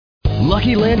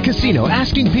Lucky Land Casino,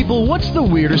 asking people, what's the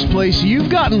weirdest place you've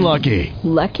gotten lucky?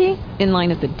 Lucky? In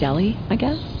line at the deli, I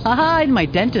guess? Aha, in my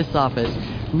dentist's office.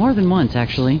 More than once,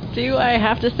 actually. Do I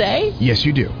have to say? Yes,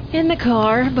 you do. In the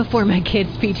car before my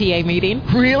kids' PTA meeting.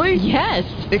 Really? Yes.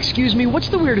 Excuse me, what's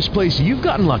the weirdest place you've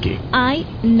gotten lucky? I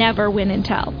never win and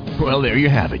tell. Well, there you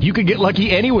have it. You can get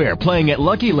lucky anywhere, playing at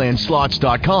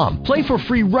LuckyLandSlots.com. Play for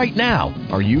free right now.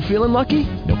 Are you feeling lucky?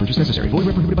 No purchase necessary. Void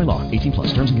where prohibited by law. 18 plus.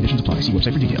 Terms and conditions apply. See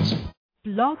website for details.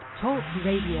 Blog Talk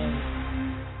Radio.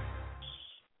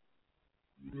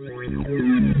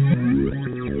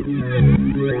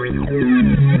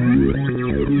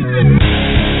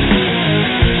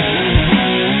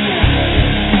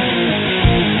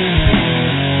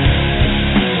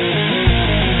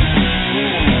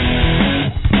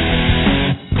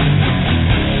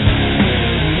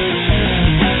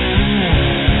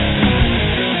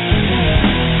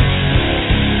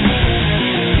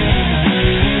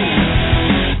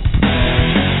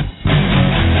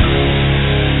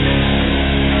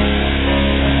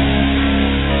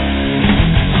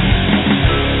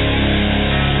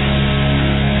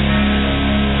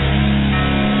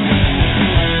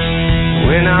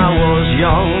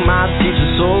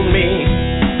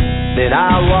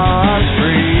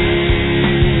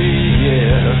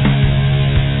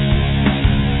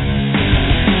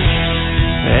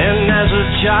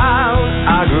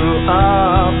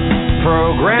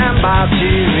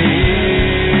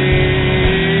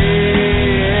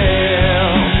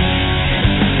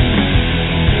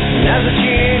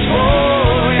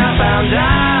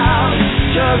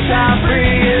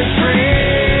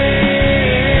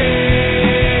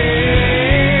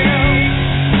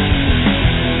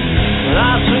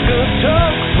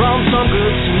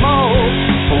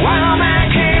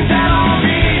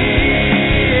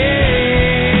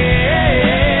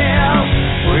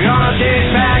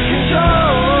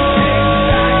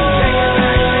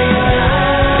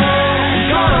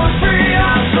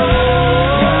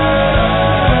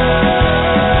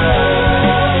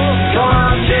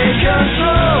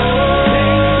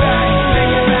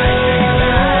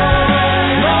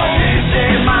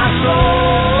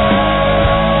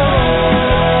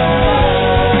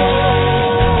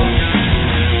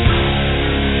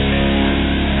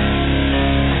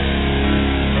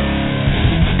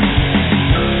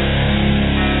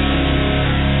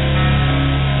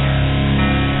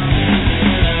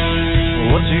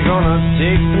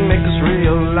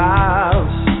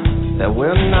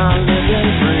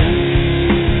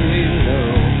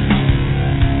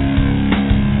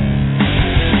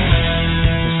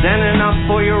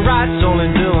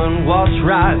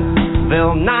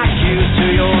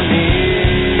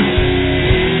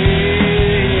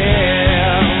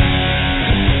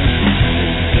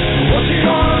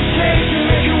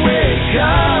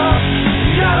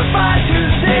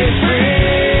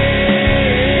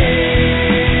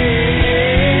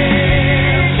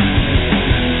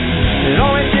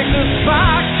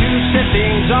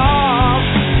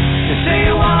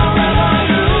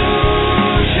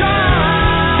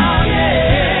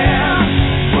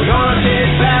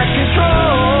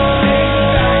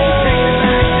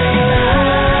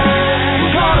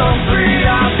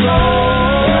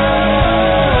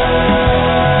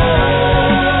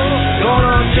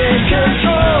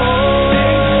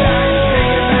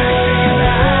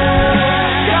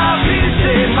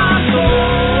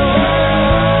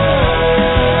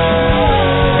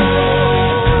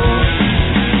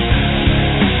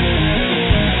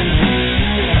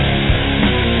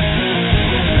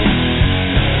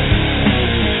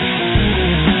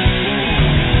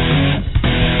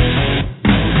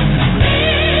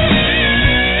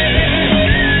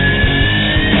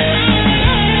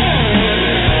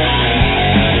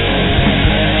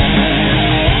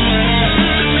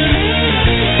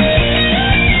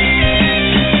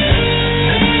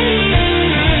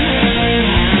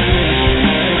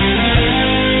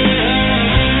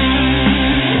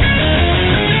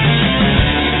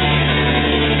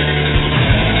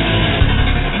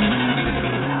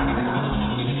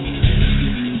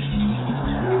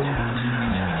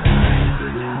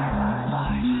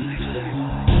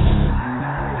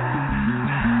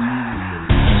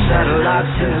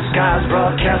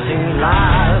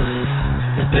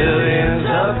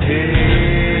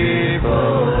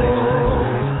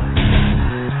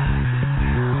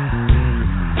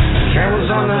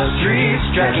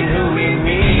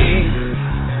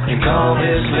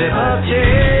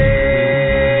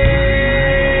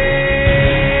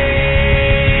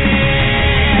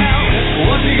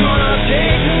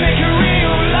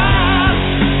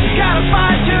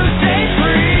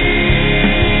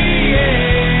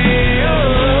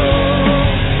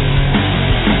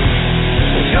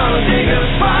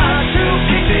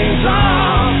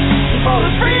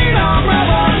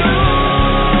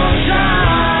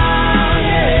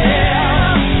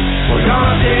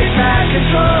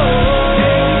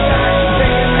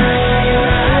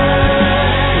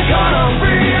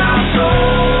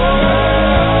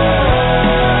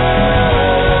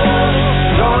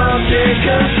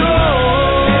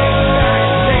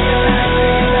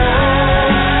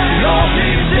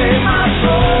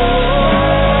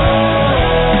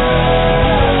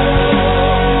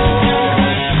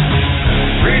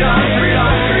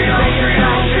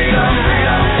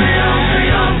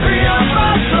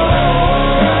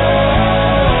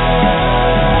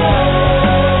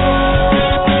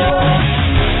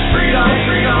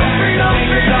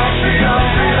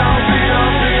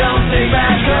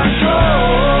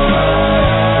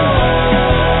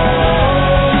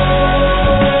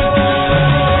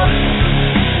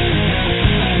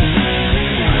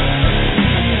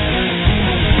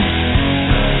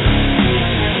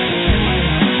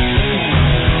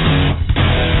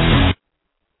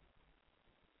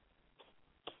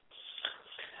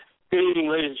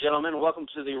 gentlemen. Welcome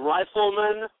to the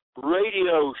Rifleman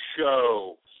Radio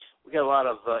Show. We got a lot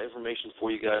of information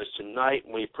for you guys tonight,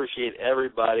 and we appreciate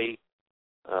everybody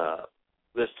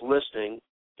that's listening.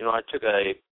 You know, I took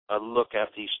a look at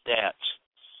the stats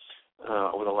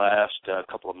over the last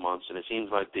couple of months, and it seems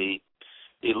like the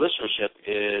listenership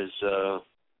is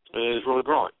really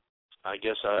growing. I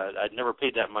guess I'd never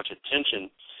paid that much attention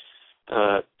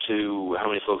to how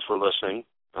many folks were listening.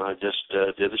 I just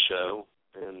did the show,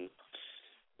 and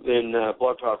then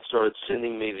Blog Talk started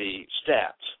sending me the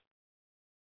stats.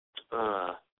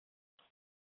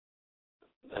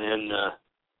 And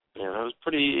I was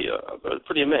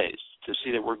pretty amazed to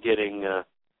see that we're getting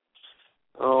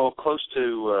close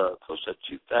to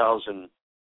 2,000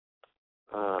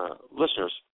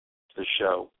 listeners to the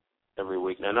show every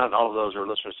week. Now, not all of those are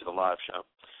listeners to the live show.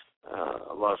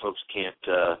 A lot of folks can't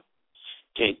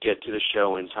get to the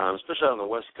show in time, especially on the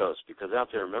West Coast, because out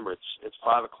there, remember, it's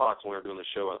 5 o'clock when we're doing the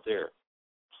show out there.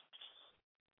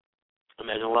 I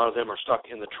imagine a lot of them are stuck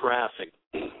in the traffic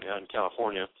out in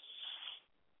California.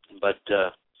 But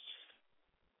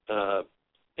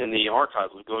in the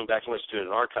archives, going back and listening to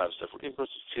the archive stuff, we're getting close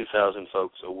to 2,000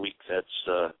 folks a week.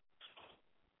 That's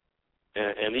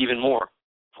and even more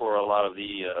for a lot of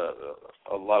the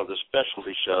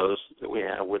specialty shows that we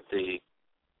have with the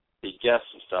guests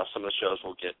and stuff. Some of the shows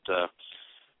will get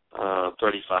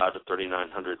 3,500 to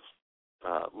 3,900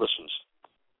 listens.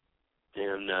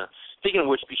 And speaking of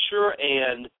which, be sure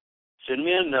and send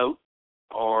me a note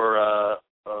or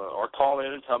call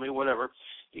in and tell me whatever.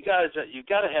 You guys, you've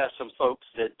got to have some folks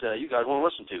that you guys want to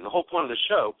listen to. The whole point of the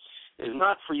show is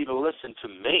not for you to listen to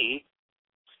me,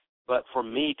 but for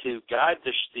me to guide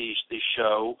the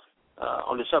show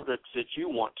on the subjects that you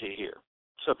want to hear,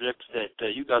 subjects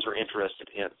that you guys are interested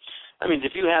in. I mean,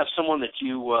 if you have someone that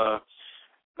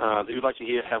you'd like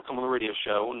to have come on the radio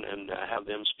show and have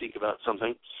them speak about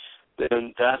something,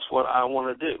 then that's what I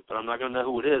want to do. But I'm not going to know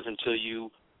who it is until you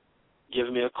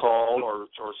give me a call or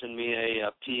send me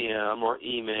a PM or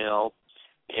email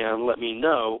and let me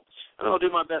know, and I'll do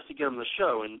my best to get them on the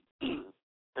show. And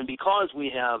because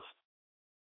we've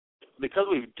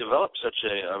developed such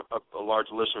a large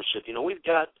listenership, you know, we've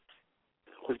got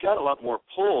a lot more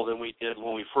pull than we did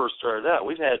when we first started out.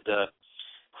 We've had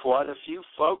quite a few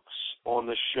folks on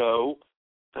the show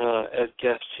as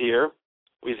guests here.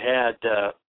 We've had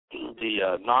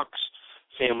the Knox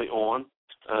family on,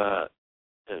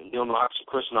 Neil Knox and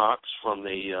Chris Knox from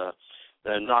the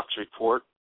Knox Report.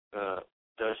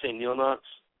 Did I say Neil Knox?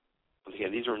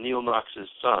 Again, these are Neil Knox's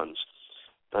sons.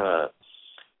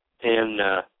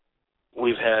 And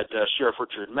we've had Sheriff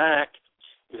Richard Mack.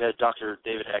 We've had Dr.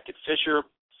 David Hackett Fisher.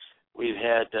 We've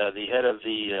had the head of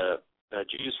the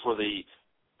Jews for the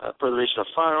Preservation of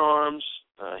Firearms.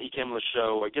 He came on the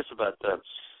show, I guess, about, it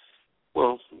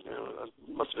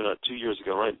must have been about 2 years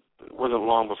ago, right? It wasn't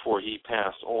long before he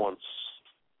passed on.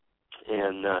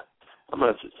 And I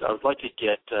would like to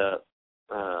get the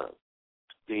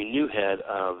new head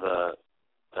of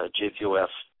JPOF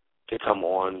to come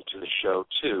on to the show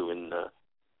too,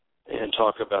 and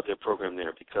talk about their program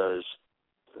there, because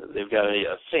they've got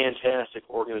a fantastic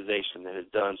organization that has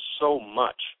done so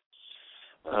much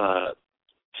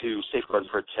to safeguard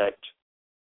and protect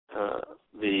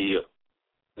the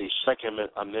Second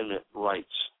Amendment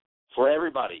rights for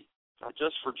everybody, not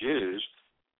just for Jews,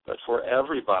 but for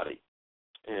everybody.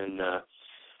 And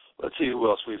let's see who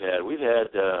else we've had. We've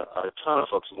had a ton of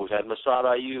folks. We've had Massad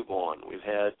Ayub on. We've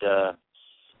had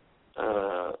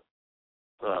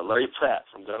Larry Pratt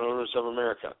from Gun Owners of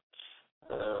America.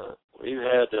 We've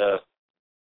had a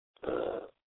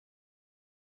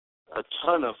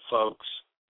ton of folks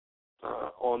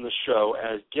on the show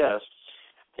as guests,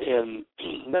 and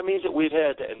that means that we've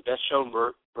had Beth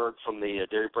Schoenberg from the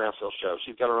Derry Brownfield show.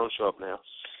 She's got her own show up now.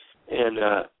 And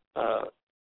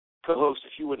co-host,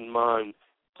 if you wouldn't mind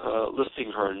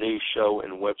listing her new show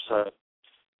and website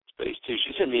space too.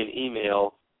 She sent me an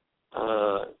email,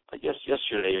 I guess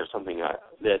yesterday or something,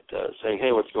 that saying,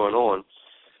 "Hey, what's going on?"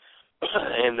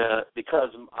 And because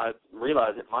I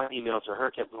realized that my email to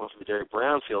her kept going to the Derry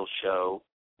Brownfield show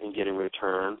and getting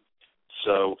returned.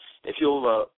 So if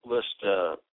you'll list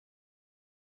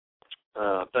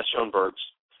Beth Schoenberg's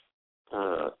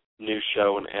new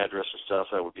show and address and stuff,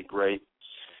 that would be great.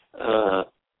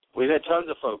 We've had tons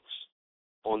of folks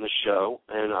on the show,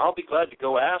 and I'll be glad to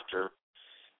go after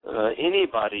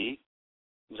anybody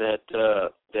that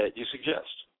you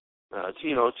suggest,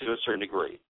 to a certain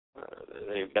degree.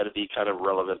 They've got to be kind of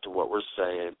relevant to what we're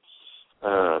saying,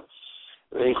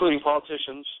 including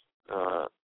politicians,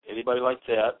 anybody like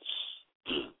that.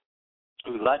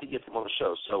 We'd like to get them on the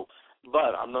show. So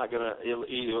But I'm not going to,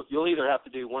 you'll either have to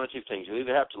do one or two things. You'll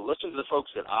either have to listen to the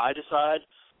folks that I decide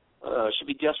should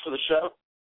be guests for the show,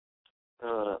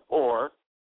 or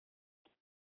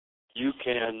you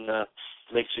can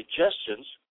make suggestions,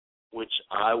 which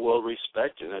I will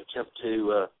respect and attempt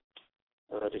to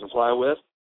comply with,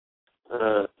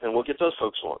 and we'll get those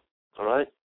folks on, all right?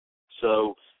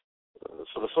 So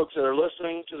for the folks that are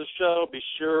listening to the show, be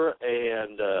sure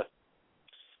and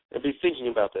be thinking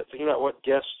about that, thinking about what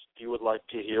guests you would like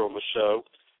to hear on the show.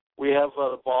 We have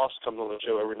the boss come on the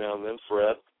show every now and then,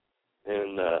 Fred,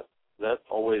 and that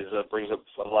always brings up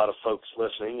a lot of folks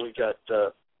listening. We've got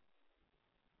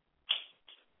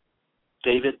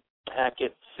David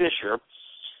Hackett Fisher,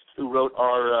 who wrote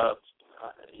our,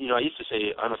 I used to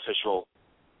say unofficial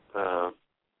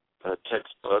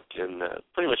textbook, and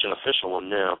pretty much an official one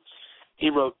now. He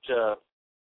wrote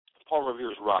Paul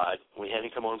Revere's Ride. We had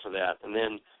him come on for that. And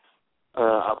then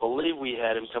I believe we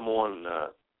had him come on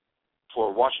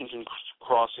for Washington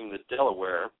Crossing the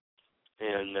Delaware,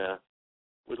 and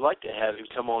we'd like to have him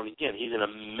come on again. He's an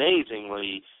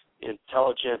amazingly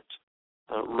intelligent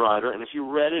writer, and if you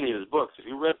read any of his books, if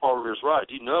you read Paul Revere's Ride,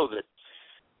 you know that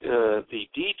the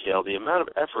detail, the amount of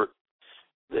effort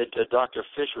that Dr.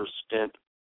 Fisher spent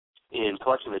in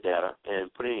collecting the data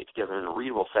and putting it together in a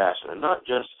readable fashion, and not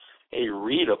just a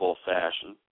readable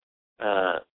fashion.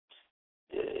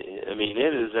 I mean,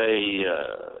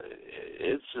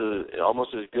 it's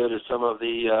almost as good as some of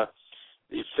the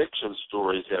fiction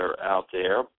stories that are out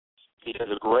there. He does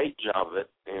a great job of it,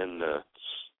 and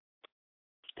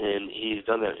he's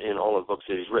done that in all of the books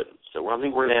that he's written. So I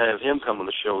think we're going to have him come on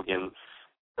the show again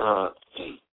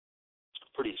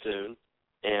pretty soon,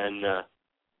 and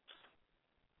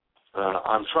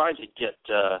I'm trying to get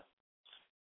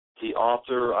the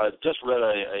author. I just read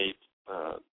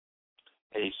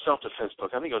a self-defense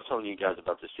book. I think I was telling you guys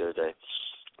about this the other day.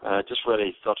 I just read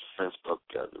a self-defense book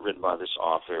written by this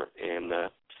author, and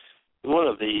one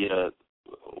of the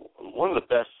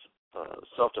best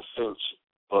self-defense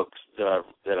books that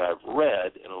I've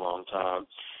read in a long time.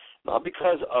 Not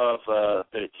because of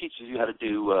that it teaches you how to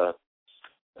do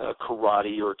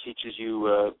karate or teaches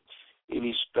you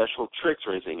any special tricks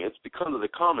or anything. It's because of the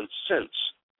common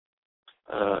sense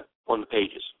on the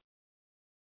pages.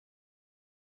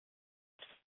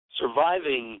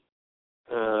 Surviving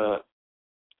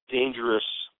dangerous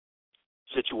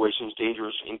situations,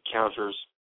 dangerous encounters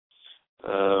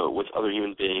with other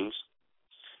human beings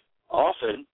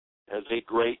often has a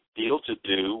great deal to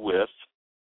do with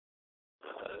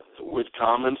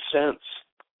common sense,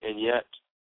 and yet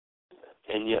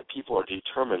people are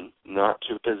determined not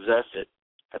to possess it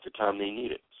at the time they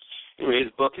need it. Anyway,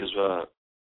 his book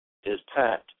is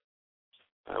packed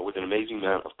with an amazing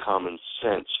amount of common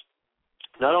sense.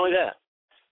 Not only that,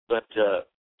 but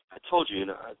I told you,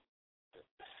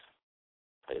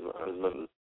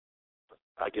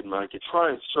 I could try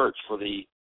and search for the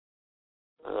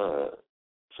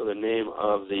name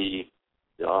of the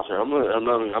author. I'm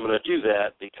gonna do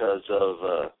that because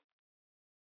I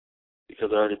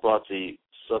already brought the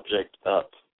subject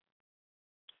up.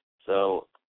 So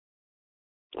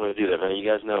I'm gonna do that. Now you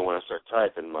guys know when I start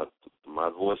typing, my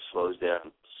voice slows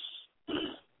down.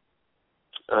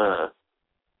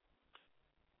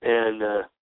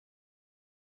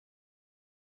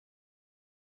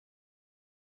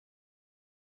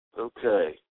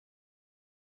 Okay.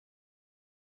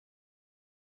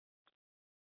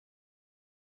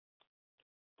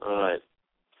 All right.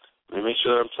 Let me make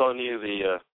sure I'm telling you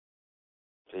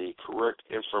the correct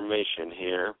information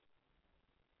here,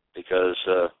 because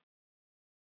I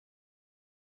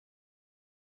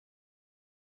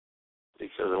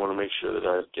want to make sure that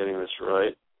I'm getting this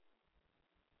right.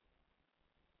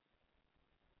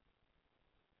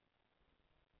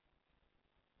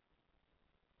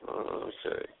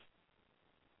 Okay.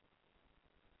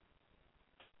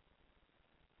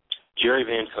 Jerry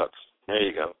Van Cook. There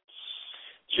you go.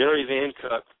 Jerry Van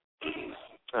Cook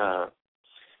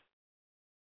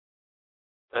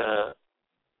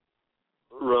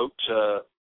wrote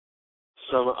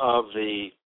some of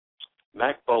the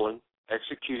Mac Bolan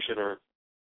Executioner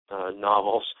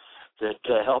novels that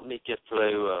helped me get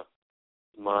through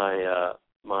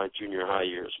my junior high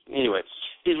years. Anyway,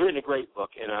 he's written a great book,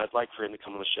 and I'd like for him to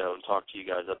come on the show and talk to you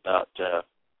guys about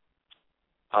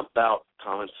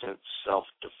common sense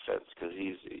self-defense, because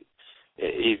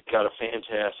he's got a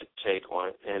fantastic take on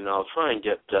it, and I'll try and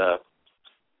get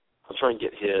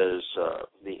his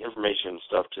the information and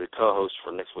stuff to the co-host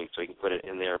for next week so he can put it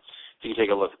in there. So you can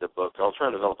take a look at the book. I'll try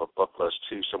and develop a book list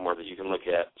too somewhere that you can look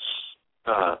at,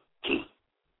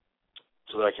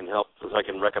 so that I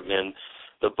can recommend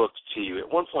the books to you.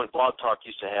 At one point, Blog Talk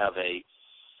used to have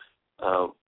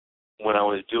when I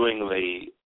would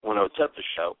set up the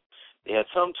show, they had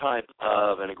some type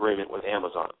of an agreement with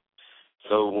Amazon.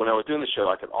 So when I was doing the show,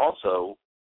 I could also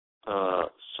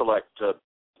select, 3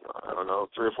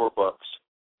 or 4 books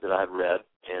that I had read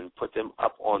and put them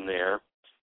up on there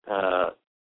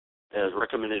as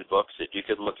recommended books that you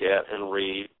could look at and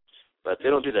read, but they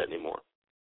don't do that anymore.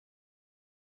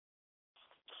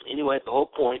 Anyway, the whole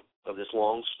point of this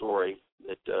long story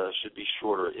that should be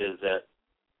shorter is that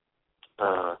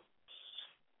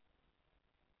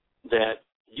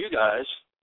you guys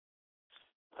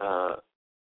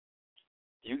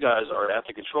are at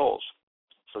the controls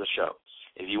for the show.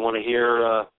 If you want to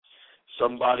hear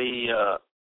somebody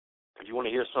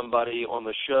on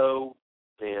the show,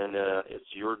 then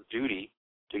it's your duty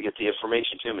to get the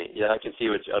information to me. Yeah, I can see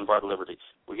it's unbridled liberty.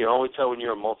 We can always tell when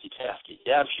you're multitasking.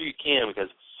 Yeah, I'm sure you can, because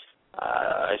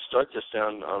I start to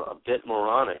sound a bit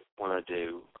moronic when I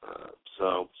do.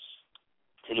 So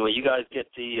anyway, you guys get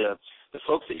the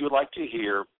folks that you would like to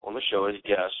hear on the show as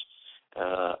guests,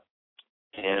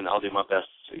 and I'll do my best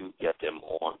to get them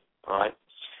on. All right.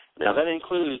 Now that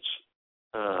includes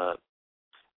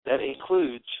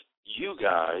you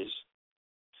guys.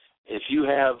 If you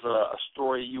have a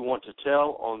story you want to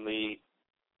tell on the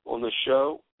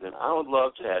show, then I would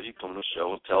love to have you come on the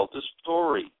show and tell the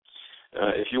story.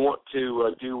 If you want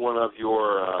to do one of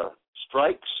your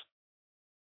strikes,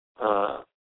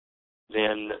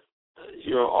 then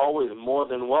you're always more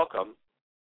than welcome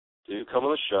to come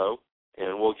on the show,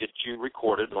 and we'll get you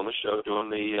recorded on the show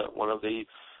doing one of the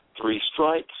 3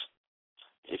 strikes.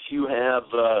 If you have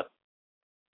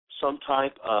some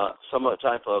type of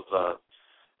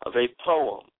a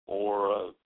poem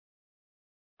or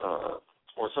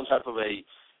some type of a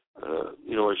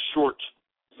short,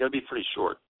 it's got to be pretty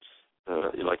short,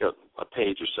 like a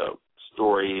page or so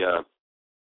story,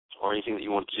 or anything that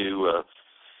you want to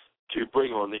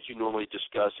bring on that you normally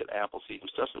discuss at Appleseed and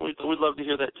stuff, and we'd love to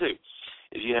hear that too.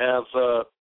 If you have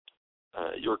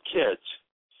your kids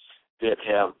that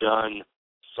have done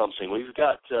something, we've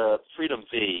got Freedom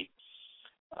V.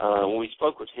 When we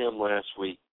spoke with him last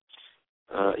week,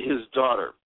 his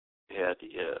daughter had,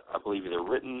 I believe, either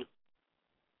written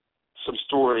some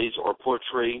stories or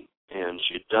poetry, and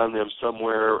she'd done them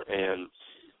somewhere, and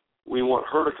we want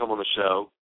her to come on the show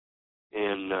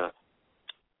and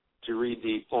to read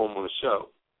the poem on the show.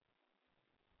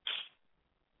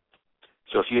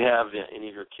 So if you have any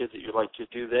of your kids that you'd like to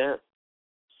do that,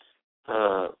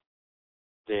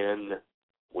 then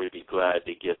we'd be glad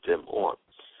to get them on.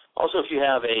 Also, if you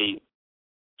have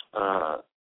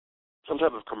some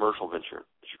type of commercial venture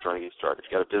that you're trying to get started, if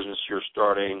you've got a business you're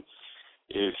starting,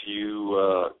 if you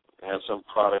have some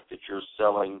product that you're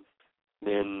selling,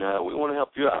 then we want to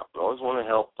help you out. We always want to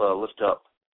help lift up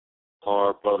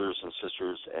our brothers and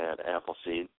sisters at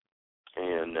Appleseed,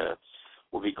 and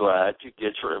we'll be glad to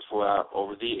get your info out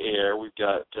over the air. We've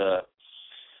got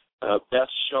Beth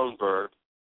Schoenberg,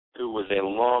 who was a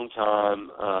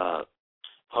long-time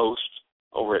host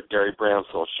over at Gary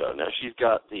Brownfield's show. Now, she's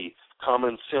got the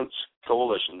Common Sense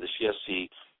Coalition, the CSC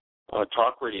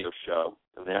talk radio show,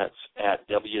 and that's at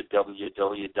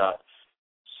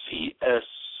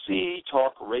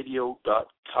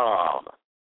www.csctalkradio.com.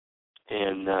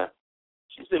 And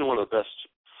she's been one of the best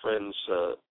friends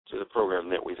to the program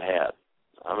that we've had.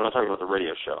 I'm not talking about the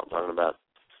radio show. I'm talking about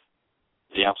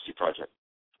the Appleseed Project.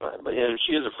 But yeah,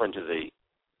 she is a friend to the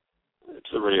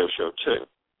radio show, too.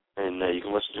 And you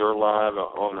can listen to her live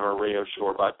on her radio show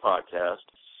or by podcast.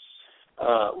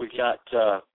 We've got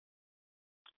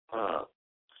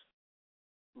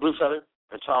Blue Feather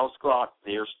and Charles Glock.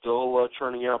 They are still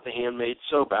churning out the handmade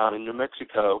soap out in New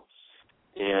Mexico.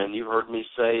 And you've heard me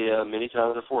say many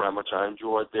times before how much I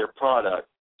enjoyed their product.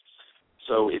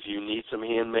 So if you need some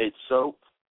handmade soap,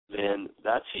 then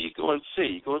that's who you go and see.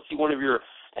 You go and see one of your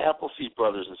Appleseed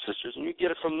brothers and sisters, and you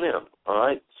get it from them, all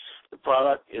right? The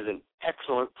product is an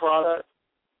excellent product.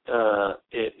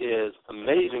 It is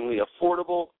amazingly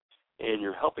affordable, and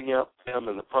you're helping out them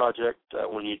in the project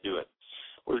when you do it.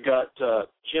 We've got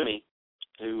Jimmy,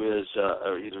 who is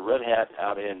he's a red hat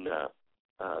out in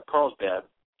Carlsbad,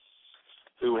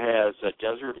 who has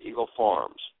Desert Eagle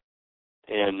Farms.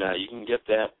 And you can get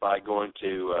that by going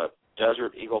to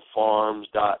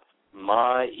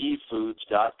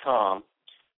deserteaglefarms.myefoods.com,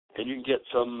 and you can get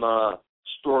some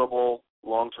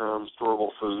long-term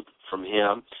storable food from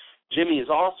him. Jimmy is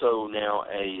also now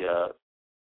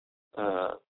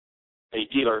a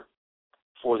dealer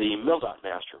for the MilDot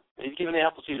Master. He's giving the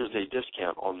Appleseeders a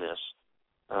discount on this.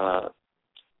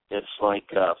 It's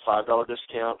like a $5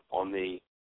 discount on the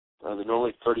The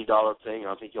normally $30 thing,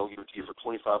 I think he'll give it to you for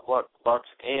 $25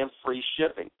 and free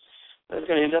shipping. That's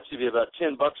going to end up to be about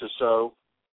 $10 or so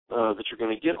that you're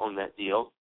going to get on that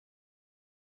deal.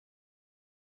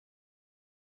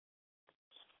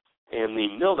 And the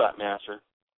Mil-Dot Master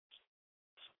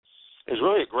is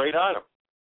really a great item.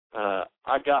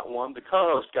 I got one. The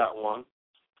co-host got one.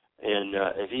 And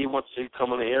if he wants to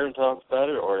come on the air and talk about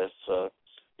it, or if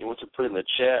he wants to put it in the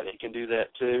chat, he can do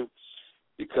that too,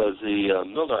 because the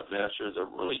Mil-Dot Master is a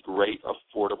really great,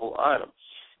 affordable item.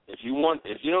 If you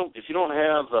don't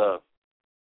have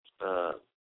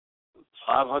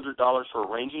 $500 for a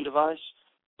ranging device,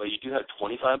 but you do have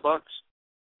 $25,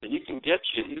 then you can get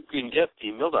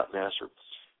the Mil-Dot Master.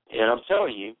 And I'm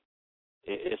telling you,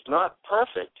 it's not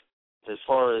perfect as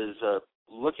far as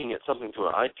looking at something through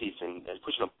an eyepiece and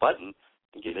pushing a button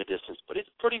and getting a distance, but it's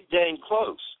pretty dang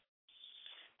close.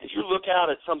 If you look out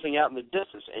at something out in the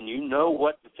distance and you know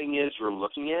what the thing is you're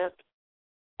looking at,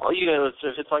 all you know is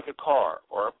if it's like a car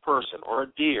or a person or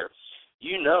a deer,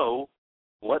 you know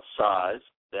what size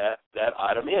that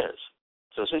item is.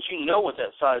 So since you know what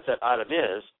that size that item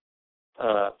is,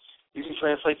 you can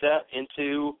translate that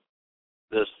into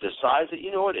the size that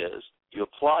you know it is. You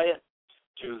apply it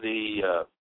to the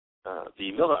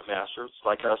Mil-Dot Master. It's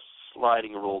like a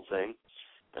sliding rule thing,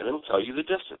 and it'll tell you the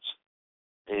distance.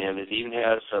 And it even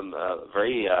has some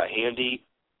very handy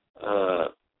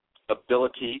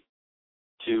ability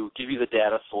to give you the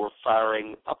data for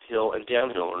firing uphill and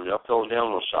downhill, and uphill and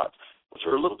downhill shots, which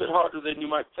are a little bit harder than you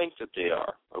might think that they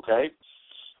are, okay?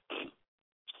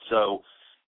 So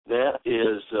that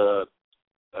is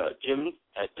Jimmy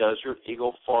at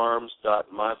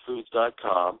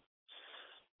DesertEagleFarms.myfoods.com.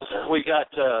 We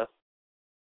got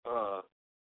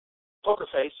Poker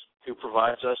Face, who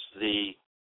provides us the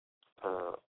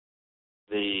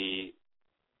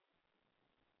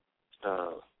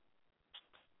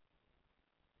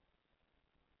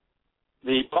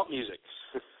bump music,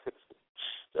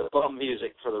 the bump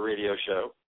music for the radio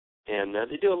show, and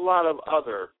they do a lot of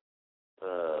other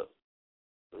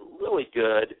really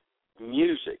good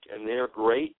music, and they're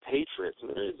great patriots.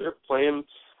 They're playing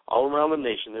all around the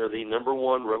nation. They're the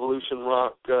 #1 Revolution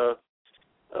rock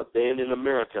band in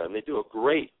America, and they do a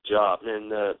great job.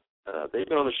 And they've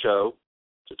been on the show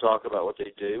to talk about what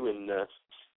they do. And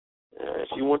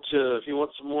if you want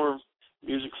some more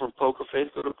music from Poker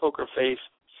Face, go to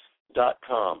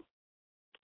pokerface.com.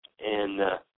 And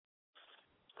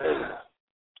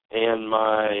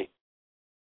my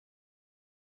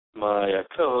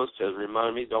co-host has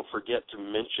reminded me, don't forget to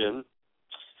mention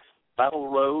Battle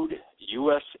Road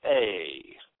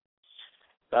USA.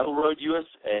 Battle Road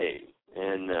USA.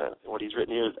 And what he's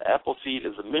written here is Appleseed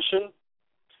is a mission,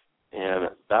 and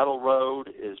Battle Road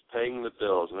is paying the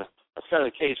bills. And that's kind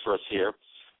of the case for us here.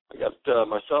 I got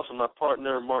myself and my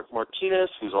partner, Mark Martinez,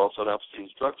 who's also an Appleseed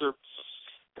instructor,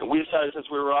 and we decided, since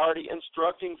we were already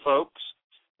instructing folks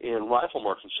in rifle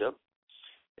marksmanship,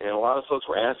 and a lot of folks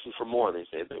were asking for more. They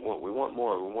said, we want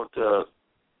more. We want to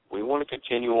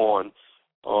continue on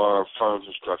our firearms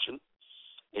instruction.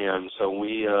 And so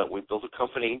we built a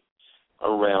company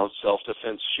around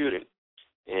self-defense shooting.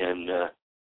 And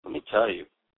let me tell you,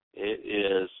 it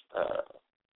is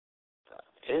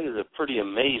a pretty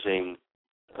amazing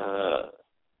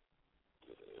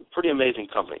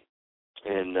company.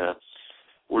 And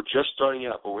we're just starting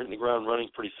out, but we're hitting the ground running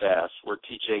pretty fast. We're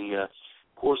teaching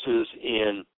courses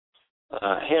in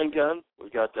handgun.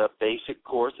 We've got the basic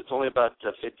course. It's only about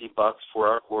 $50 for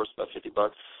our course, about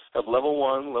 $50. Have level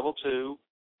 1, level 2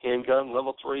 handgun,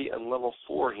 level 3, and level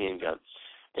 4 handgun.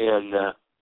 And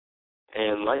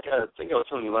like I think I was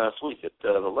telling you last week, that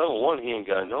the level 1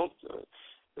 handgun,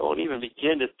 don't even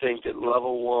begin to think that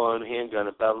level 1 handgun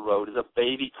at Battle Road is a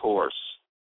baby course.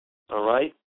 All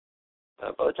right.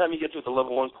 By the time you get to the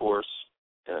level 1 course,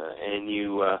 and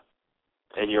you're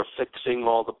fixing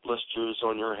all the blisters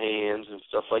on your hands and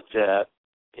stuff like that,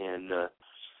 and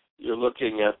you're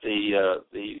looking at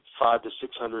the 500 to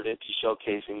 600 empty shell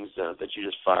casings that you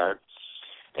just fired,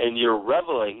 and you're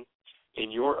reveling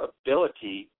in your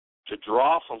ability to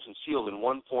draw from concealed in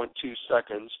 1.2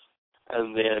 seconds,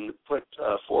 and then put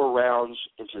 4 rounds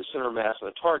into the center mass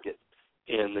of the target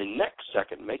in the next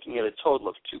second, making it a total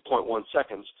of 2.1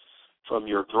 seconds from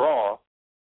your draw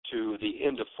to the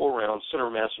end of 4 rounds center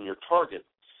mass on your target,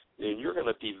 then you're going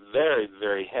to be very,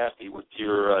 very happy with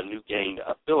your new gained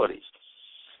abilities.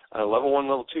 Level 1,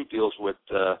 level 2 deals with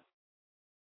the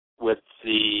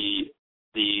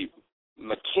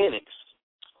mechanics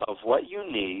of what you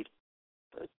need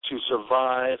to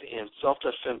survive in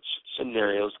self-defense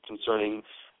scenarios concerning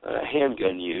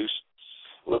handgun use.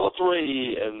 Level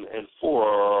 3 and 4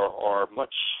 are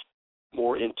much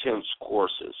more intense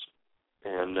courses,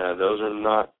 and those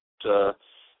are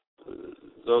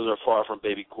far from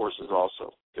baby courses.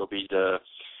 Also, you'll be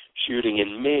shooting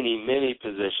in many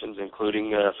positions,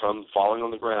 including from falling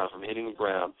on the ground, from hitting the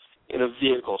ground, in a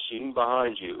vehicle, shooting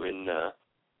behind you, and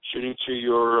shooting to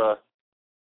your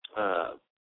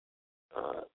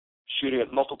shooting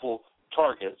at multiple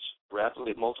targets,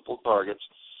 rapidly at multiple targets.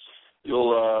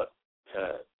 You'll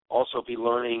also be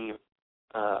learning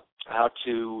how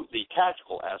to the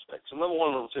tactical aspects. In level 1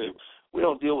 and level 2, we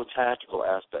don't deal with tactical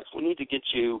aspects. We need to get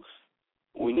you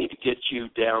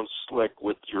down slick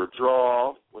with your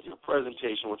draw, with your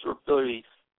presentation, with your ability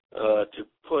to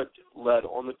put lead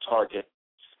on the target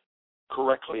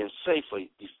correctly and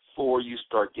safely before you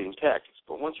start getting tactics.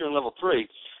 But once you're in level 3,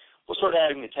 we'll start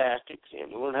adding the tactics in.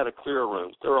 You'll learn how to clear a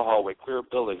room, clear a hallway, clear a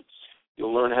building.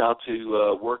 You'll learn how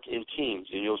to work in teams,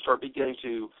 and you'll start beginning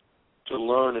to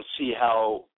learn and see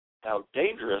how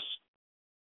dangerous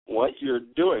what you're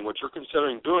doing, what you're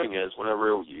considering doing is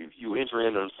whenever you enter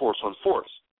in and force on force.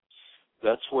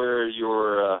 That's where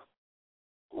you're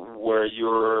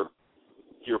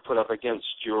put up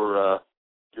against your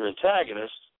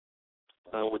antagonist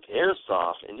with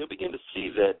airsoft, and you'll begin to see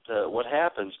that what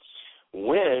happens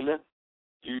when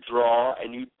you draw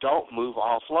and you don't move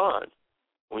offline,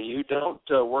 when you don't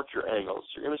work your angles.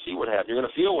 You're going to see what happens. You're going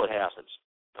to feel what happens.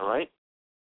 All right.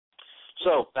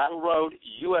 So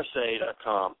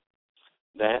battleroadusa.com.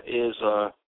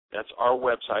 That's our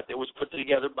website. That was put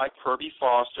together by Kirby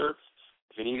Foster.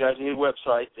 If any of you guys need a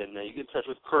website, then you get in touch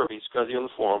with Kirby, Scuzzy on the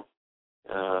forum.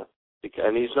 And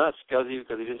he's not Scuzzy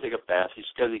because he didn't take a bath. He's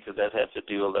Scuzzy because that's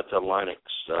a Linux.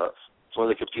 It's one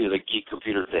of the geek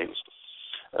computer things.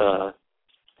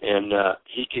 And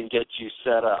he can get you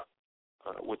set up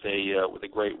with a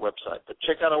great website. But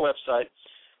check out our website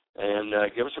and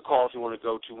give us a call if you want to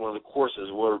go to one of the courses.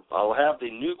 I'll have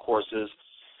the new courses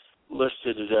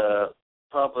listed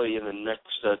probably in the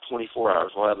next 24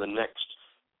 hours. We'll have the next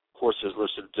courses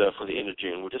listed for the end of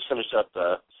June. We just finished up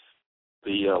the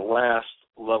last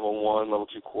level 1, level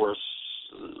 2 course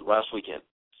last weekend.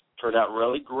 Turned out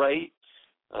really great.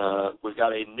 We've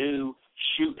got a new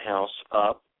shoot house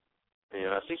up, and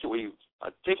I think we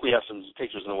have some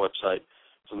pictures on the website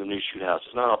from the new shoot house.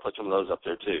 If not, I'll put some of those up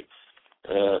there too,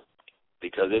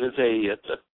 because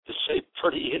it's a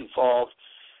pretty involved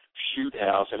shoot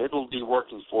house, and it'll be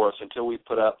working for us until we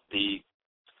put up the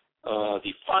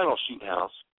final shoot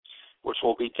house, which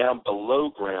will be down below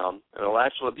ground, and it'll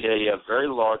actually be a very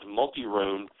large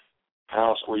multi-room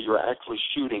house where you're actually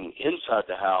shooting inside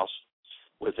the house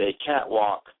with a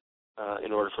catwalk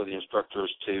in order for the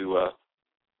instructors to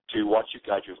watch you,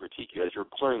 guide you, and critique you as you're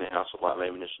clearing the house with live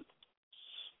ammunition.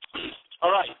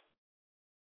 All right.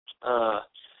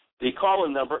 The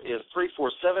call-in number is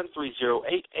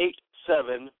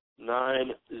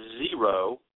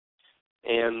 347-308-8790.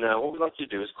 And what we'd like you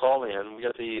to do is call in. We got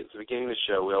at the beginning of the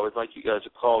show, we always like you guys to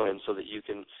call in so that you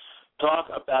can talk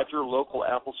about your local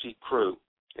Appleseed crew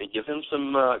and give them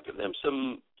some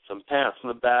pats on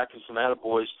the back and some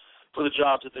attaboys for the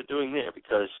jobs that they're doing there,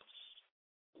 because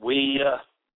we are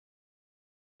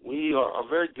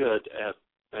very good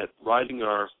at riding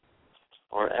our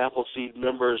Appleseed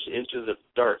members into the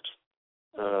dirt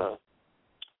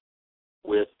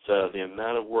with the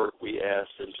amount of work we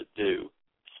ask them to do.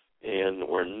 And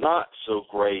we're not so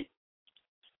great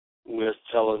with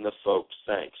telling the folks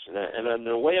thanks. And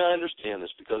the way I understand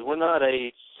this, because we're not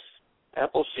the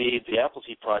Appleseed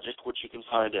Project, which you can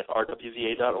find at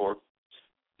rwva.org,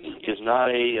 is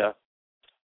not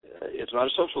it's not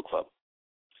a social club.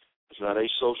 It's not a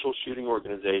social shooting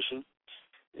organization.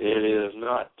 It is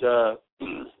not a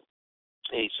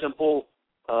simple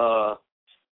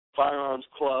firearms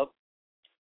club.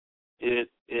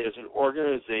 It is an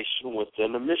organization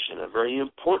within a mission, a very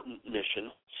important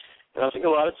mission. And I think a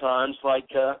lot of times,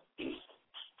 the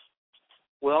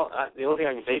only thing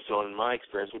I can base it on in my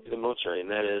experience would be the military, and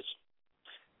that is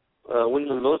when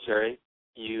you're in the military,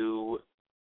 you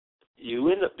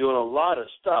end up doing a lot of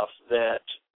stuff that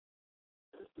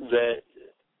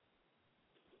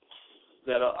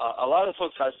a lot of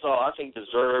folks I saw, I think,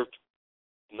 deserved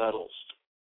medals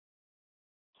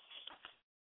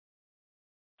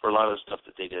for a lot of the stuff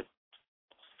that they did.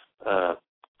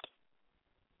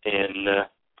 And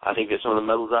I think that some of the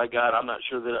medals I got, I'm not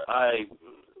sure that I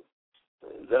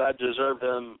deserve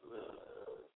them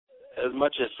as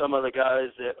much as some of the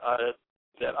guys that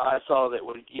I saw that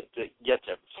would get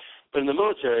them. But in the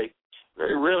military,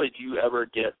 very rarely do you ever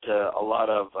get a lot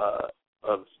of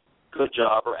good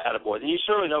job or attaboys. And you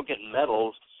certainly don't get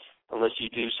medals unless you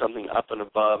do something up and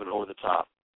above and over the top.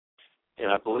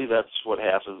 And I believe that's what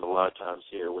happens a lot of times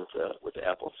here with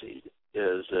Appleseed,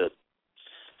 is that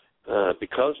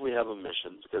because we have a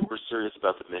mission, because we're serious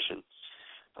about the mission,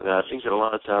 I think that a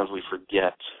lot of times we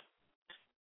forget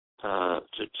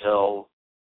to tell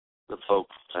the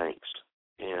folks thanks,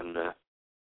 and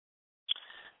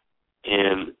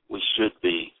we should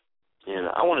be. And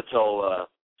I want to tell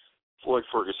Floyd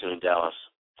Ferguson in Dallas,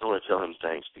 I want to tell him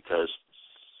thanks, because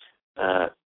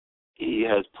he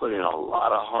has put in a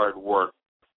lot of hard work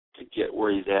to get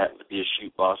where he's at and to be a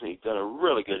shoot boss, and he's done a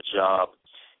really good job.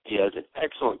 He has an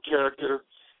excellent character.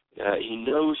 He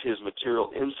knows his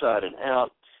material inside and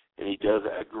out, and he does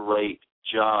a great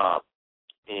job.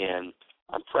 And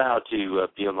I'm proud to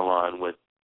be on the line with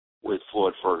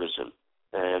Floyd Ferguson,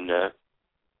 and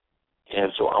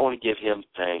so I want to give him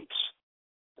thanks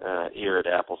here at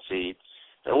Appleseed.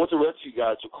 And I want the rest of you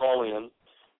guys to call in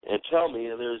and tell me.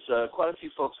 There's quite a few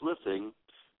folks listening,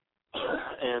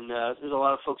 and there's a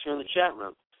lot of folks here in the chat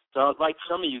room. So I'd like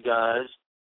some of you guys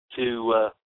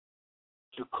to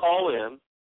call in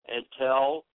and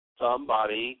tell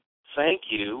somebody thank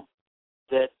you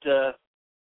that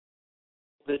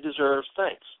deserves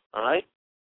thanks. All right.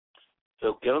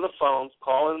 So get on the phone,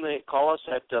 call us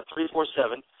at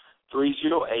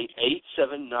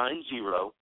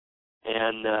 347-308-8790,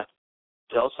 and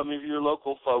tell some of your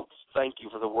local folks thank you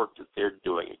for the work that they're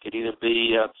doing. It could either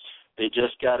be they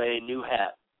just got a new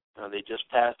hat, they just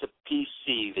passed a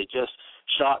PC, they just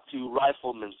shot to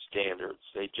Rifleman standards,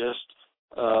 they just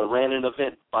ran an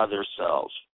event by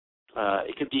themselves.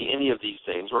 It could be any of these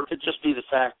things, or it could just be the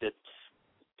fact that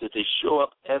they show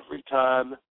up every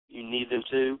time you need them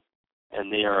to,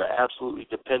 and they are absolutely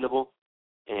dependable,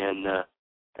 and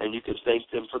you can thank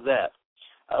them for that.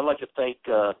 I'd like to thank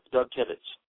Doug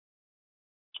Tibbetts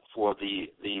for the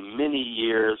many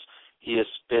years he has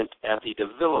spent at the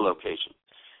Davila location.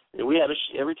 And we had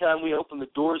every time we opened the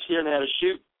doors here and had a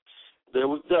shoot, there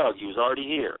was Doug. He was already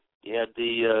here. He had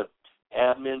the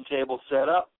admin table set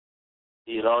up.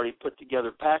 He had already put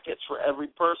together packets for every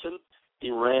person.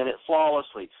 He ran it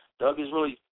flawlessly. Doug is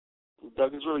really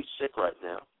sick right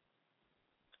now.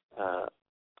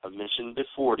 I've mentioned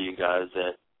before to you guys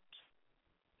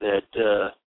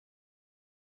that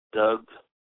Doug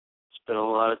spent a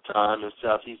lot of time in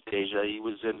Southeast Asia. He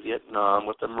was in Vietnam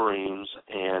with the Marines,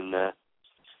 and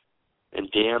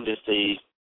damned if the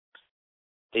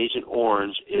Agent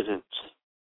Orange isn't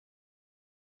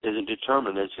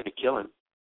determined that it's going to kill him.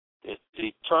 It's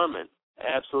determined,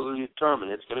 absolutely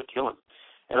determined, it's going to kill him,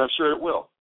 and I'm sure it will,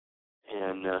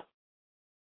 and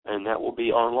that will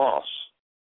be our loss.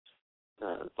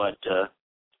 But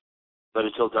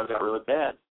until Doug got really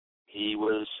bad,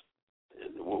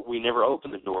 we never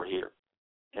opened the door here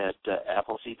at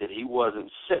Appleseed that he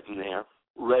wasn't sitting there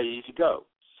ready to go.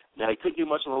 Now, he couldn't do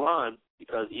much on the line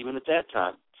because even at that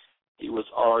time, he was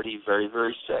already very,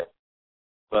 very sick.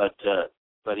 But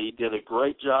he did a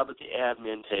great job at the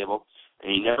admin table,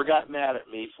 and he never got mad at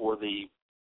me for the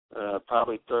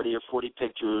probably 30 or 40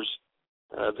 pictures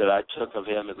that I took of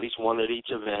him, at least one at each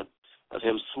event, of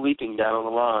him sleeping down on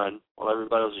the line while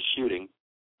everybody was shooting,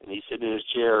 and he's sitting in his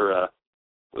chair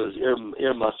with his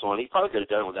ear muffs on. He probably could have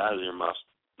done it without his ear muffs,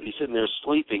 but he's sitting there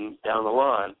sleeping down the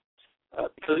line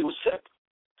because he was sick.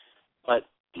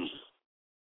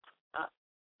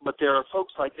 But there are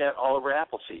folks like that all over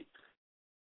Appleseed,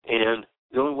 and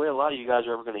the only way a lot of you guys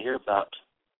are ever going to hear about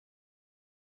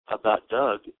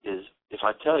Doug is if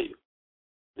I tell you.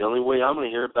 The only way I'm going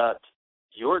to hear about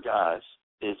your guys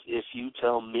is if you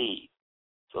tell me.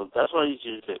 So that's what I need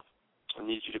you to do. I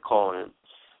need you to call in.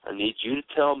 I need you to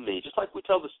tell me, just like we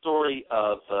tell the story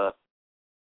of the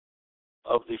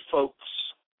folks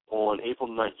on April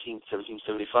 19th,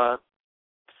 1775,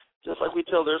 just like we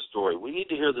tell their story. We need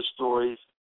to hear the stories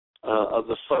of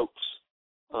the folks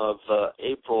of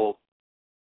April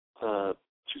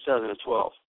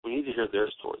 2012. We need to hear their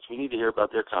stories. We need to hear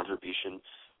about their contribution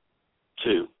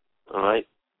too. All right?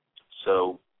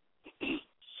 So be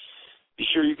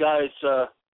sure you guys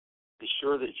be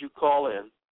sure that you call in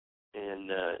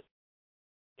and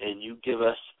you give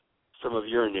us some of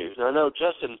your news. Now, I know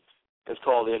Justin has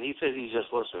called in. He says he's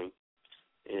just listening,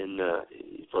 and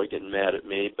he's probably getting mad at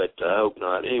me, but I hope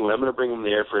not. Anyway, I'm going to bring him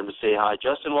there for him to say hi.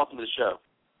 Justin, welcome to the show.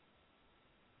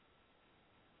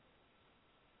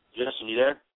 Justin, you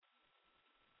there?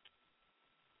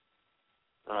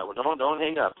 All right, well, don't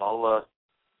hang up. I'll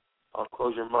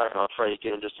close your mic, and I'll try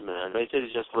again in just a minute. I know he said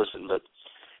he's just listening, but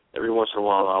every once in a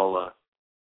while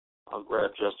I'll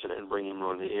grab Justin and bring him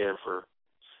on the air for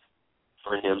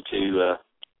him to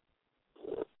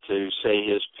say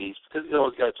his piece, because he's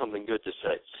always got something good to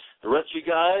say. The rest of you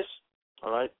guys,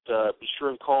 all right, be sure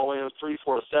and call in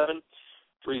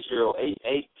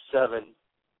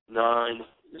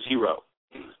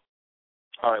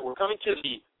All right, we're coming to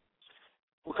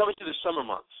the summer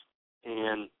months,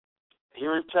 and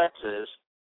here in Texas,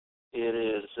 it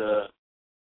is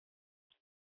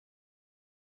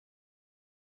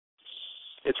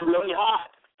it's really hot.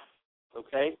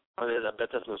 Okay, I bet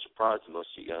that's no surprise to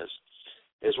most of you guys.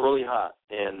 It's really hot,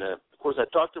 and of course, I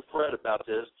talked to Fred about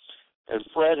this, and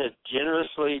Fred had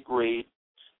generously agreed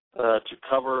to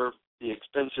cover the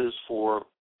expenses for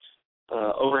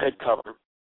overhead cover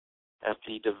at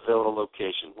the Davila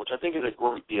location, which I think is a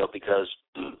great deal because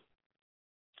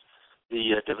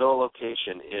the Davila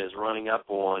location is running up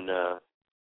on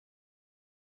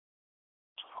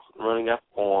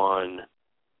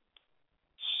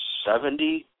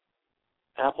 70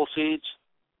 apple seeds.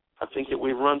 I think that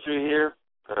we've run through here.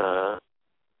 50,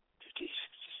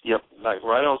 yep, like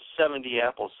right on 70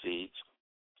 apple seeds,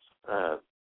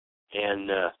 and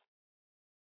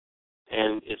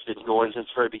it's been going since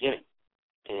the very beginning.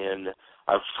 And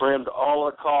I've trimmed all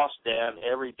the costs down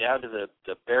to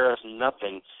the barest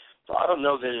nothing. So I don't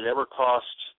know that it ever cost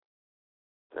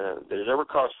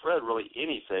Fred really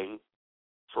anything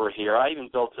for here. I even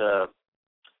built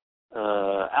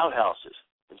outhouses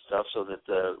and stuff so that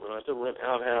when I had to rent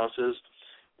outhouses,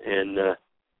 and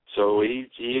so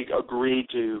he agreed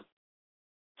to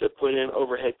put in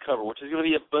overhead cover, which is going to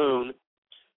be a boon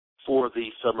for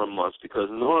the summer months because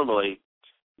normally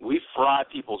we fry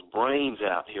people's brains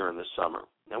out here in the summer.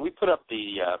 Now we put up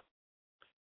the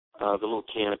little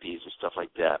canopies and stuff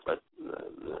like that, but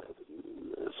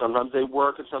sometimes they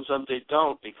work and sometimes they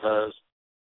don't because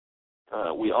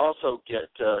we also get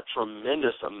a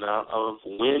tremendous amount of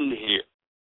wind here.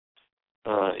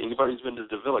 Anybody who's been to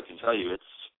Davila can tell you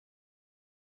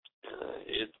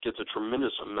it gets a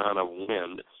tremendous amount of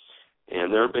wind,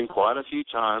 and there have been quite a few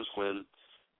times when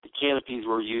the canopies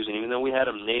we're using, even though we had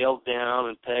them nailed down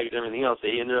and pegged and everything else,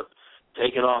 they ended up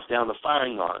taking off down the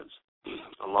firing lines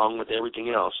along with everything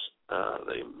else,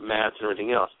 the mats and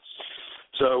everything else.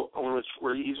 So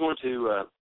he is going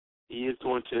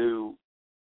to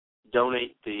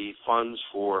donate the funds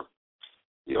for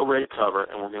the overhead cover,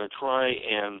 and we're going to try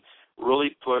and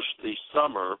really push the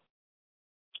summer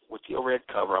with the overhead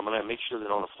cover. I'm going to make sure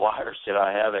that on the flyer that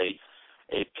I have a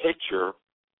picture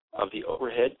of the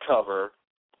overhead cover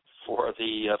for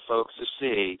the folks to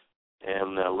see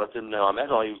and let them know. I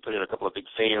might even put in a couple of big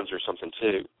fans or something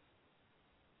too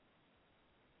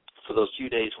for those few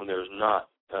days when there's not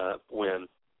wind.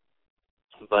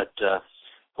 But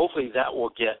hopefully that will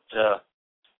get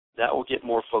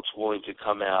more folks willing to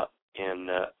come out in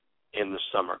the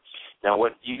summer. Now,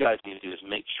 what you guys need to do is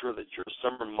make sure that your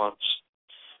summer months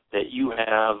that you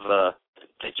have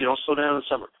that you don't slow down in the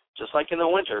summer, just like in the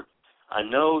winter. I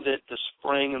know that the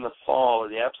spring and the fall are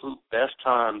the absolute best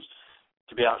times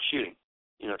to be out shooting,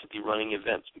 to be running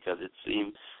events because it's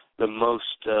the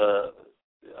most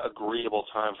agreeable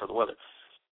time for the weather.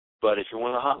 But if you're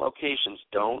one of the hot locations,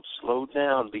 don't slow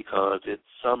down because it's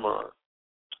summer,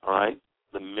 all right?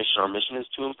 Our mission is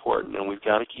too important, and we've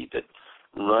got to keep it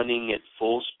running at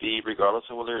full speed regardless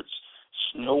of whether it's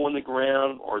snow on the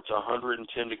ground or it's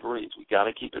 110 degrees. We've got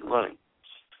to keep it running.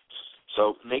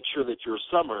 So make sure that your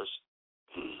summers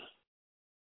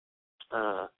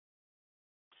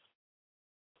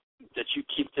that you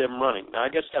keep them running. Now, I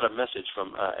just got a message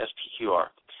from SPQR.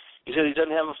 He said he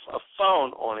doesn't have a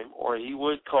phone on him, or he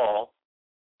would call,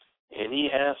 and he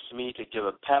asked me to give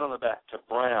a pat on the back to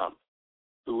Brown,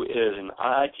 who is an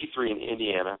IIT3 in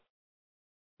Indiana,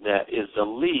 that is the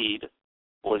lead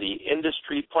for the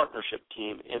industry partnership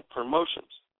team in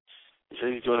promotions. He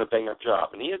said he's doing a bang-up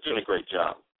job, and he is doing a great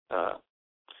job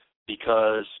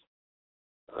because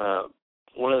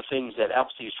one of the things that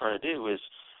Appleseed is trying to do is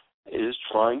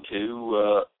trying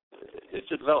to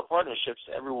develop partnerships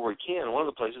everywhere we can. One of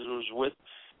the places was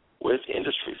with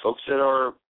industry, folks that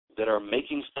are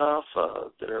making stuff,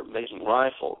 that are making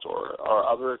rifles or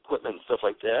other equipment and stuff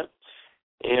like that,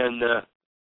 and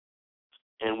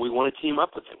we want to team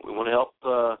up with them. We want to help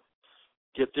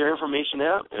get their information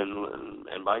out,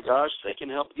 and by gosh, they can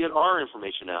help get our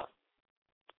information out.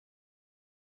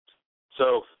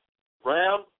 So,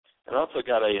 Brown, and I also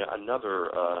got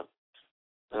another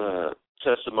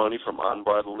testimony from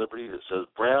Unbridled Liberty that says,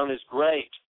 Brown is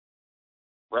great.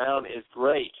 Brown is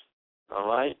great. All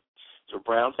right? So,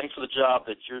 Brown, thanks for the job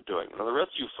that you're doing. Now, the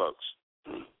rest of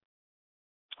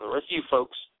you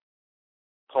folks,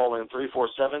 call in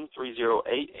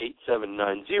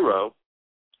 347-308-8790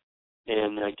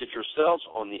 and get yourselves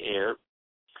on the air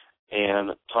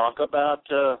and talk about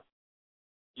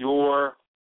your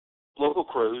local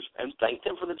crews and thank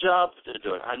them for the job that they're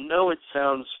doing. I know it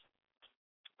sounds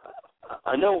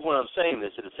I know when I'm saying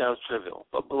this that it sounds trivial,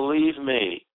 but believe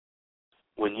me,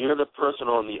 when you're the person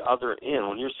on the other end,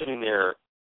 when you're sitting there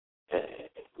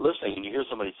listening and you hear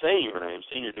somebody saying your name,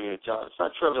 saying you're doing a job, it's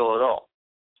not trivial at all.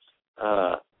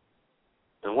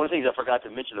 And one of the things I forgot to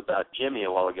mention about Jimmy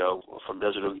a while ago from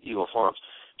Desert Eagle Farms,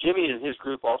 Jimmy and his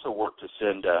group also work to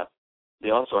send, they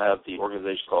also have the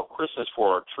organization called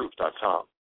ChristmasForOurTroops.com.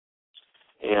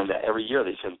 And every year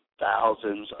they send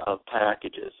thousands of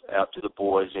packages out to the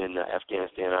boys in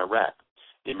Afghanistan and Iraq,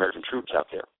 the American troops out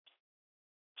there.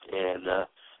 And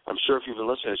I'm sure if you've been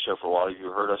listening to the show for a while,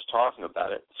 you've heard us talking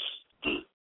about it,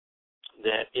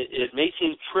 that it may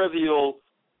seem trivial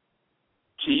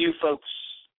to you folks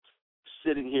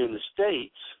sitting here in the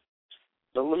States,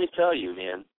 but let me tell you,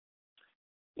 man,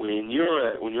 when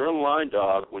you're a line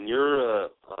dog, when you're a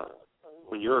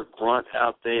grunt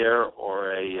out there,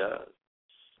 or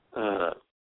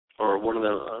one of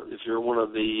the if you're one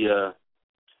of the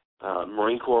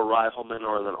Marine Corps riflemen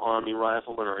or an Army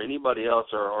rifleman or anybody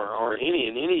else or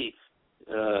any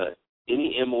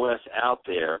MOS out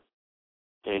there,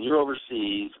 and you're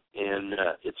overseas and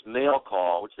it's mail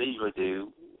call, which they usually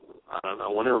do. I don't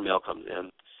know, whenever mail comes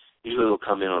in, usually they'll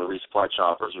come in on resupply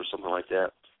choppers or something like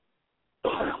that.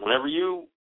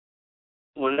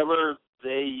 Whenever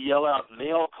they yell out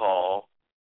mail call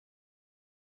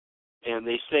and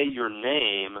they say your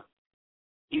name,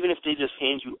 even if they just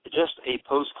hand you just a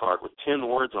postcard with 10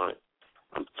 words on it,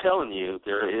 I'm telling you,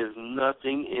 there is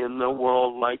nothing in the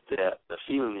world like that, the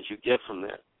feeling that you get from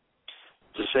that.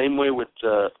 It's the same way with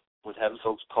having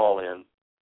folks call in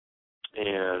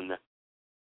and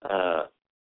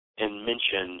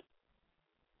mention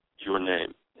your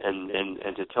name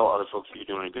and to tell other folks that you're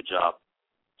doing a good job.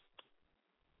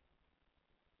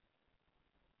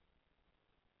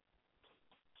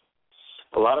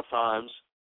 A lot of times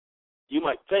you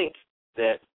might think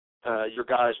that your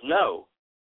guys know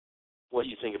what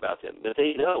you think about them, that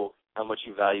they know how much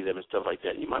you value them and stuff like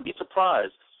that. You might be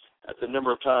surprised at the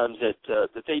number of times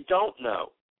that they don't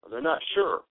know, or they're not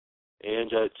sure. And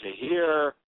to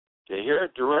hear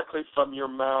it directly from your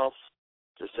mouth,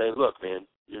 to say, look, man,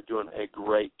 you're doing a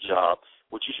great job,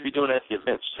 which you should be doing at the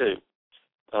events too.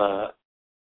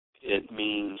 It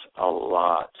means a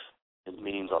lot. It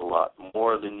means a lot,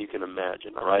 more than you can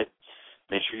imagine, all right?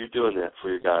 Make sure you're doing that for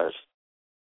your guys.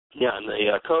 Yeah, and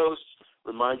the co-host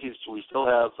reminds you that we still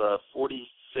have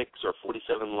 46 or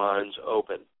 47 lines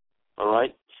open, all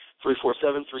right?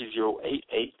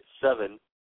 347-308-8790.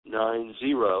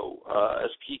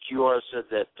 SPQR said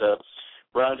that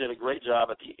Brown did a great job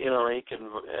at the NRA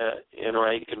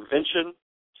convention,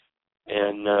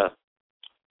 and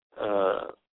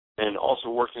also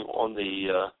working on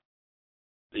the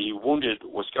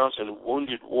Wisconsin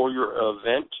Wounded Warrior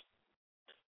event,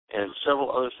 and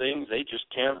several other things they just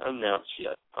can't announce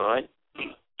yet. All right,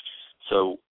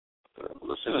 so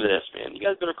listen to this, man. You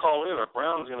guys better call in, or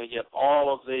Brown's going to get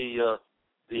all of the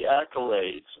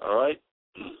accolades. All right.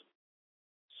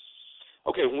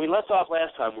 Okay, when we left off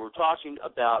last time, we were talking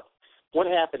about what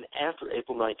happened after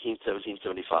April 19,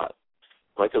 1775.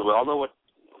 Right, because we all know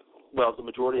the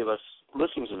majority of us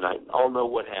listening tonight all know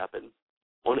what happened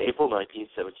on April 19,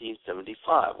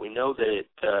 1775. We know that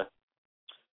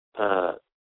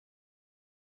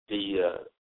the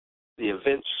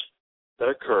events that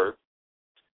occurred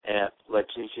at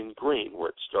Lexington Green, where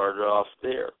it started off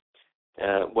there.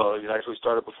 It actually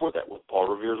started before that with Paul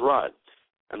Revere's ride.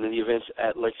 And then the events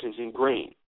at Lexington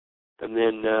Green. And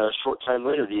then a short time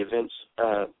later, the events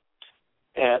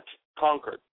at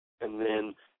Concord. And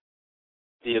then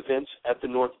the events at the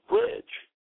North Bridge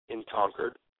in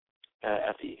Concord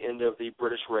at the end of the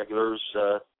British regulars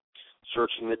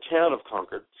searching the town of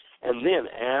Concord. And then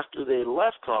after they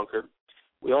left Concord,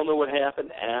 we all know what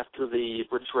happened after the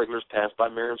British regulars passed by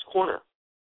Merriam's Corner.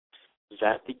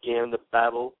 That began the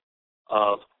Battle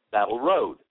of Battle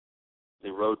Road. They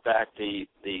rode back the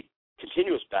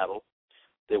continuous battle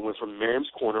that went from Merriam's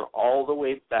Corner all the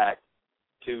way back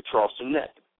to Charleston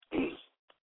Neck.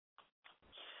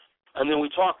 And then we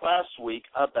talked last week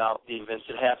about the events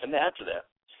that happened after that,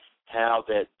 how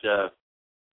that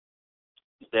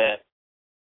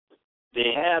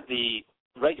they had the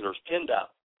regulars pinned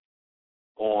up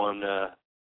on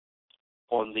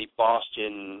the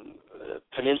Boston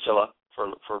Peninsula,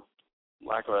 for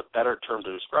lack of a better term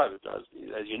to describe it.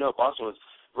 As you know, Boston was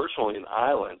virtually an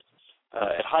island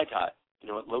at high tide.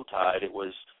 At low tide,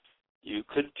 you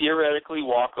could theoretically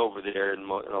walk over there in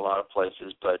a lot of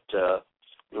places, but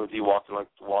it would be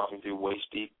walking through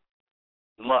waist-deep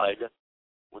mud,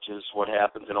 which is what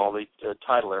happens in all the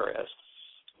tidal areas.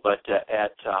 But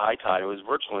at high tide, it was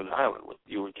virtually an island.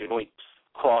 You could only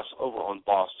cross over on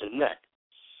Boston Neck.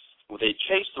 they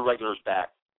chased the regulars back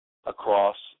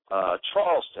across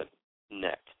Charleston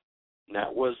Neck. And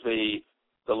that was the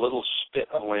little spit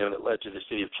of land that led to the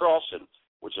city of Charleston,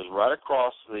 which is right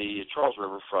across the Charles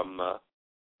River from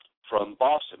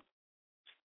Boston.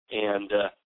 And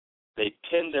they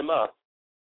pinned them up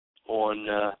on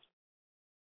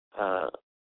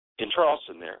in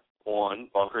Charleston there on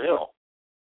Bunker Hill.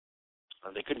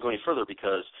 They couldn't go any further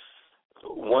because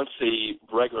once the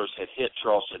regulars had hit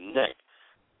Charleston Neck,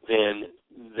 then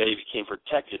they became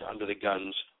protected under the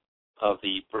guns of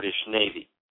the British Navy.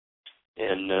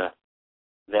 And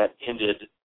that ended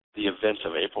the events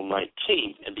of April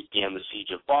 19th and began the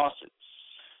siege of Boston.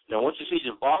 Now, once the siege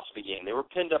of Boston began, they were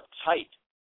pinned up tight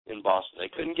in Boston. They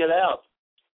couldn't get out.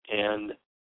 And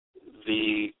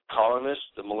the colonists,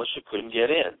 the militia, couldn't get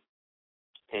in.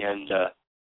 And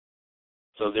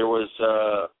so there was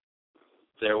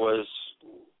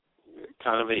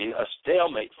kind of a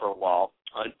stalemate for a while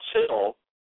until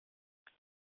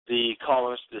the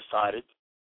colonists decided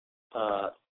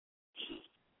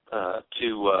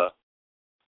to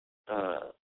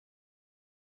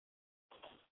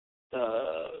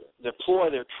deploy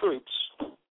their troops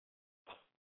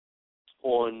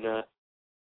on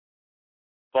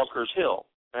Bunker's Hill.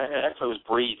 Actually, it was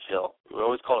Breed's Hill. We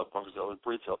always call it Bunker's Hill. It was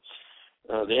Breed's Hill.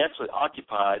 They actually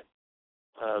occupied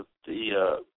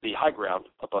the high ground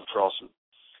above Charleston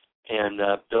and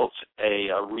built a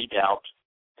redoubt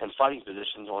and fighting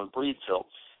positions on Breed's Hill.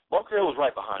 Bunker Hill was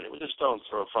right behind it. It was a stone's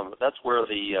throw from it. That's where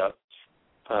the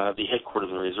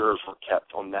headquarters and reserves were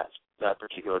kept on that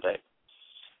particular day.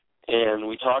 And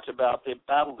we talked about the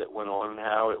battle that went on and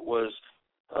how it was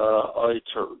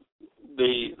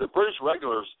the British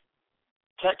regulars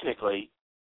technically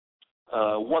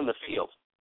won the field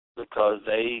because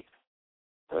they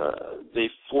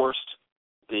forced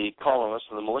the colonists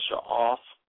and the militia off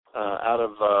out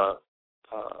of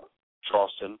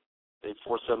Charleston. They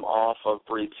forced them off of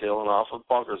Breed's Hill and off of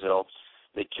Bunker's Hill.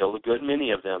 They killed a good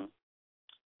many of them,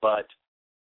 but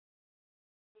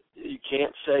you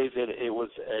can't say that it was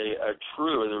a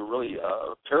really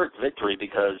Pyrrhic victory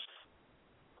because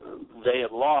they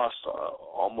had lost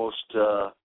almost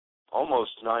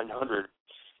 900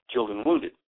 killed and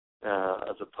wounded,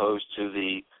 as opposed to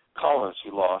the colonists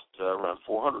who lost around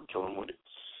 400 killed and wounded.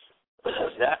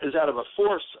 That is out of a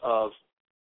force of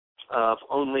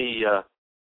only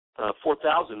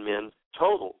 4,000 men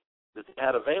total that they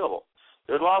had available.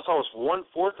 They had lost almost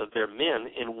 1/4 of their men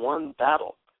in one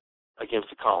battle against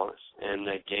the colonists. And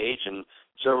Gage and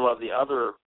several of the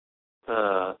other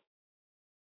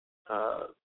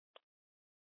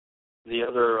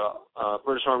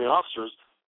British Army officers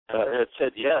had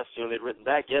said yes. They'd written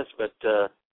back yes, but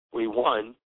we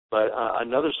won. But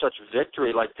another such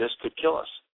victory like this could kill us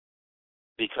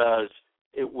because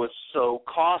it was so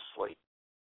costly.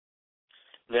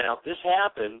 Now, this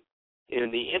happened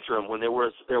in the interim when there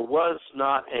was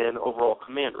not an overall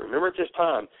commander. Remember, at this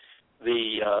time,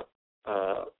 the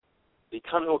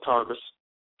Continental Congress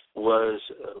we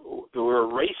were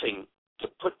racing to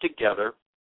put together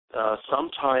some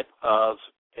type of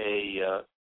a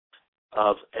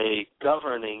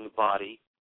governing body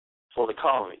for the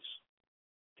colonies,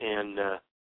 and at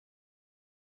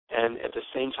the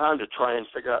same time to try and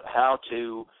figure out how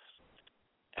to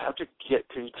get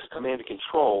command and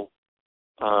control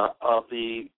of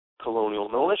the colonial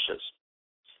militias.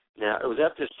 Now, it was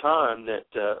at this time that,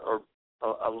 or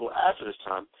a little after this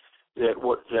time, that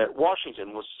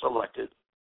Washington was selected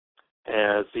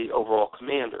as the overall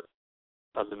commander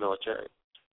of the military.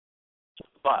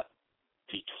 But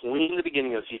between the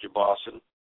beginning of the siege of Boston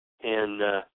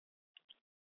and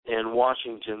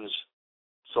Washington's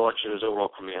selection as overall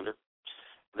commander,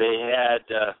 they had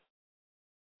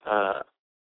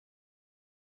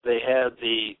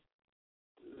the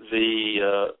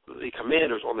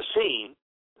commanders on the scene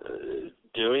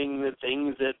doing the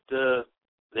things that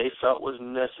they felt was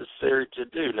necessary to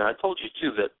do. Now, I told you,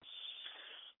 too, that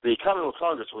the Continental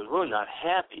Congress was really not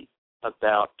happy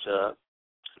about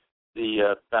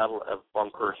the Battle of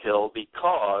Bunker Hill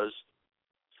because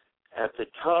at the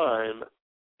time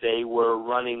they were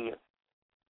running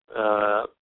a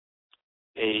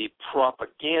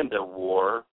propaganda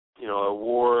war, a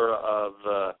war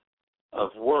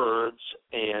of words,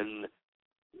 and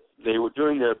they were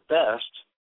doing their best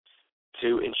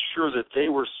to ensure that they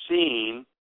were seen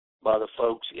by the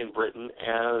folks in Britain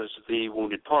as the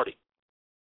wounded party,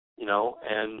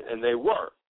 and they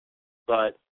were.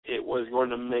 But it was going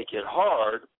to make it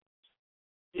hard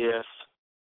if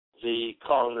the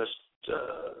colonists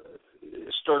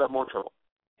stirred up more trouble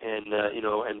and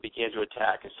began to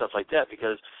attack and stuff like that,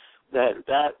 because that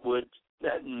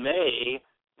may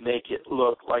make it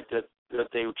look like that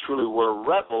they truly were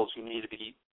rebels who needed to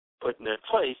be put in their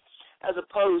place, as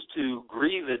opposed to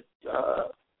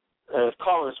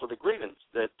colonists with a grievance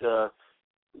that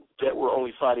were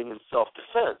only fighting in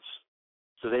self-defense.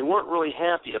 So they weren't really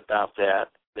happy about that.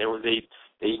 They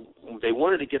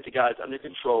wanted to get the guys under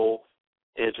control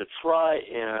and to try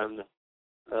and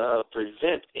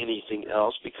prevent anything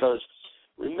else, because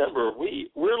remember,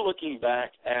 we're looking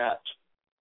back at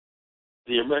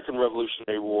the American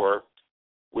Revolutionary War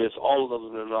with all of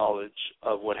the knowledge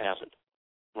of what happened,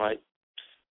 right?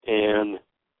 And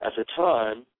at the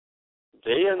time,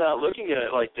 they are not looking at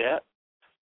it like that.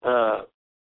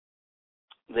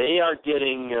 They are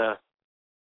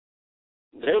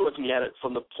they're looking at it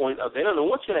from the point of they don't know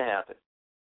what's going to happen.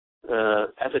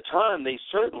 At the time, they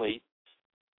certainly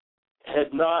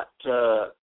had not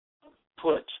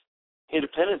put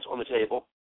independence on the table.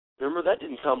 Remember, that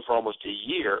didn't come for almost a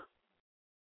year.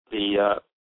 The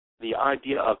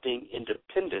idea of being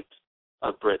independent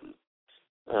of Britain.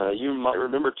 You might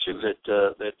remember too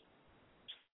that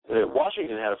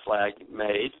Washington had a flag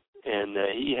made, and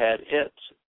he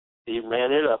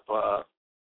ran it up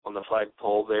on the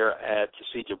flagpole there at the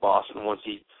siege of Boston once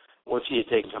he had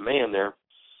taken command there,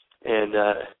 and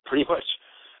pretty much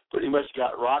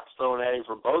got rocks thrown at him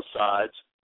from both sides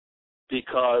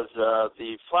because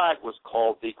the flag was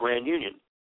called the Grand Union,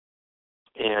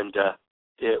 and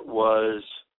it was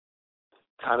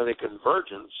kind of a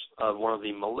convergence of one of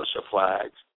the militia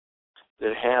flags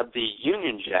that had the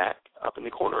Union Jack up in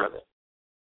the corner of it,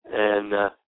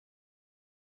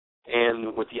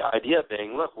 and with the idea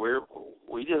being, look, we're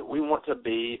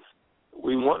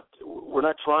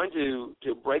not trying to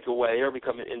break away or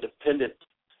become an independent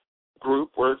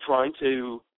group. We're trying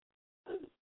to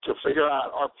figure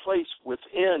out our place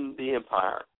within the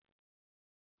empire.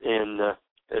 And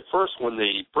at first, when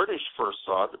the British first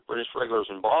saw it, the British regulars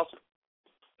in Boston,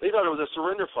 they thought it was a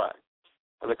surrender flag.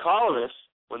 And the colonists,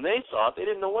 when they saw it, they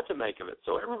didn't know what to make of it.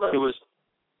 So everybody was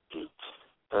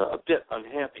a bit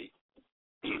unhappy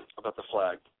about the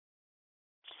flag.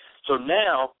 So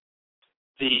now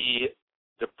the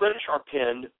British are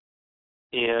pinned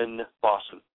in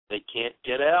Boston. They can't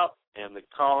get out, and the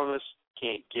colonists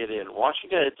can't get in.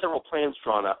 Washington had several plans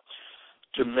drawn up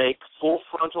to make full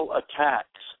frontal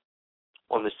attacks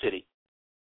on the city.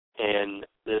 And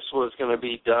this was going to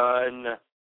be done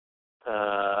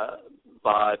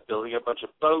by building a bunch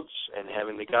of boats and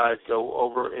having the guys go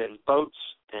over in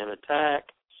boats and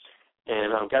attack.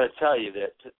 And I've got to tell you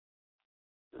that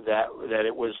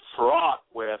it was fraught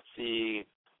with the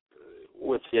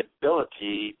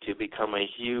ability to become a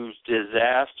huge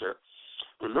disaster.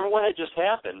 Remember what had just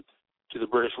happened to the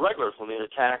British regulars when they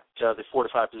attacked the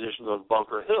fortified positions on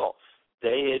Bunker Hill.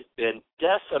 They had been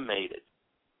decimated.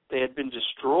 They had been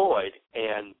destroyed,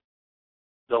 and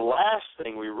the last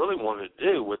thing we really wanted to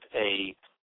do with the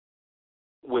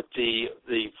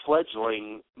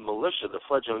fledgling militia, the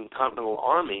fledgling Continental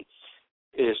Army,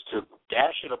 is to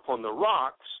dash it upon the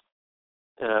rocks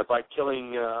by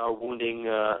killing or wounding,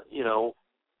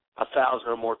 1,000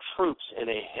 or more troops in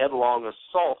a headlong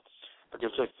assault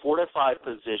against a fortified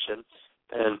position,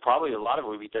 and probably a lot of it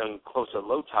would be done close to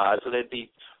low tide, so they'd be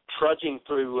trudging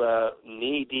through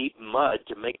knee-deep mud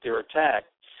to make their attack.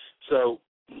 So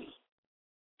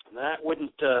that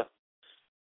wouldn't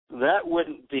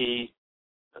be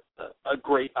a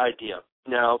great idea.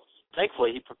 Now,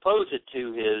 thankfully, he proposed it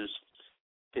to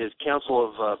his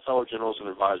council of fellow generals and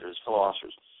advisors, fellow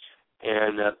officers,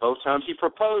 and both times he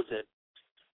proposed it,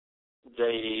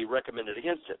 they recommended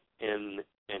against it, and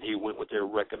he went with their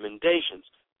recommendations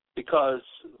because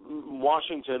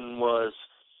Washington was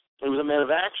a man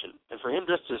of action, and for him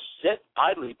just to sit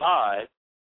idly by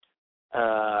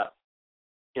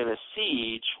in a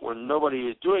siege when nobody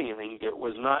is doing anything, it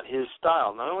was not his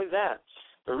style. Not only that,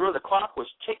 but remember the clock was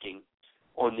ticking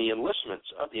on the enlistments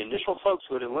of the initial folks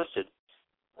who had enlisted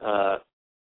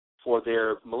for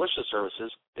their militia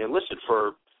services. They enlisted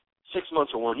for 6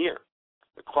 months or 1 year.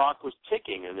 The clock was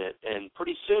ticking, and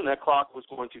pretty soon that clock was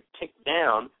going to tick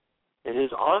down, and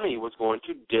his army was going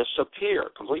to disappear,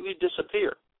 completely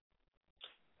disappear.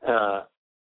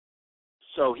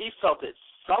 So he felt that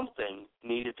something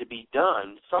needed to be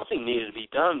done. Something needed to be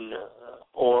done,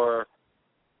 or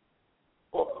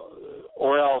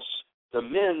else the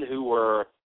men who were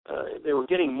they were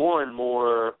getting more and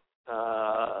more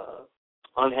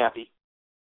unhappy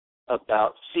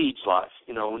about siege life.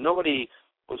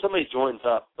 When somebody joins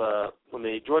up, when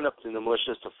they join up in the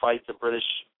militias to fight the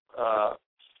British,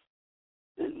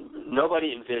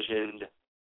 nobody envisioned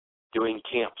doing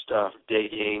camp stuff,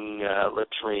 digging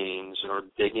latrines or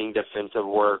digging defensive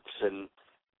works and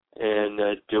and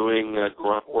doing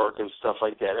grunt work and stuff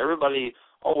like that. Everybody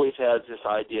always has this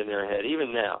idea in their head,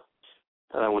 even now.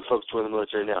 When folks join the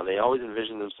military now, they always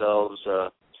envision themselves,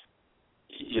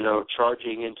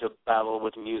 charging into battle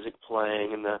with music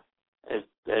playing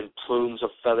and plumes of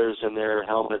feathers in their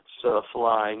helmets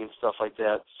flying and stuff like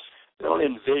that. They don't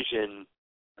envision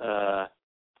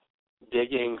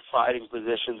digging fighting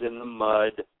positions in the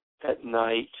mud at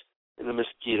night in the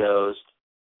mosquitoes,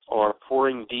 or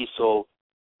pouring diesel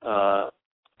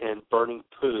and burning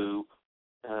poo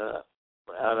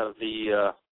out of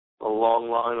the long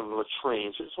line of a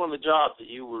train. So it's one of the jobs that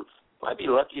you might be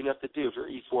lucky enough to do if you're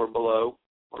E4 and below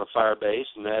on a fire base,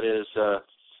 and that is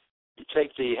you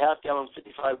take the half-gallon,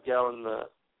 55-gallon,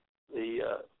 the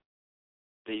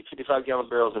 55-gallon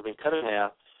barrels have been cut in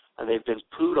half, and they've been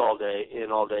pooed all day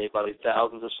by the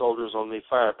thousands of soldiers on the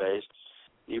fire base.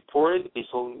 You pour in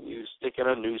diesel, you stick in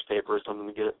a newspaper or something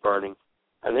to get it burning,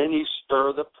 and then you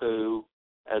stir the poo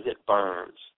as it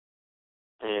burns.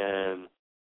 And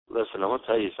listen, I want to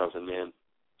tell you something, man.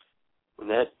 When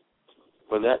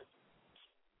that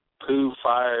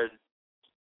poo-fired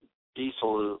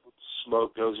diesel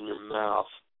smoke goes in your mouth,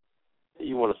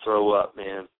 you want to throw up,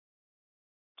 man.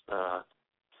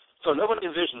 So nobody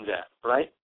envisions that,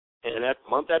 right? And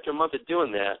month after month of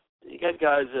doing that, you got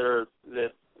guys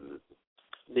that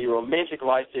the romantic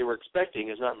life they were expecting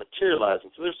is not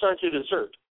materializing. So they're starting to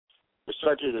desert. They're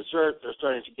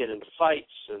starting to get into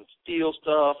fights and steal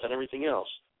stuff and everything else.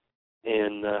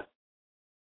 And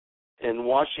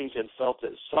Washington felt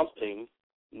that something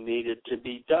needed to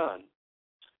be done.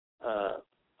 All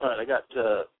right, I got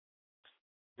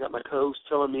my co-host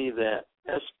telling me that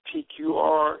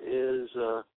SPQR is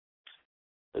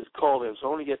called in, so I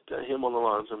want to get him on the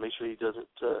line so make sure he doesn't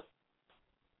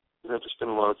have to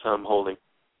spend a lot of time holding.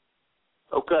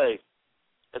 Okay,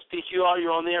 SPQR,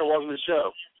 you're on the air. Welcome to the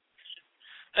show.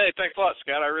 Hey, thanks a lot,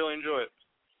 Scott. I really enjoy it.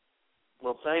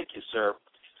 Well, thank you, sir.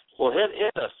 Well,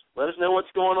 hit us. Let us know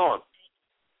what's going on.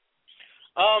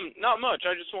 Not much.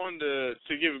 I just wanted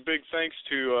to give a big thanks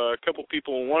to a couple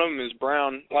people. One of them is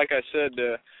Brown. Like I said,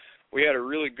 we had a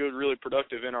really good, really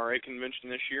productive NRA convention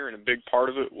this year, and a big part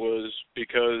of it was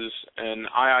because an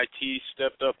IIT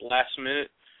stepped up last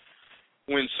minute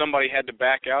when somebody had to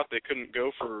back out. They couldn't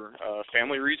go for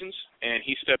family reasons, and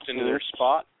he stepped into their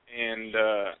spot and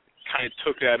kind of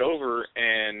took that over,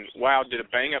 and wow, did a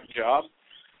bang-up job.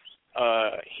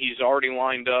 He's already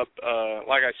lined up,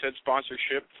 like I said,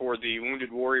 sponsorship for the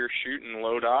Wounded Warrior Shoot in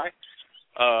Lodi.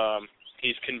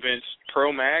 He's convinced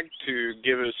ProMag to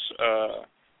give us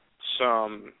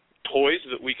some toys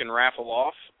that we can raffle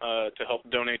off to help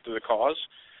donate to the cause.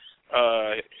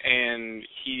 And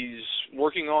he's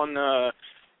working on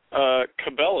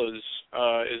Cabela's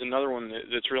is another one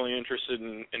that's really interested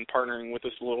in partnering with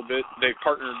us a little bit. They've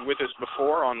partnered with us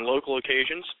before on local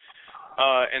occasions.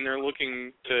 And they're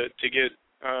looking to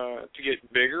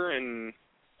get bigger and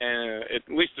at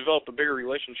least develop a bigger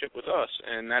relationship with us,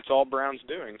 and that's all Brown's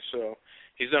doing. So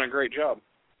he's done a great job.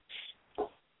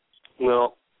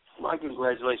 Well, my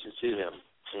congratulations to him,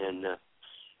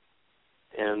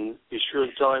 and be sure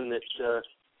to tell him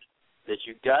that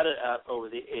you got it out over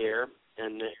the air,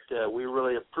 and that we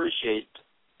really appreciate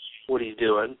what he's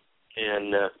doing.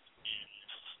 And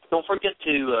don't forget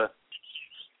to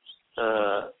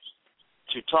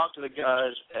talk to the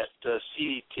guys at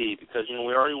CDT, because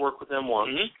we already worked with them once,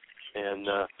 and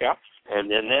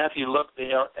then now if you look,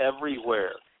 they are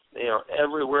everywhere. They are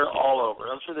everywhere, all over.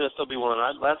 I'm sure there'll still be one.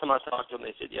 Last time I talked to them,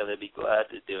 they said they'd be glad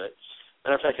to do it.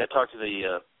 Matter of fact, I talked to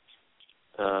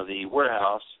the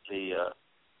warehouse,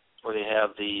 where they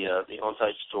have the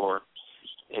on-site store,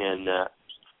 and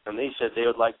they said they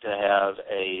would like to have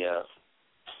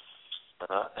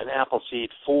an Apple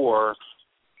seat for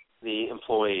the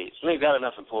employees. They've got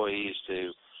enough employees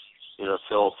to,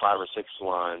 fill 5 or 6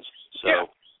 lines. So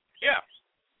yeah.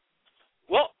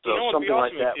 Well, something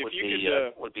awesome like that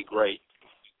would be great.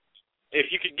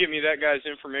 If you could give me that guy's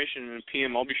information in a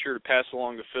PM, I'll be sure to pass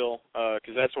along to Phil,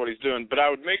 because that's what he's doing. But I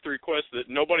would make the request that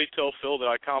nobody tell Phil that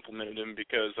I complimented him,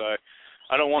 because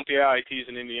I don't want the IITs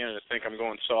in Indiana to think I'm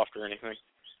going soft or anything.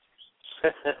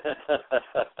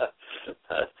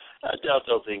 I doubt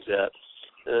they'll think that.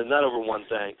 Not over one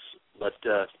thanks, but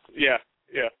yeah.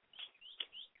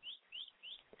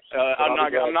 I'm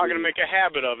not going to make a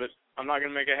habit of it.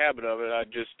 I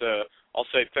just I'll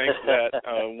say thanks to that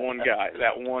one guy,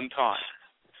 that one time.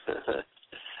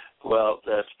 Well,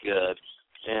 that's good.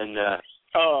 And I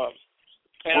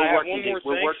have one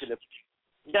more thing.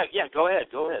 Yeah. Go ahead.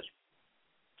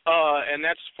 And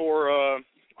that's for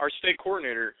our state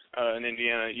coordinator in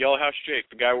Indiana, Yellow House Jake.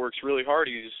 The guy works really hard.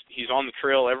 He's on the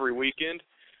trail every weekend.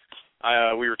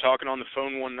 We were talking on the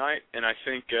phone one night, and I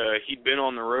think he'd been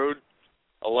on the road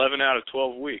 11 out of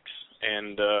 12 weeks,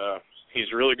 and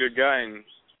he's a really good guy, and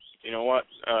you know what?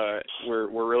 We're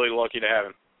really lucky to have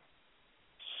him.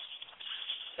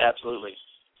 Absolutely.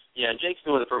 Yeah, and Jake's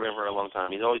been with the program for a long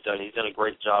time. He's done a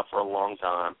great job for a long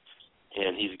time,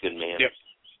 and he's a good man.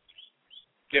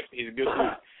 Yep, he's a good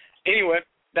dude. Anyway,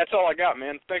 that's all I got,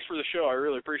 man. Thanks for the show. I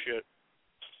really appreciate it.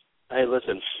 Hey,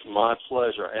 listen, my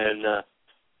pleasure. And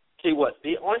tell you what,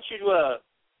 why don't you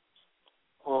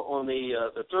on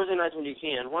the Thursday nights when you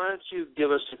can, why don't you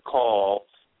give us a call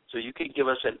so you can give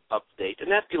us an update,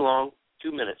 and that'd be long,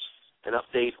 2 minutes, an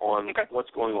update on what's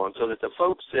going on, so that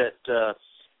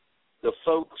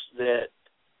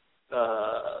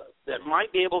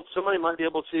somebody might be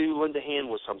able to lend a hand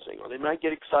with something, or they might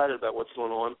get excited about what's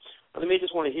going on, or they may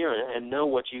just want to hear it and know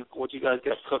what you guys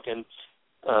got cooking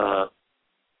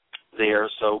there.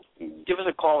 So give us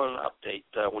a call and an update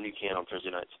when you can on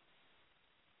Thursday nights.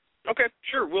 Okay,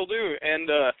 sure, will do. And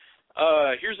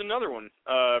here's another one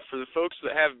for the folks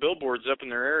that have billboards up in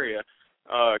their area.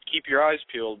 Keep your eyes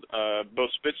peeled.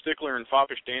 Both Spitstickler and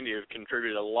Foppish Dandy have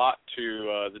contributed a lot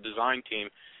to the design team,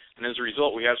 and as a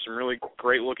result, we have some really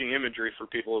great-looking imagery for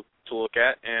people to look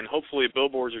at, and hopefully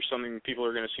billboards are something people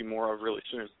are going to see more of really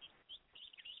soon.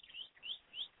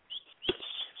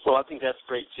 Well, I think that's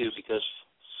great, too, because,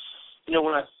 you know,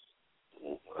 when I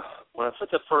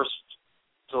put the first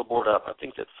billboard up, I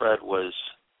think that Fred was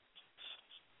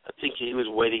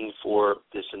waiting for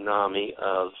the tsunami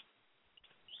of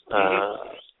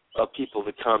people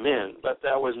to come in, but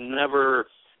that's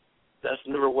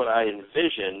never what I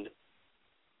envisioned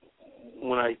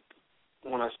when I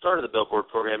started the billboard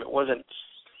program. It wasn't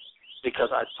because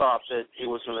I thought that it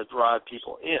was going to drive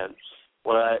people in.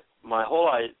 My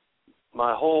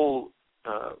whole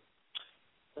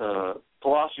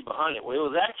philosophy behind it, well, it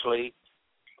was actually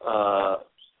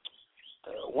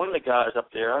one of the guys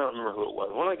up there, I don't remember who it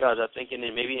was, one of the guys I think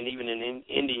even in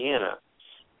Indiana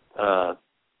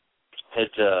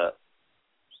had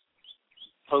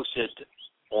posted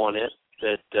on it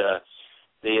that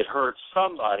they had heard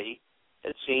somebody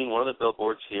had seen one of the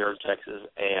billboards here in Texas,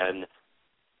 and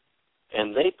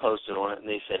they posted on it, and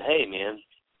they said, hey, man,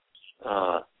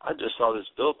 I just saw this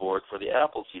billboard for the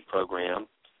Appleseed program,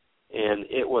 and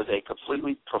it was a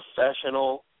completely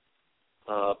professional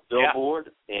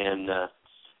billboard, and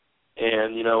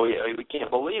you know, we can't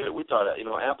believe it. We thought, you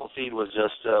know, Appleseed was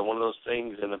just one of those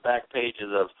things in the back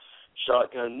pages of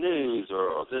Shotgun News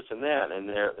or this and that, and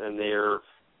they're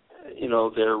you know,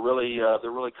 they're really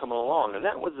coming along, and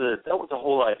that was the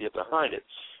whole idea behind it.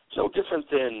 So different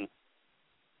than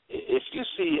if you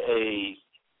see a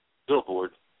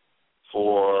billboard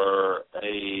for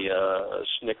a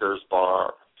Snickers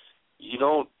bar, you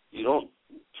don't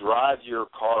drive your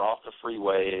car off the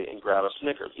freeway and grab a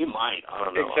Snickers. You might, I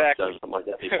don't know. Exactly. I've done something like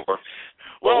that before.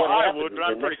 Well, I would, but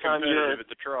I'm pretty competitive at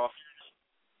the trough.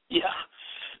 Yeah.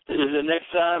 The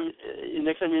next time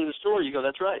you're in the store, you go,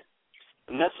 that's right.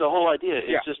 And that's the whole idea.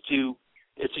 It's just to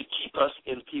keep us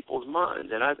in people's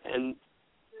minds. And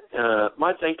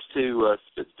my thanks to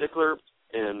Spitstickler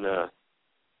and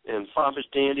Foppish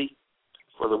Dandy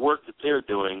for the work that they're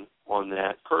doing on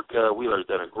that. Kirk Wheeler's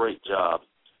done a great job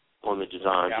on the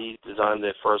design. Yeah. He designed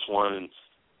the first one,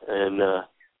 and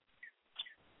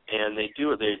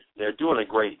they're doing a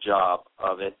great job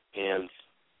of it. And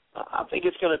I think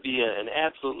it's going to be an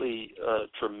absolutely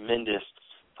tremendous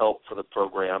help for the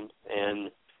program.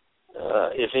 And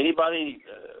if anybody,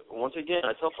 once again,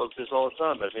 I tell folks this all the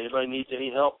time, but if anybody needs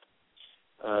any help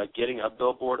getting a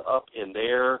billboard up in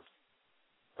their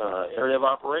area of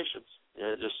operations,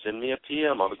 just send me a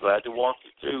PM. I'll be glad to walk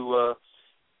you through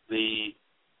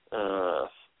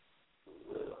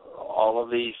all of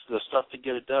the stuff to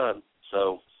get it done.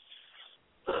 So,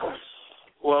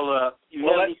 you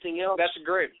have anything else? That's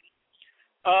great.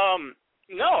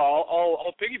 No,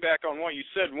 I'll piggyback on what you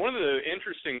said. One of the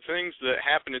interesting things that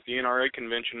happened at the NRA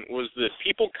convention was that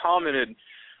people commented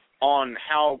on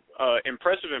how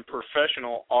impressive and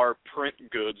professional our print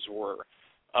goods were.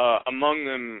 Among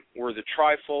them were the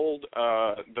Trifold,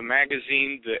 the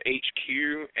magazine, the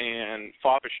HQ, and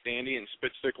Foppish Dandy and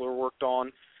Spitstickler worked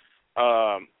on,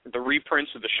 the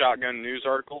reprints of the Shotgun News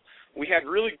article. We had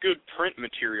really good print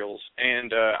materials,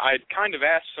 and I had kind of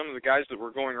asked some of the guys that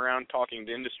were going around talking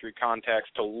to industry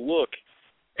contacts to look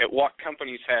at what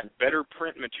companies had better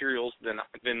print materials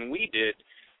than we did,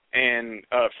 and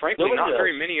frankly, not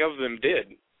very many of them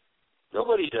did.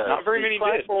 Nobody does. Not very many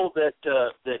did. The Trifold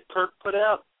that Kirk put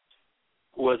out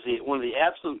was one of the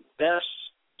absolute best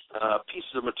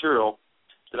pieces of material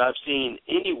that I've seen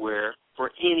anywhere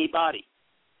for anybody.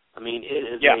 I mean, it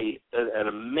is an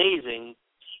amazing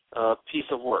piece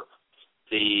of work.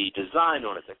 The design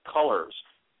on it, the colors,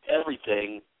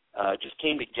 everything just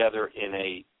came together in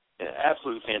a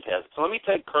absolutely fantastic. So let me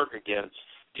take Kirk again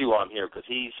too while I'm here, because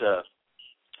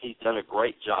he's done a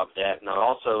great job at that, and I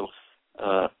also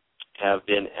have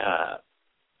been.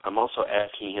 I'm also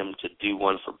asking him to do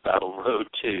one for Battle Road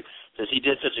too, since he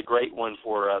did such a great one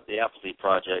for the Appleseed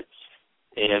Project,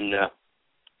 and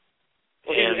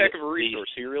he's a heck of a resource.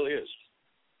 He really is.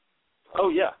 Oh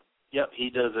yeah, yep. He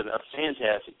does a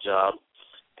fantastic job,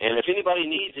 and if anybody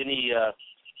needs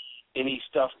any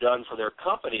stuff done for their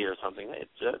company or something,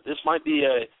 this might be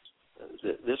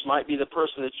the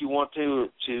person that you want to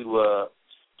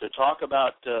talk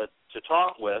about to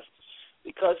talk with,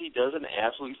 because he does an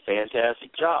absolutely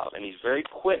fantastic job, and he's very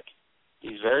quick.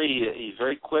 He's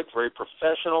very quick, very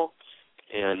professional,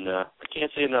 and I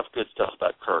can't say enough good stuff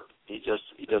about Kirk. He does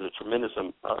a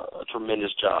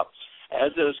tremendous job,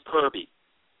 as does Kirby,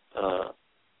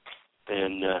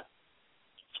 and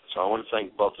so I want to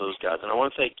thank both of those guys, and I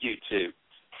want to thank you too,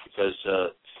 because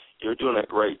you're doing a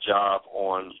great job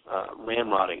on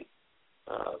ramrodding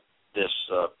this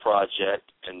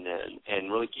project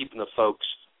and really keeping the folks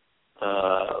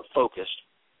focused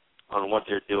on what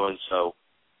they're doing. So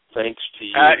thanks to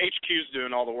you. HQ's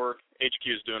doing all the work.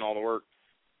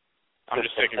 I'm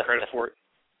just taking credit for it.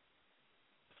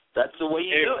 That's the way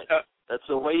you do it. That's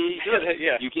the way you do it.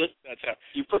 Yeah.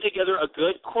 You put together a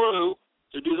good crew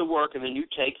to do the work, and then you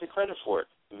take the credit for it.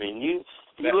 I mean, you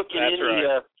look at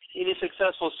any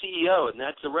successful CEO, and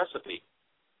that's the recipe.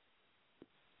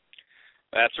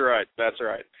 That's right.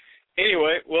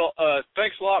 Anyway, well,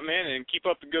 thanks a lot, man, and keep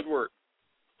up the good work.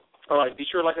 All right, be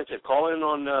sure, like I said, call in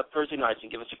on Thursday nights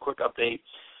and give us a quick update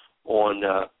on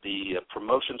the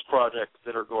promotions projects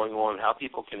that are going on, how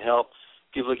people can help,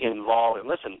 people get involved. And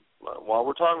listen, while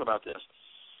we're talking about this,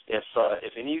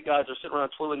 if any of you guys are sitting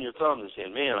around twiddling your thumbs and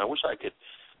saying, "Man, I wish I could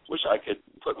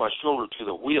put my shoulder to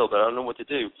the wheel, but I don't know what to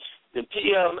do," then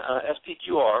PM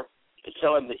SPQR and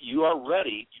tell him that you are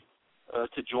ready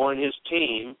to join his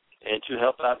team and to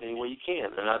help out any way you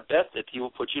can. And I bet that he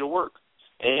will put you to work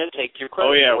and take your credit.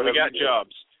 Oh, yeah, we got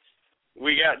jobs.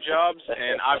 We got jobs,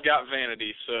 and I've got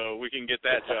vanity, so we can get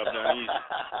that job done easy.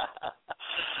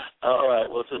 All right.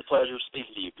 Well, it's a pleasure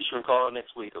speaking to you. Be sure and call in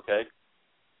next week, okay?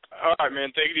 All right,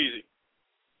 man. Take it easy.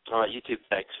 All right. You too.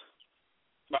 Thanks.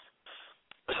 Bye.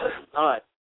 All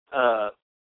right.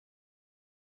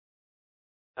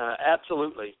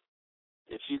 Absolutely.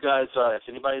 If you guys, if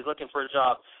anybody's looking for a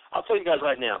job, I'll tell you guys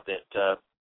right now that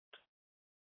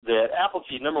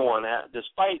Appleseed, number one,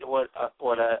 despite what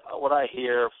I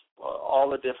hear, all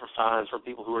the different signs from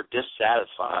people who are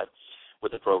dissatisfied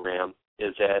with the program,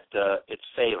 is that it's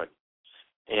failing,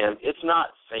 and it's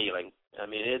not failing. I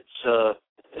mean, it's.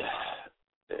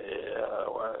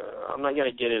 I'm not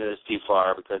going to get into this too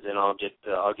far, because then I'll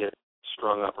get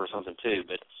strung up or something too.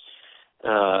 But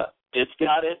it's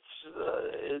got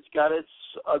its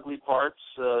ugly parts,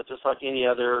 just like any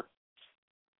other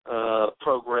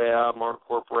program or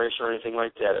corporation or anything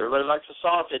like that. Everybody likes a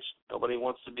sausage. Nobody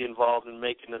wants to be involved in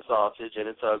making the sausage, and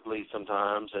it's ugly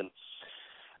sometimes.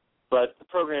 But the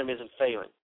program isn't failing.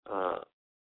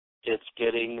 It's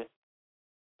getting.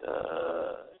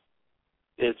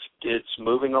 It's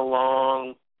moving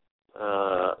along,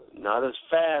 not as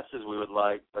fast as we would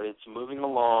like, but it's moving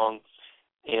along,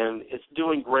 and it's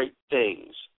doing great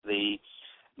things. The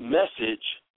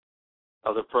message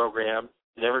of the program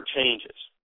never changes,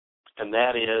 and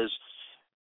that is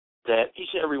that each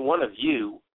and every one of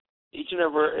you, each and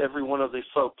every one of the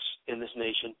folks in this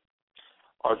nation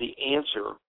are the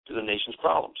answer to the nation's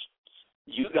problems.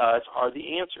 You guys are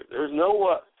the answer. There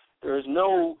is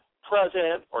no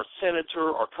president or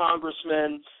senator or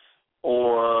congressman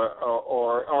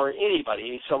or anybody,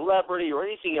 any celebrity or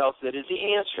anything else that is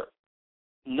the answer.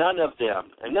 None of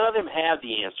them. And none of them have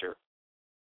the answer.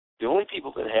 The only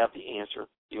people that have the answer,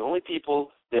 the only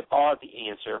people that are the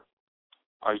answer,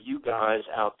 are you guys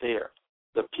out there,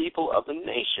 the people of the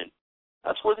nation.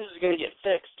 That's where this is going to get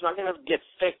fixed. It's not going to get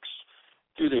fixed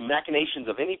through the machinations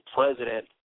of any president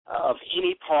of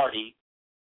any party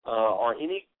or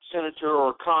any senator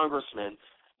or congressman.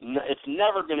 It's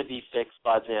never going to be fixed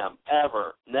by them,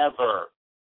 ever, never.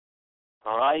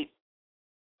 All right?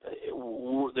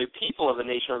 The people of the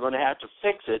nation are going to have to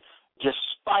fix it,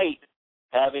 despite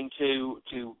having to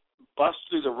bust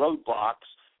through the roadblocks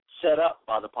set up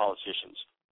by the politicians.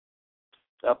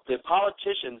 The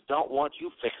politicians don't want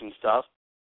you fixing stuff.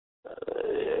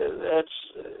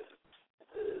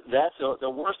 That's the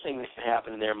worst thing that can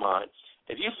happen in their mind.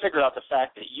 If you figure out the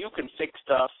fact that you can fix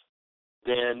stuff,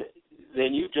 then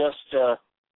you just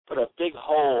put a big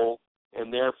hole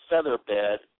in their feather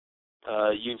bed.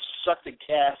 You've sucked the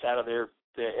gas out of the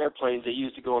airplanes they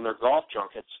use to go on their golf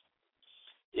junkets.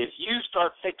 If you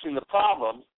start fixing the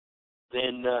problem,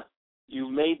 then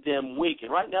you've made them weak.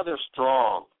 And right now they're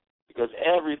strong because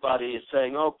everybody is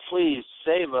saying, oh, please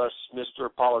save us, Mr.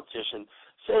 Politician.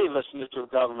 Save us, Mr.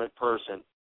 Government Person.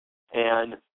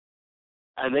 And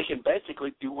they can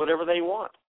basically do whatever they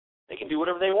want. They can do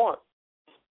whatever they want.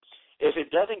 If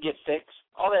it doesn't get fixed,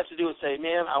 all they have to do is say,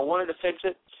 man, I wanted to fix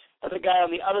it. And the guy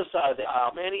on the other side of the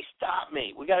aisle, man, he stopped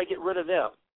me. We got to get rid of them.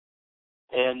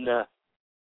 And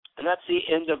that's the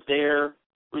end of their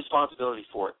responsibility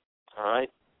for it, all right?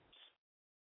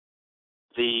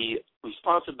 The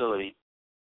responsibility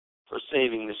for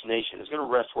saving this nation is going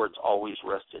to rest where it's always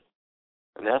rested,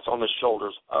 and that's on the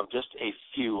shoulders of just a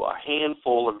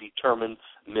handful of determined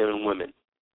men and women.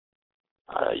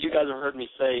 You guys have heard me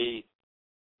say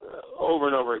over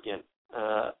and over again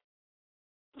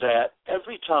that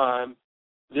every time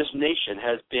this nation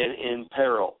has been in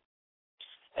peril,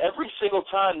 every single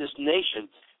time this nation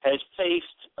has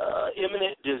faced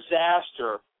imminent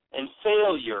disaster and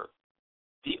failure,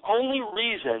 the only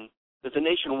reason that the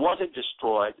nation wasn't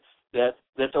destroyed, that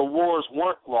the wars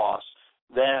weren't lost,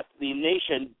 that the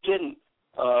nation didn't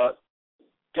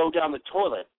go down the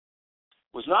toilet,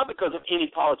 was not because of any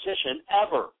politician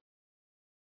ever.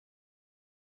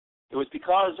 It was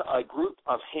because a group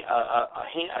of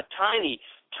a tiny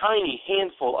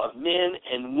handful of men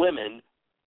and women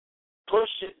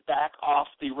pushed it back off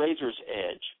the razor's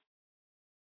edge.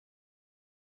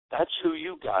 That's who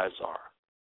you guys are.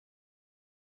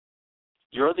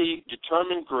 You're the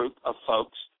determined group of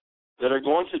folks that are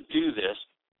going to do this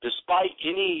despite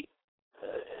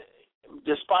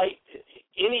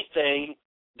anything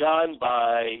done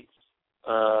by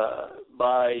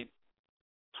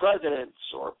presidents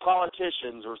or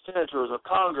politicians or senators or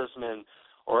congressmen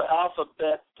or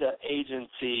alphabet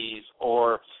agencies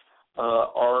or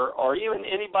even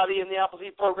anybody in the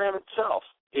Appleseed program itself.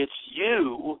 It's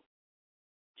you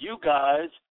guys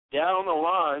down on the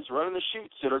lines running the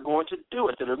chutes that are going to do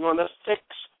it, that are going to fix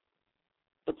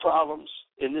the problems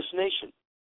in this nation.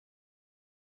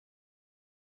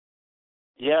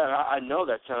 Yeah, I know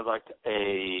that sounds like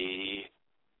a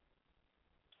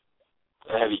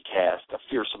heavy cast, a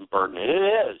fearsome burden, and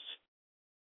it is.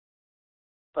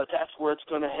 But that's where it's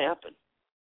going to happen.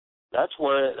 That's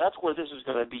where this is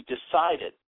going to be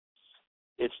decided.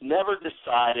 It's never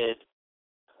decided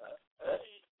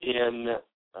in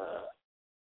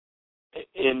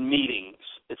meetings.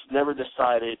 It's never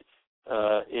decided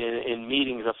in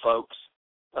meetings of folks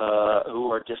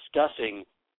who are discussing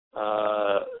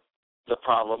the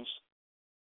problems.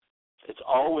 It's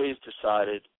always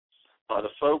decided by the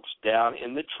folks down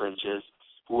in the trenches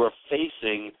who are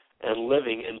facing and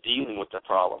living and dealing with the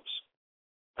problems.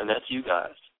 And that's you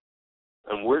guys.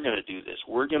 And we're going to do this.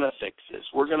 We're going to fix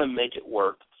this. We're going to make it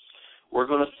work. We're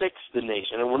going to fix the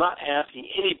nation. And we're not asking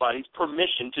anybody's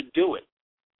permission to do it.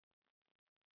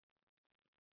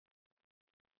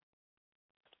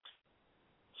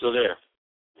 So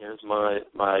there's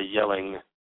my yelling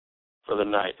for the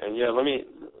night. And yeah, let me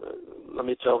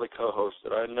tell the co-host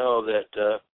that I know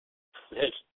that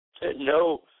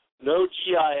no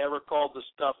GI ever called the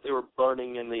stuff they were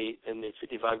burning in the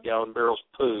 55-gallon barrels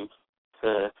poo.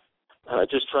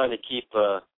 Just trying to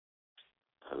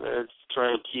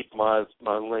keep my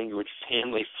language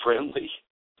family friendly.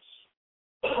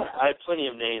 I had plenty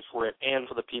of names for it, and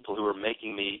for the people who were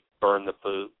making me burn the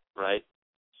poo. Right.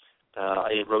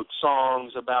 I wrote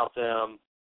songs about them.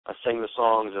 I sang the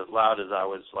songs as loud as I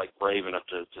was brave enough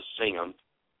to sing them,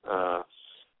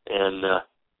 and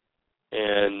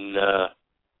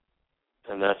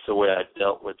that's the way I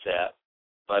dealt with that.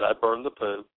 But I burned the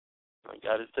poo. I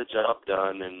got the job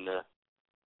done,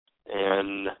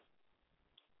 and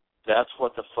that's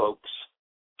what the folks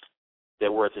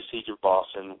that were at the siege of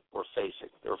Boston were facing.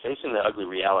 They were facing the ugly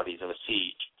realities of a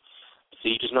siege. A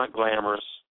siege is not glamorous.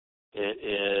 It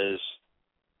is.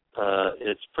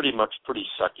 It's pretty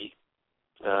sucky.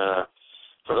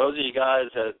 For those of you guys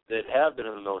that have been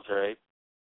in the military,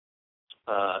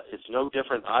 it's no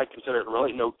different. I consider it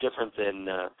really no different than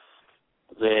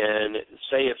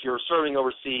say if you're serving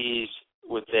overseas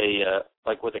with a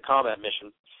combat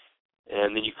mission,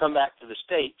 and then you come back to the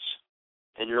States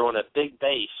and you're on a big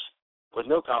base with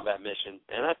no combat mission,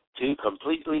 and that's two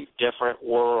completely different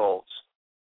worlds.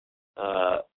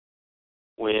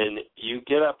 When you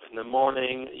get up in the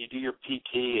morning, you do your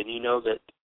PT, and you know that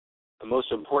the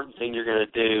most important thing you're going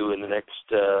to do in the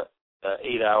next 8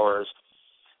 hours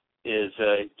is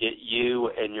get you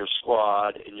and your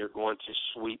squad, and you're going to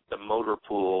sweep the motor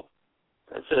pool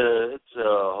It's a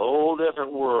whole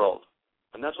different world.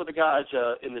 And that's what the guys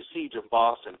in the siege of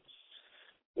Boston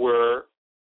were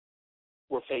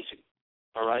facing.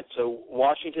 All right, so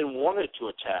Washington wanted to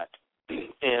attack,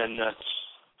 and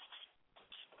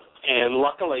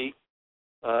luckily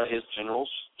his generals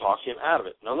talked him out of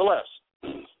it. Nonetheless,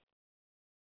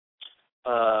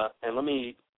 and let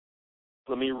me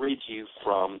read to you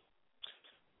from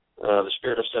The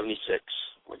Spirit of 76.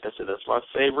 Like I said, that's my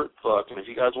favorite book, and if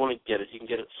you guys want to get it, you can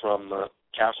get it from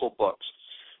Castle Books.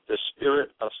 The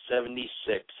Spirit of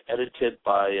 76, edited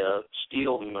by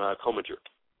Steele and Commager,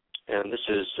 and this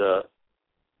is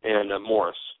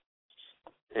Morris,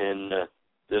 and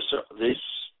this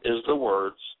is the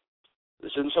words.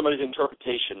 This isn't somebody's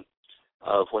interpretation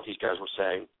of what these guys were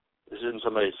saying. This isn't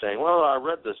somebody saying, "Well, I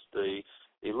read the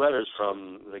letters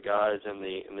from the guys in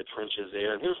the trenches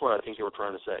there, and here's what I think they were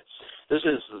trying to say." This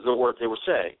is the word they were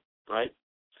saying, right?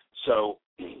 So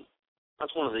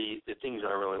that's one of the things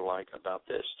that I really like about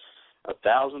this.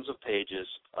 Thousands of pages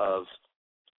of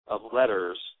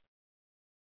letters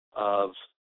of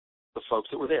the folks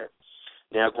that were there.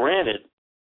 Now, granted,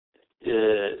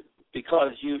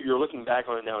 because you're looking back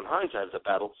on it now in hindsight of the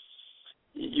battle,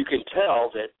 you can tell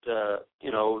that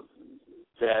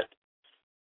that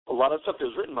a lot of stuff that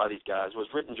was written by these guys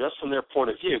was written just from their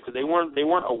point of view, because they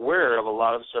weren't aware of a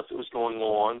lot of stuff that was going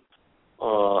on,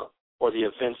 or the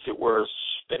events that were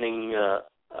spinning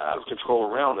out of control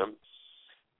around them.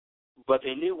 But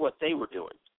they knew what they were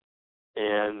doing,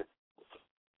 and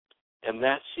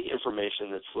that's the information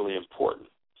that's really important.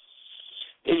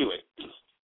 Anyway,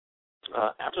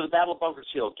 after the Battle of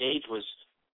Bunker's Hill, Gage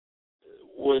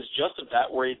was just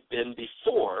about where he'd been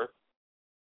before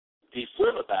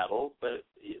the battle, but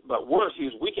worse, he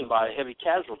was weakened by heavy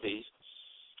casualties,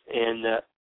 and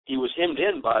he was hemmed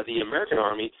in by the American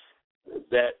army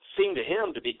that seemed to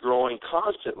him to be growing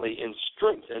constantly in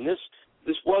strength. And this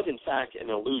was, in fact, an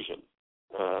illusion.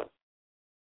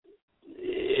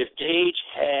 If Gage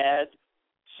had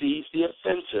seized the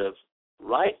offensive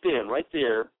right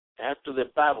there, after the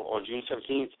battle on June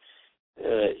 17th,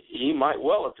 he might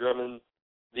well have driven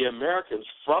the Americans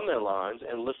from their lines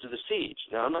and lifted the siege.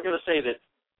 Now, I'm not going to say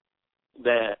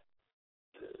that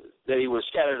he was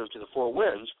scattered to the four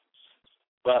winds,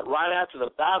 but right after the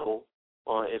battle,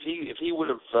 if he would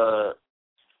have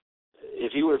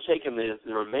taken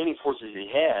the remaining forces he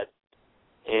had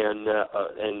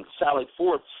and sallied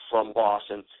forth from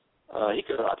Boston,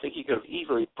 I think he could have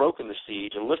easily broken the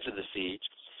siege and lifted the siege,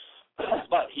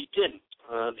 but he didn't.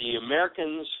 The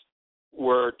Americans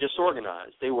were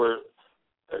disorganized. They were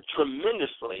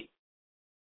tremendously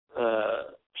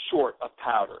short of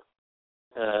powder.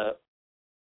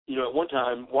 At one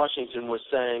time, Washington was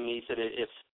saying, he said,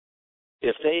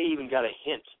 if they even got a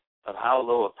hint of how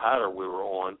low of powder we were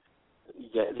on,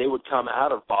 they would come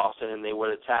out of Boston and they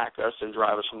would attack us and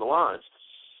drive us from the lines.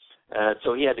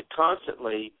 So he had to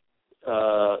constantly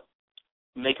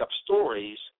make up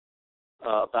stories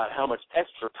about how much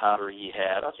extra powder he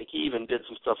had. I think he even did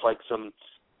some stuff like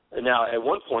now at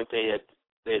one point they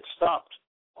had stopped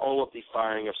all of the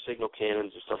firing of signal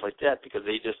cannons and stuff like that because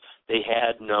they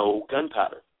had no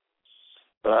gunpowder.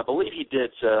 But I believe he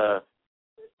did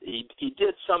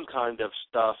some kind of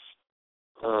stuff,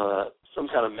 some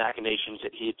kind of machinations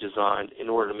that he had designed in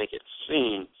order to make it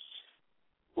seem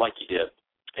like he did.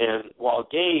 And while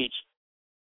Gage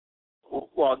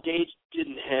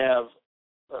didn't have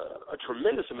a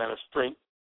tremendous amount of strength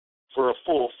for a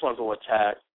full frontal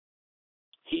attack,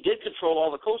 he did control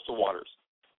all the coastal waters,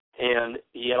 and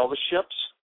he had all the ships,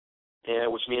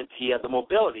 which meant he had the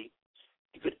mobility.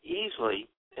 He could easily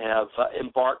have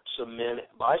embarked some men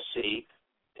by sea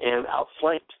and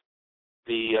outflanked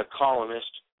the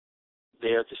colonists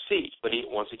there at the siege, but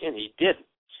once again, he didn't.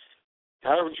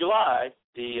 However, in July,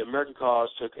 the American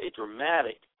cause took a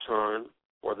dramatic turn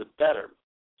for the better.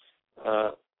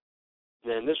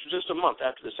 And this was just a month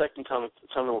after the Second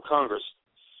Continental Congress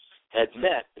had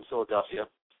met in Philadelphia,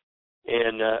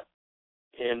 and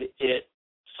it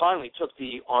finally took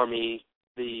the army,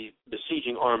 the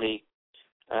besieging army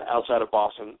outside of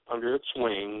Boston under its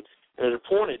wing, and it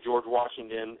appointed George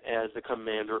Washington as the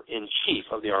commander-in-chief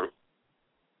of the army.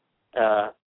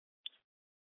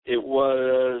 It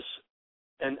was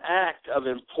an act of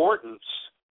importance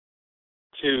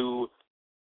to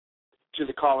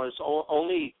the colonists,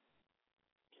 only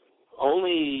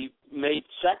made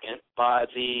second by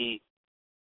the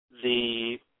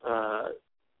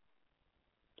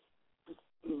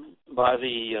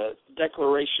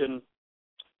Declaration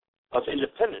of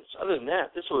Independence. Other than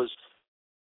that, this was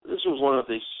one of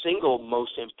the single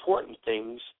most important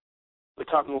things the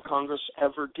Continental Congress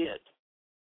ever did.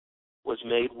 was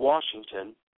made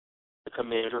Washington the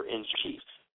commander-in-chief.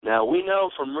 Now, we know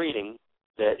from reading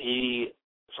that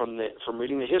from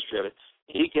reading the history of it,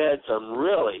 he had some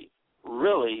really,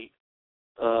 really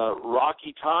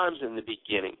rocky times in the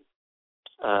beginning.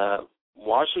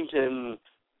 Washington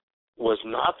was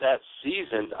not that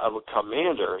seasoned of a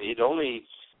commander. He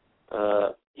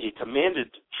commanded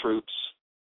troops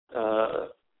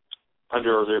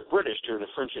under the British during the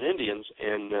French and Indians,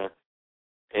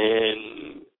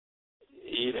 and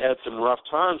he'd had some rough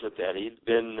times with that. He'd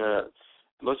been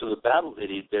most of the battles that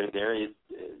he'd been there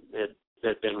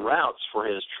had been routes for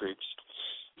his troops.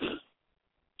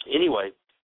 Anyway,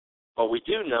 but we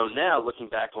do know now, looking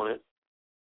back on it,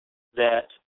 that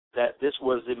this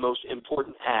was the most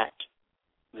important act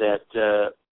that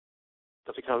the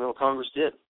Continental Congress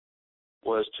did,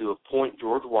 was to appoint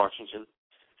George Washington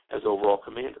as overall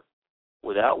commander.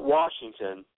 Without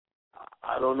Washington,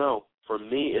 I don't know. For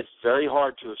me, it's very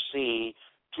hard to see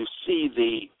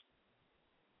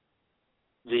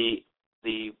the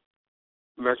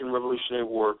American Revolutionary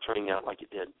War turning out like it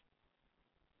did.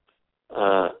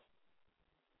 All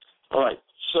right,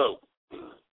 so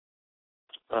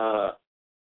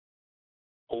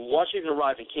Washington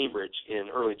arrived in Cambridge in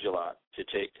early July to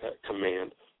take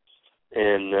command,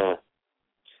 and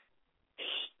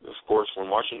of course, when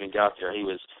Washington got there, he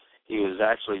was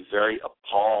actually very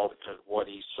appalled at what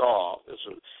he saw.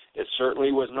 It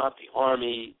certainly was not the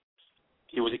army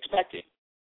he was expecting.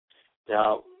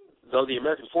 Now, though the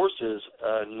American forces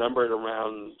numbered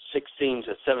around 16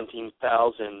 to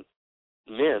 17,000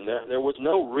 men, there was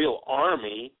no real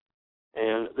army,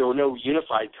 and there was no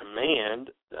unified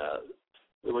command.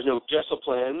 There was no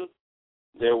discipline.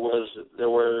 There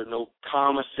were no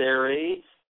commissary,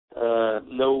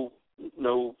 no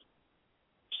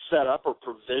setup or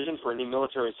provision for any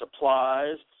military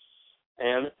supplies,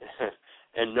 and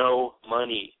no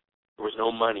money. There was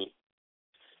no money.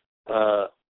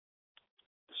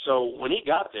 So when he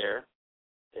got there,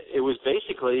 it was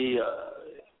basically,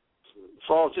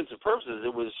 for all intents and purposes,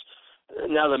 it was.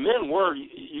 Now the men were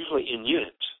usually in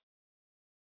units,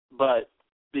 but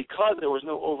because there was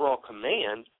no overall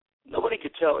command, nobody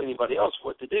could tell anybody else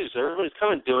what to do. So everybody's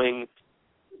kind of doing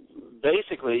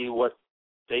basically what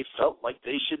they felt like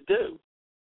they should do.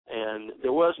 And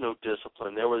there was no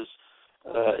discipline. There was,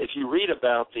 if you read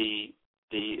about the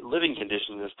living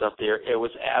conditions and stuff there, it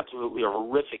was absolutely a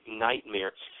horrific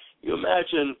nightmare. You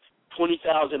imagine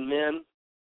 20,000 men,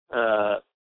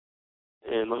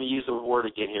 and let me use the word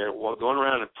again here, going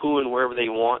around and pooing wherever they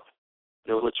want,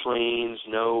 no latrines,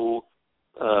 no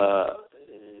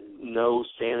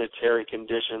sanitary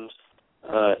conditions.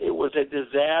 It was a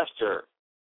disaster.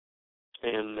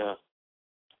 And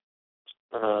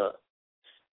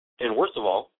worst of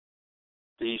all,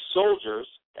 the soldiers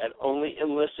had only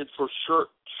enlisted for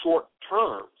short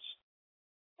terms,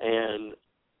 and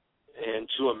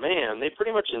to a man, they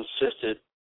pretty much insisted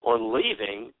on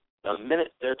leaving the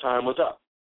minute their time was up.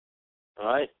 All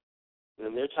right?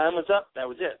 When their time was up, that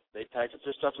was it. They packed up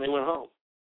their stuff and they went home.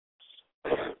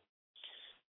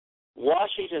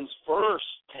 Washington's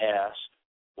first task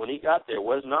when he got there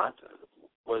was not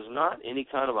any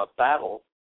kind of a battle.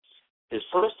 His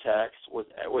first task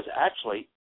was actually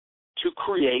to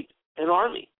create an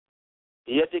army.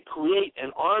 He had to create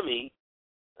an army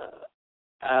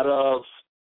out of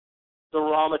the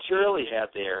raw material he had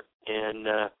there,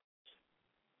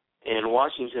 and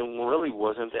Washington really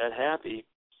wasn't that happy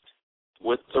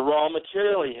with the raw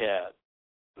material he had.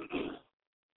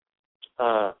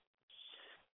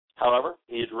 However,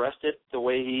 he addressed it the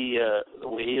way he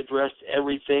addressed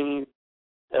everything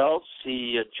else.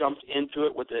 He jumped into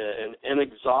it with an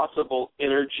inexhaustible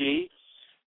energy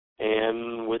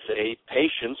and with a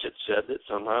patience, it said, that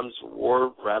sometimes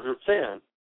wore rather thin.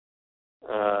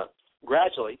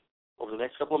 Gradually, over the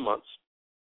next couple of months,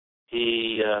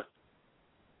 he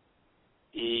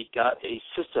got a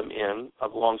system in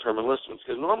of long-term enlistments,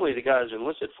 because normally the guys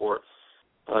enlisted for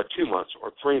 2 months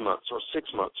or 3 months or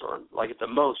 6 months or, like at the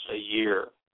most, a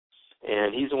year.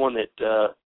 And he's the one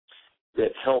that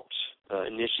helped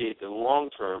initiate the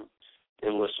long-term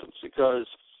enlistments, because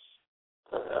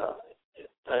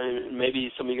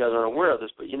maybe some of you guys aren't aware of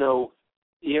this, but, you know,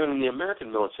 even in the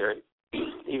American military,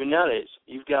 even nowadays,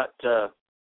 you've got a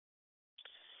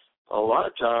lot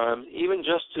of times, even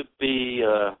just to be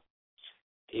a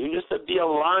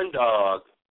line dog,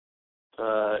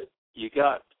 you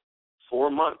got 4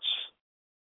 months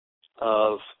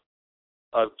of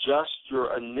just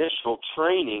your initial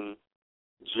training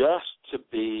just to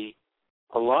be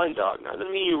a line dog. Now, that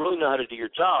doesn't mean you really know how to do your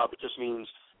job. It just means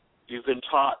you've been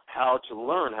taught how to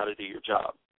learn how to do your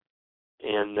job.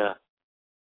 And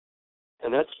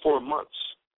and that's 4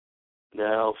 months.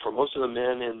 Now, for most of the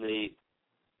men in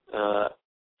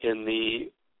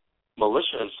the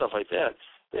militia and stuff like that,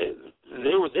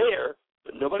 they were there,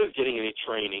 but nobody was getting any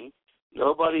training.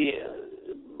 Nobody,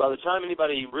 by the time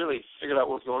anybody really figured out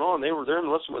what was going on, their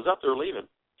enlistment was up, they were leaving.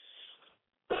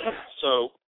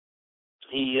 So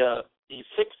he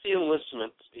fixed the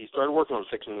enlistment. He started working on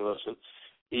fixing the enlistment.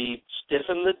 He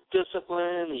stiffened the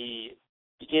discipline. He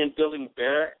began building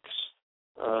barracks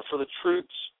for the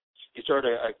troops. He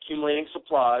started accumulating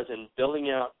supplies and building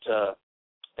out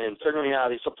and figuring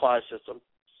out a supply system.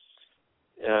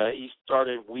 He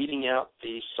started weeding out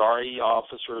the sorry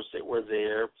officers that were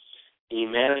there. He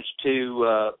managed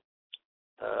to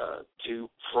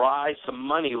pry some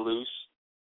money loose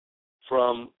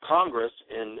from Congress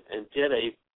and did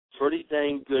a pretty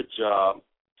dang good job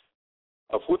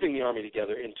of whipping the Army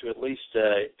together into at least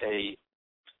a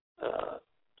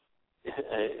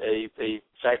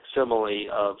facsimile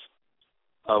of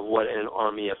what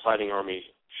a fighting army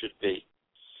should be.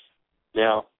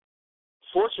 Now,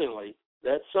 fortunately,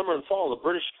 that summer and fall, the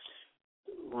British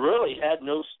really had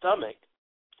no stomach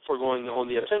for going on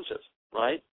the offensive,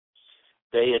 right?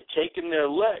 They had taken their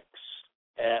licks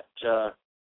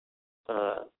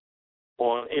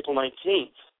on April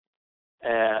 19th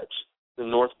at the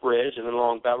North Bridge and then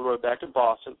along Battle Road back to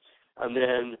Boston, and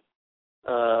then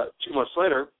 2 months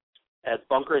later at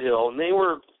Bunker Hill, and they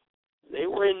were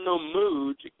in no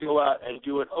mood to go out and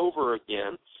do it over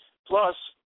again. Plus,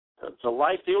 the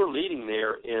life they were leading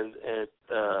there in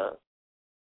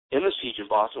the siege in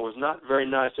Boston was not very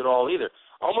nice at all either.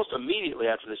 Almost immediately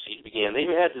after the siege began, they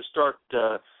had to start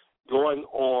going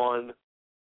on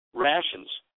rations,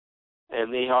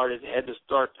 and they had to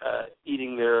start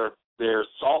eating their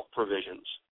salt provisions.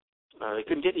 They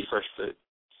couldn't get any fresh food,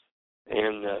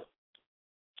 and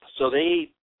so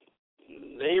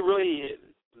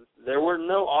there were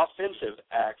no offensive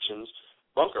actions.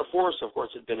 Bunker Force, of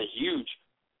course, had been a huge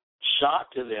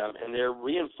shock to them, and their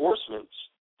reinforcements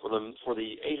for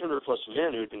the 800 plus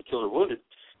men who had been killed or wounded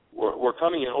were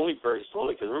coming in only very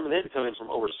slowly, because remember, they had to come in from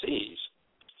overseas.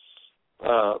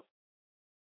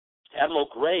 Admiral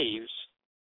Graves,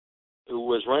 who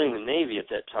was running the Navy at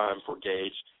that time for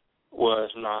Gage,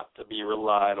 was not to be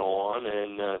relied on,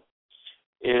 and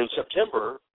in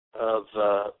September of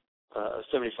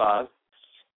 75,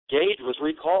 Gage was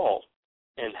recalled.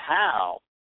 And how?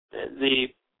 The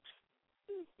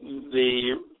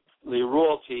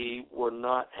royalty were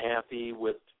not happy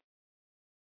with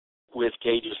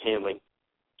Gage's handling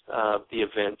of the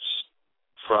events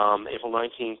from April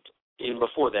 19th, even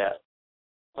before that,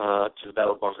 to the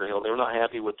Battle of Bunker Hill. They were not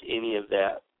happy with any of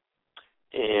that.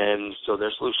 And so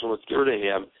their solution was to get rid of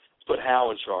him, put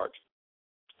Howe in charge.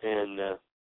 And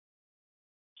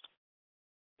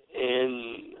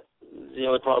the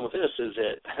only problem with this is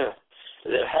that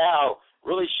that Howe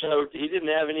really showed he didn't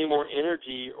have any more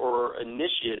energy or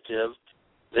initiative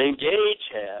than Gage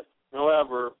had.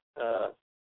 However,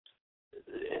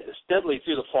 steadily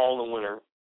through the fall and winter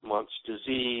months,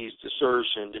 disease,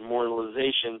 desertion,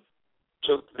 demoralization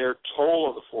took their toll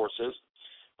of the forces.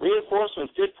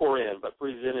 Reinforcements did pour in, but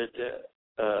presented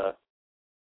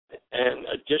an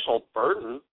additional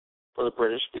burden for the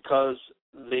British because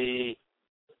they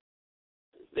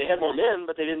had more men,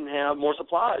 but they didn't have more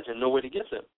supplies and no way to get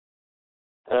them.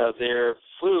 Their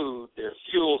food, their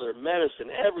fuel, their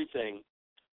medicine, everything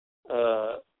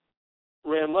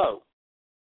ran low.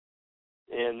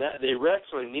 And they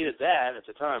actually needed that at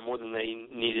the time more than they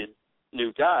needed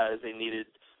new guys. They needed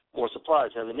more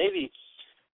supplies. Now, the Navy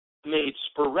made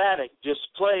sporadic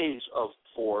displays of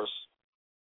force,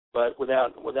 but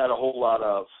without a whole lot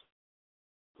of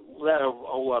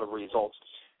results.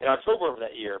 In October of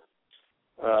that year,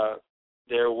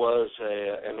 there was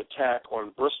an attack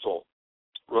on Bristol,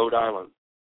 Rhode Island,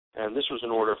 and this was in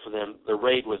order for them. The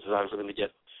raid was designed for them to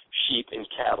get sheep and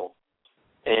cattle,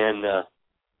 and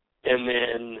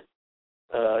then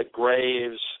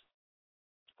Graves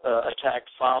attacked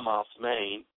Falmouth,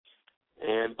 Maine,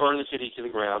 and burned the city to the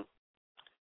ground.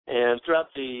 And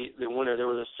throughout the winter, there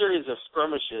was a series of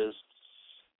skirmishes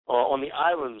on the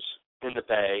islands in the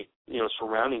bay,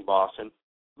 surrounding Boston.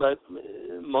 But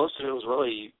most of it was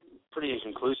really pretty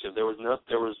inconclusive. There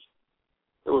was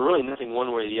really nothing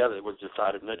one way or the other that was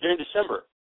decided. Now, during December,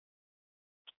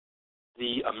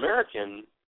 the American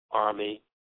Army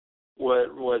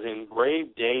was in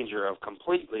grave danger of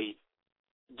completely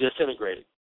disintegrating.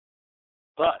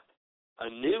 But a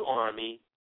new army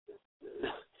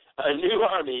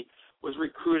was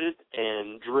recruited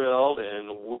and drilled and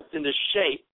whipped into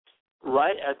shape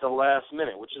right at the last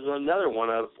minute, which is another one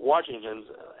of Washington's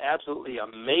absolutely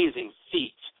amazing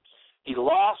feats He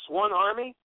lost one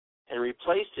army and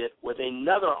replaced it with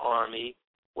another army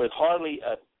with hardly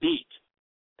a beat.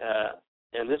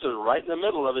 And this was right in the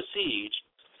middle of a siege.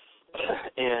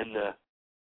 And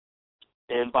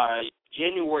by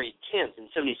January 10th in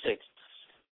 76,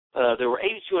 there were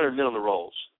 8,200 men on the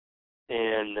rolls.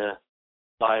 And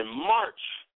by March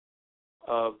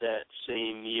of that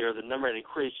same year, the number had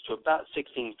increased to about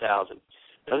 16,000.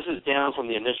 Now, this is down from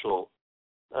the initial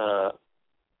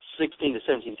 16 to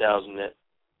 17,000 that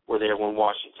were there when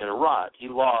Washington arrived. He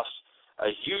lost a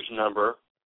huge number,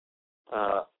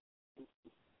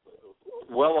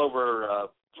 well over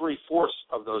three-fourths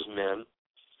of those men.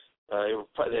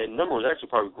 The number was actually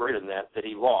probably greater than that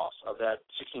he lost, of that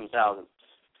 16,000.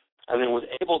 And then was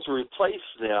able to replace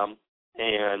them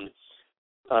and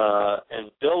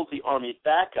build the army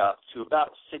back up to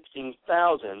about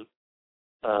 16,000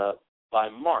 by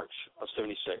March of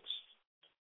 76.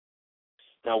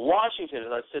 Now, Washington,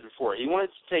 as I said before, he wanted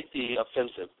to take the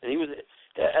offensive, and he was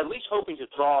at least hoping to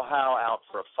draw Howe out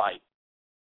for a fight.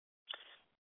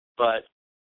 But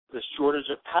the shortage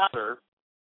of powder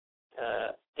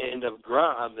and of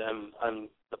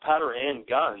the powder and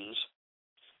guns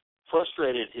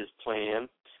frustrated his plan.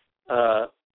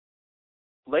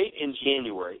 Late in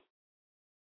January,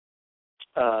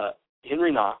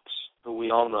 Henry Knox, who we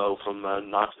all know from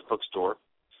Knox's Bookstore,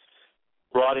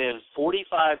 brought in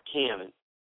 45 cannon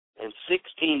and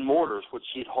 16 mortars, which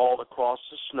he'd hauled across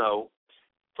the snow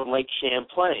from Lake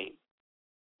Champlain.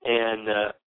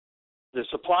 And the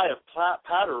supply of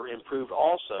powder improved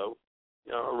also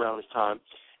around this time.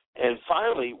 And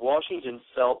finally, Washington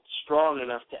felt strong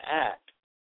enough to act.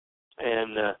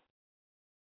 And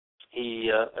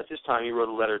he, at this time, he wrote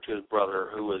a letter to his brother,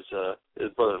 who was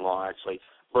his brother-in-law, actually,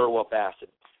 Burwell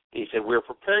Bassett. He said, "We're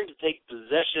preparing to take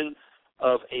possession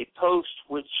of a post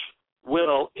which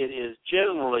will, it is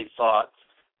generally thought,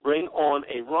 bring on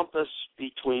a rumpus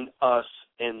between us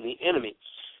and the enemy."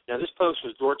 Now, this post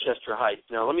was Dorchester Heights.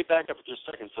 Now, let me back up for just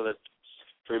a second to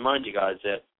remind you guys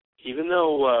that even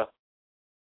though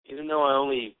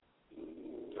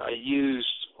I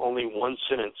used only one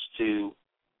sentence to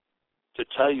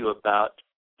tell you about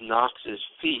Knox's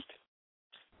feat,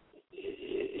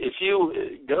 if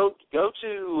you go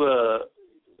to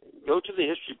the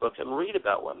history book and read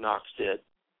about what Knox did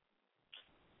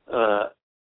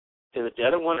in the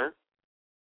dead of winter,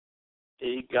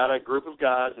 he got a group of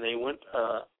guys and they went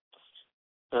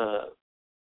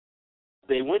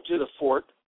to the fort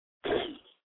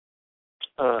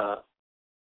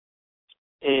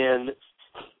and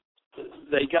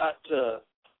they got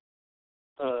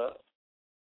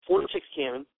 46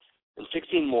 cannon and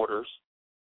 16 mortars,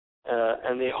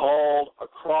 and they hauled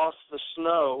across the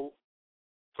snow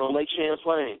from Lake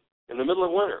Champlain in the middle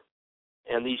of winter.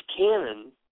 And these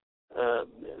cannon,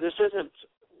 this isn't,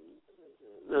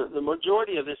 the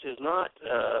majority of this is not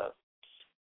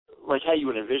like how you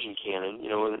would envision cannon,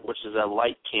 which is a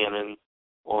light cannon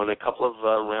on a couple of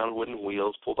round wooden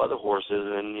wheels pulled by the horses,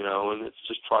 and it's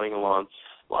just trotting along.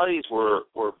 A lot of these were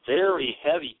very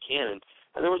heavy cannon,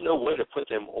 and there was no way to put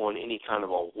them on any kind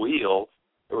of a wheel.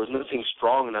 There was nothing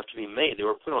strong enough to be made. They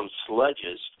were put on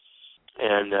sledges,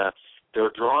 and they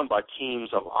were drawn by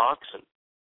teams of oxen,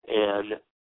 and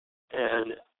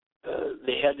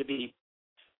they had to be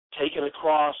taken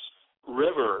across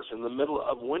rivers in the middle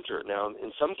of winter. Now,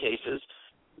 in some cases,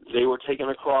 they were taken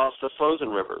across the frozen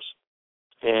rivers,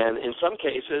 and in some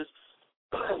cases,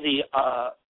 the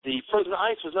frozen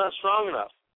ice was not strong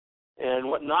enough. And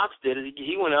what Knox did is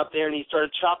he went up there and he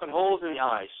started chopping holes in the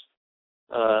ice,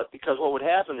 because what would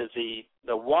happen is the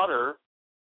water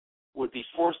would be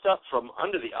forced up from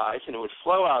under the ice, and it would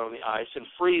flow out on the ice and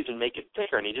freeze and make it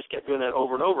thicker. And he just kept doing that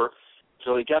over and over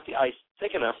until he got the ice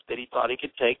thick enough that he thought he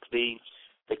could take the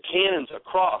cannons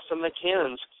across. Some of the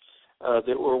cannons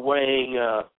that were weighing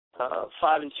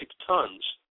 5 and 6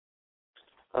 tons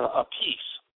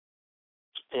apiece.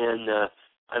 And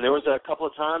there was a couple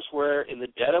of times where in the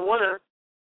dead of winter,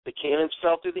 the cannons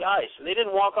fell through the ice. And they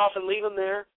didn't walk off and leave them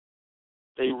there.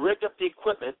 They rigged up the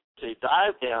equipment to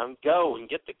dive down, go and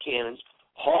get the cannons,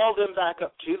 haul them back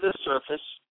up to the surface,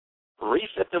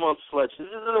 refit them on sledges. This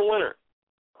is in the winter.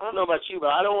 I don't know about you, but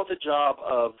I don't want the job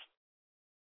of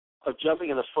jumping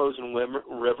in the frozen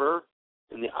river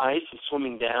in the ice and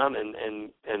swimming down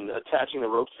and attaching the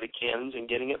ropes to the cannons and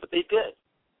getting it, but they did.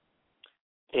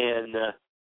 And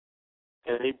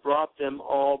they brought them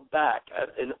all back.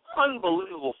 An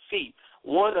unbelievable feat,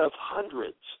 one of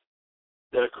hundreds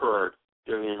that occurred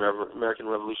during the American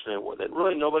Revolutionary War that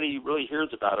really nobody really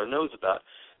hears about or knows about.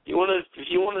 If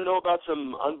you want to know about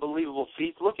some unbelievable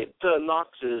feats, look at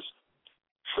Knox's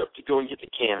trip to go and get the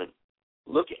cannon.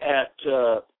 Look at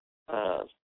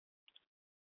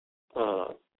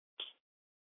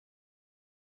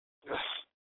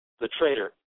the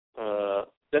traitor,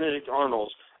 Benedict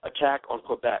Arnold's attack on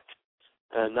Quebec.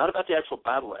 Not about the actual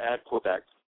battle at Quebec,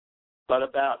 but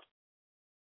about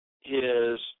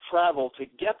his travel to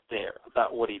get there,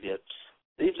 about what he did.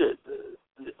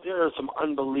 There are some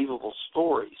unbelievable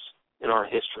stories in our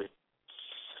history.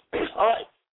 All right,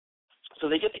 so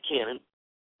they get the cannon,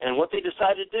 and what they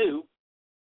decide to do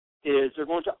is they're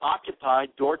going to occupy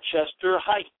Dorchester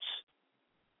Heights.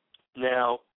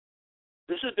 Now,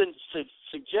 this has been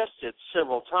suggested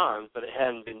several times, but it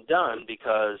hadn't been done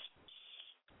because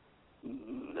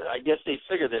I guess they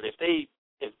figured that if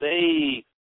they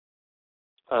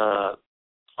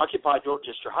occupied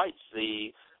Dorchester Heights,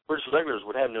 the British regulars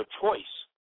would have no choice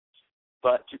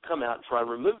but to come out and try and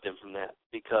remove them from that,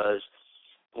 because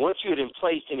once you had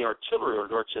emplaced any artillery on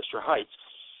Dorchester Heights,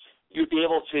 you'd be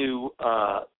able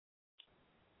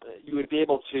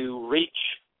to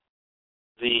reach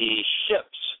the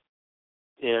ships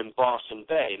in Boston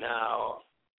Bay. Now,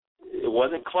 it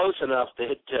wasn't close enough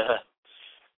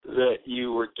that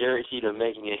you were guaranteed of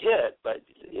making a hit, but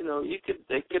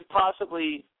they could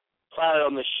possibly fire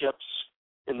on the ships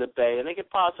in the bay, and they could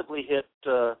possibly hit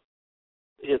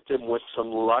them with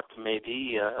some luck,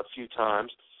 maybe a few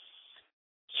times.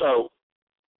 So,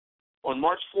 on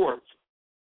March 4th,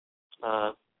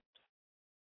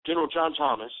 General John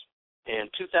Thomas and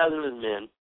 2,000 of his men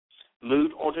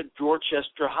moved onto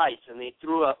Dorchester Heights, and they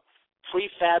threw up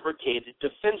prefabricated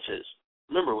defenses.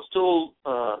 Remember, it was still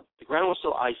the ground was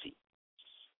still icy,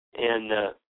 and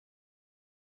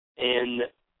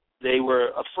they were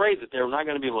afraid that they were not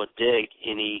going to be able to dig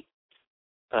any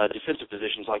defensive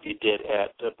positions like they did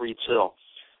at Breed's Hill,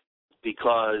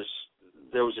 because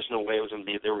there was just no way they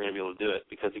were going to be able to do it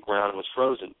because the ground was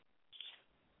frozen.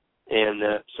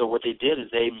 And so what they did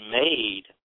is they made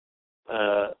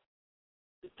a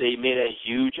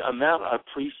huge amount of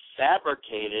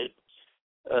prefabricated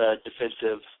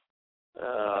defensive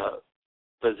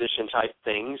position type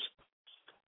things,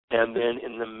 and then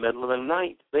in the middle of the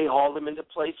night they hauled them into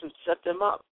place and set them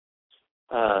up.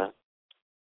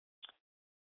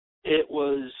 It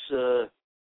was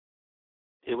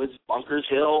Bunker's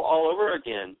Hill all over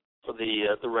again for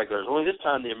the regulars. Only this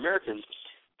time the Americans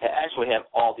actually have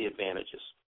all the advantages,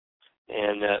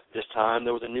 and this time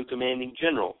there was a new commanding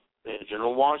general,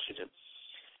 General Washington.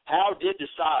 Howe did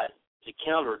decide to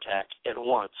counterattack at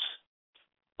once,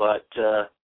 but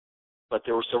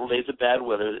there were several days of bad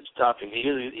weather that stopped him.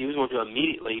 He was going to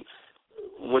immediately,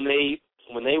 when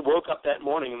they woke up that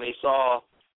morning and they saw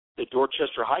that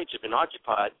Dorchester Heights had been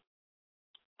occupied,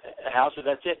 Howe said,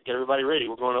 "That's it. Get everybody ready.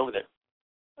 We're going over there."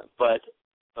 But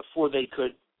before they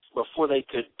could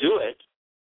do it,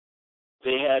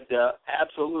 they had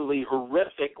absolutely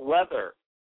horrific weather.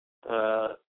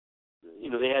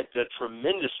 They had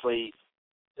tremendously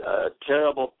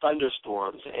terrible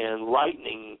thunderstorms and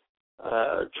lightning,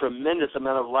 tremendous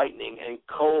amount of lightning and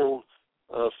cold,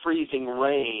 freezing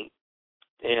rain,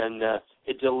 and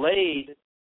it delayed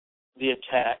the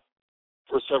attack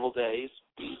for several days.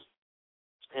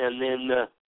 And then,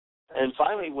 and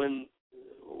finally, when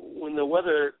the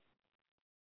weather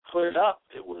cleared up,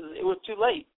 it was too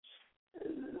late.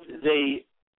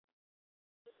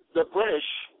 The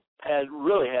British had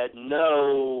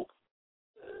no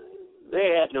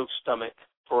stomach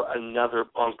for another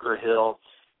Bunker Hill,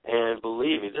 and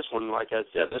believe me, this one, like I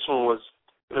said, this one was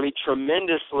going to be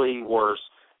tremendously worse.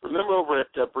 Remember over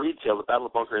at Breed's Hill, the Battle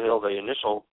of Bunker Hill, the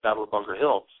initial Battle of Bunker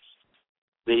Hill,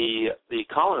 the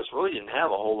colonists really didn't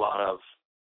have a whole lot of.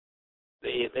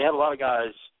 They had a lot of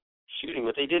guys shooting,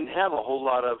 but they didn't have a whole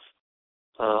lot of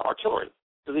artillery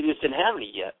because they just didn't have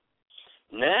any yet.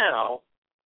 Now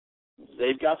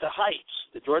they've got the heights,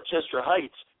 the Dorchester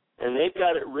Heights, and they've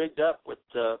got it rigged up with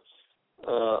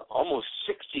almost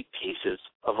 60 pieces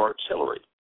of artillery.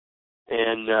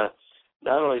 And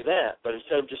not only that, but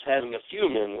instead of just having a few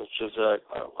men, which is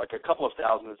like a couple of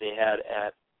thousand that they had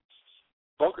at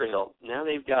Bunker Hill, now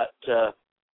they've got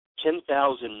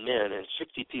 10,000 men and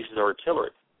 60 pieces of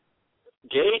artillery.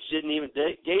 Gage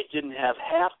didn't have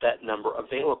half that number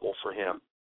available for him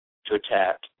to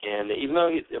attack, and even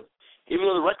though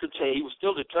the records say he was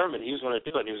still determined, he was going to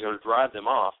do it, and he was going to drive them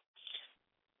off,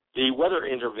 the weather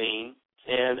intervened,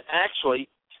 and actually,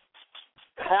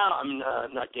 Howe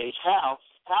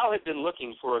had been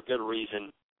looking for a good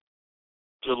reason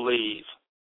to leave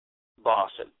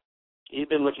Boston. He'd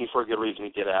been looking for a good reason to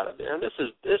get out of there, and this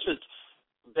is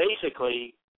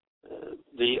basically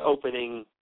the opening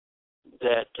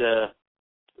that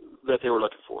they were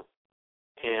looking for.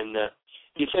 And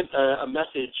he sent a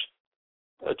message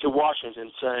to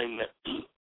Washington saying that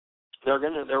they were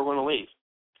going to leave,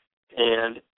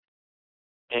 and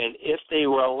if they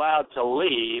were allowed to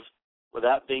leave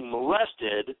without being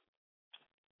molested,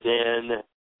 then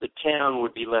the town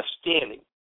would be left standing.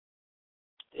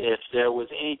 If there was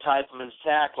any type of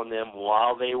attack on them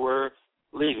while they were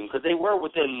leaving, because they were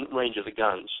within range of the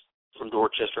guns from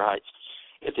Dorchester Heights,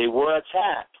 if they were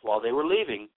attacked while they were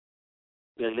leaving,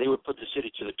 then they would put the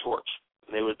city to the torch.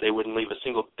 They wouldn't leave a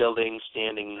single building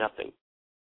standing, nothing.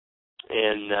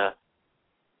 And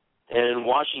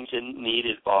Washington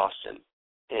needed Boston,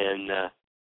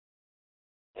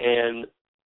 and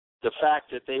the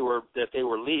fact that they were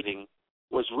leaving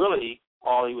was really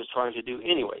all he was trying to do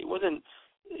anyway. It wasn't,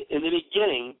 in the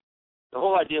beginning, the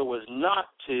whole idea was not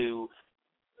to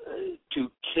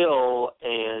kill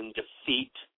and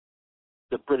defeat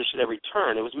the British at every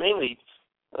turn. It was mainly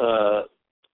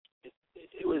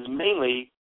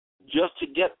just to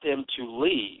get them to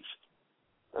leave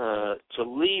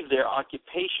their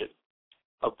occupation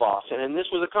of Boston, and this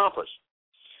was accomplished.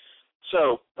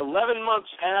 So 11 months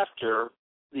after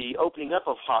the opening up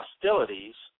of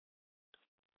hostilities,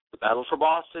 the battle for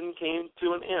Boston came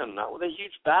to an end, not with a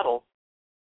huge battle,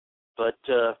 but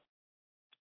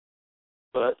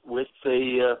with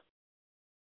the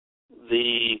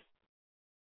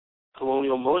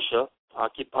colonial militia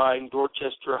occupying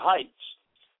Dorchester Heights,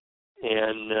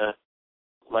 and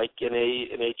like in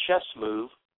a chess move,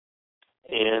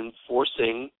 and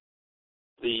forcing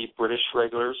the British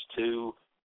regulars to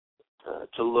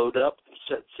load up and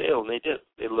set sail, and they did.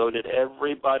 They loaded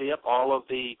everybody up, all of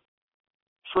the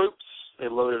troops. They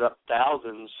loaded up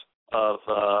thousands of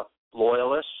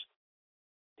loyalists,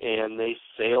 and they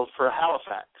sailed for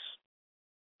Halifax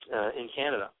in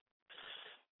Canada.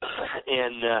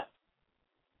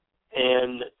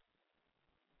 And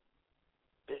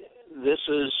this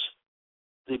is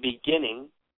the beginning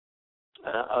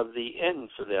of the end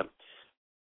for them.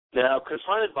 Now,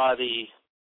 confronted by the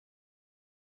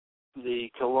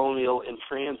colonial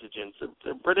intransigence,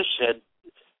 the British had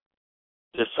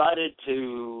decided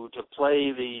to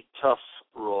play the tough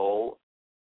role,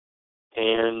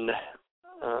 and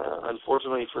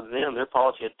unfortunately for them, their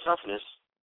policy of toughness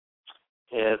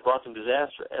had brought them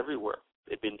disaster everywhere.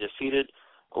 They'd been defeated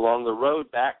along the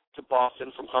road back to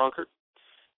Boston from Concord.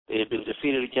 They had been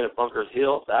defeated again at Bunker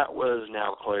Hill. That was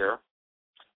now clear.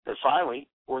 And finally,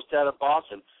 forced out of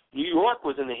Boston. New York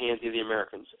was in the hands of the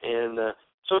Americans, and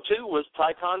so too was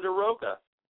Ticonderoga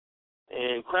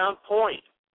and Crown Point.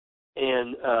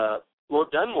 And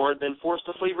Lord Dunmore had been forced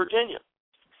to flee Virginia.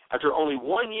 After only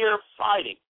 1 year of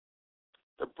fighting,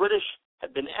 the British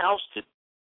had been ousted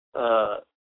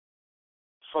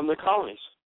from the colonies.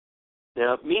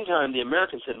 Now, meantime, the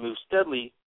Americans had moved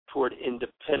steadily toward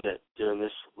independence during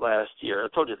this last year. I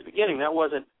told you at the beginning that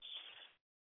wasn't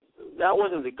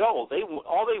the goal.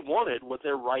 All they wanted was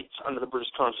their rights under the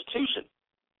British Constitution.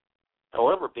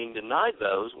 However, being denied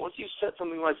those, once you set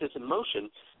something like this in motion,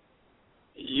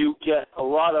 you get a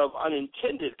lot of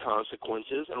unintended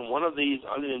consequences, and one of these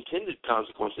unintended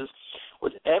consequences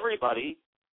was everybody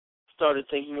started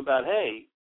thinking about, hey,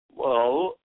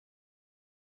 well,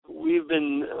 we've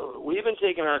been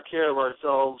taking our care of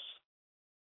ourselves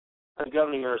and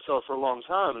governing ourselves for a long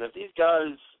time, and if these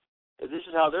guys, if this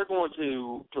is how they're going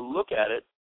to look at it,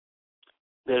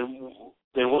 then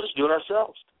we'll just do it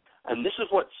ourselves. And this is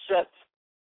what set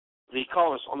the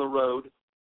colonists on the road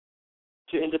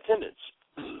to independence.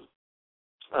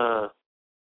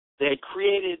 They had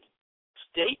created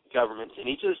state governments in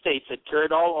each of the states that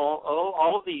carried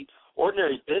all of the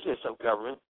ordinary business of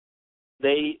government.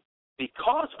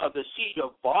 Because of the siege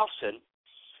of Boston,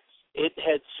 it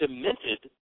had cemented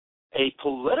a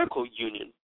political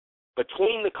union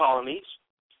between the colonies,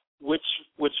 which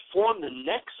formed the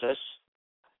nexus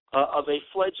of a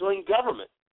fledgling government.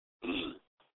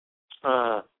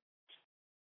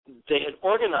 They had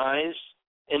organized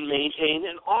and maintained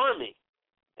an army,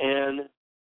 and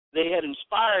they had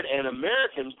inspired an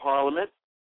American parliament,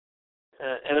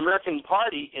 an American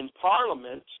party in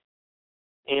Parliament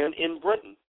and in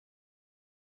Britain.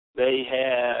 They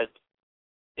had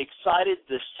excited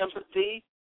the sympathy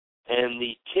and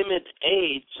the timid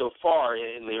aid so far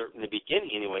in the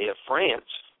beginning, anyway, of France,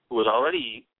 who was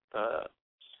already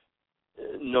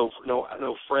no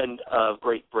friend of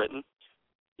Great Britain.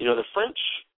 You know, the French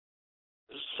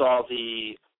saw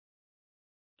the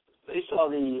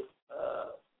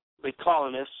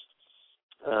colonists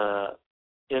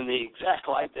in the exact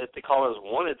light that the colonists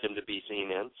wanted them to be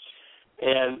seen in,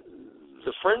 and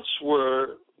the French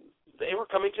were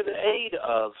coming to the aid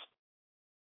of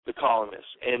the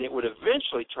colonists, and it would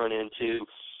eventually turn into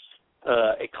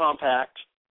a compact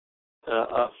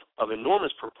of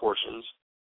enormous proportions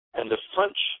and the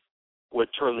French would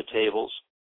turn the tables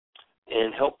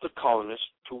and help the colonists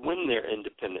to win their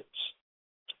independence.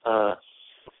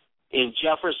 In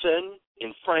Jefferson,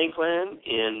 in Franklin,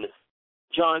 in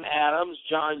John Adams,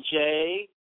 John Jay,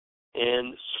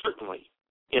 and certainly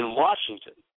in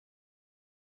Washington,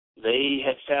 they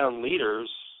had found leaders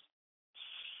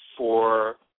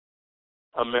for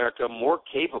America more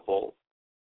capable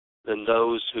than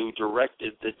those who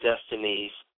directed the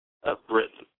destinies of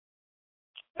Britain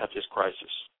at this crisis.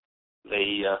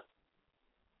 The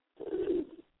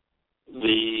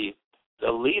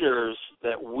leaders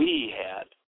that we had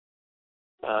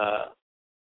are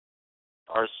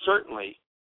certainly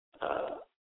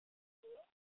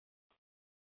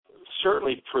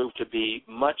proved to be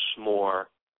much more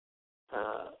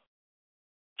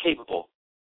capable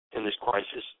in this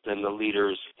crisis than the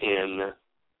leaders in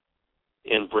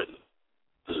Britain.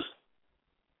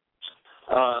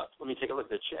 Let me take a look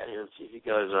at the chat here and see if you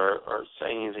guys are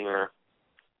saying anything or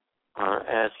are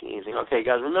asking anything. Okay,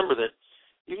 guys, remember that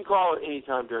you can call at any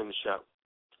time during the show,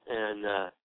 and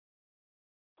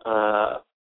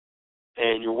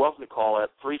you're welcome to call at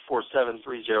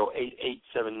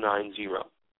 347-308-8790.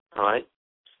 All right,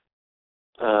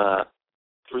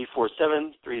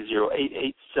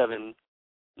 347-308-8790,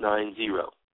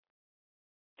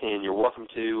 and you're welcome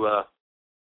to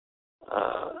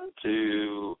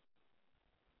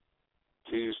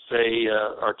say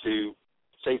or to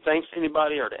say thanks to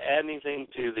anybody or to add anything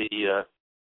to the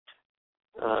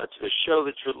show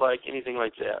that you'd like, anything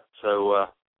like that. So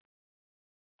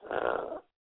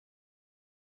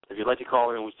if you'd like to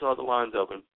call in, we still have the lines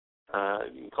open.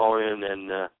 You can call in,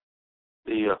 and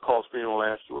the call screen will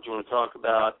ask you what you want to talk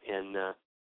about, and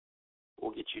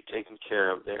we'll get you taken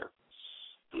care of there.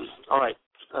 All right.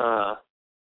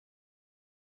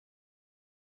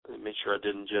 Let me make sure I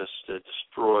didn't just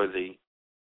destroy the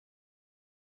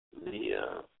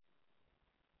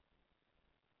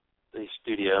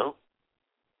studio.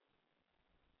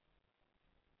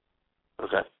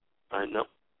 Okay. All right. Nope.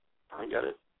 I got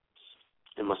it.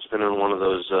 It must have been on one of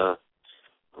those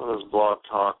blog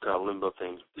talk limbo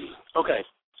things. Okay.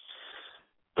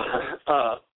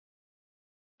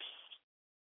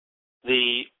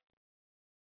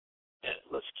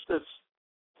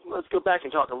 Let's go back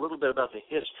and talk a little bit about the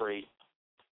history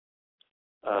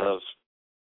of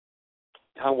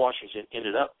how Washington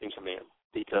ended up in command,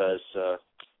 because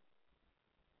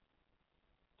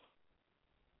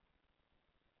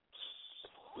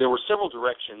there were several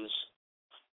directions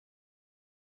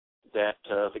that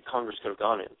the Congress could have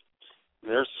gone in.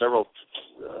 And there are several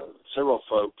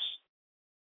folks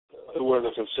who were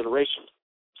under consideration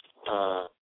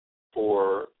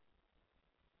for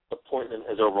appointment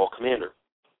as overall commander.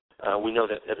 We know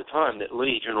that at the time that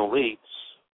General Lee,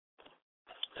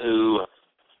 who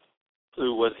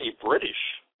was a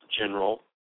British general,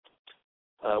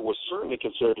 was certainly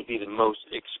considered to be the most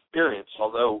experienced,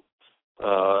 although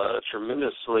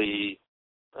tremendously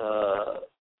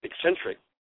eccentric,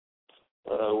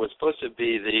 was supposed to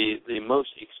be the most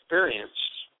experienced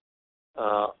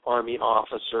Army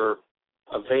officer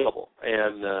available,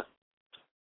 and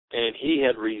he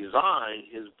had resigned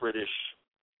his British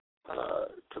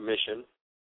commission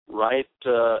right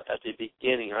at the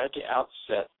beginning, right at the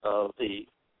outset of the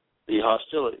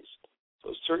hostilities.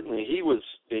 So certainly he was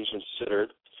being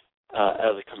considered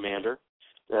as a commander.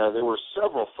 There were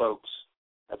several folks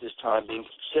at this time being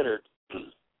considered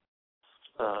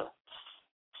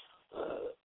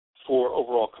for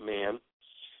overall command.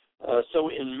 So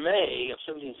in May of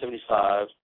 1775,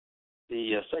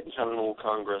 the Second Continental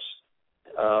Congress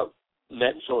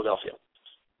met in Philadelphia,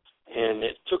 and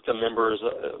it took the members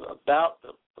about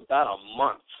a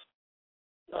month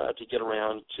to get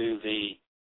around to the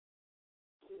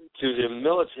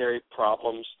military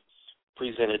problems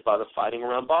presented by the fighting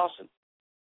around Boston.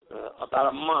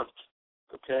 About a month,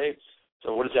 okay?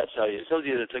 So what does that tell you? It tells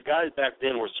you that the guys back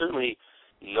then were certainly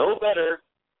no better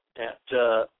at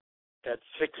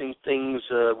fixing things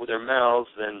with their mouths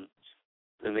than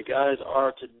the guys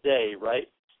are today, right?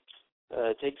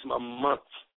 It takes them a month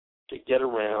to get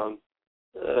around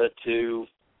to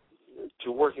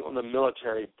working on the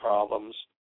military problems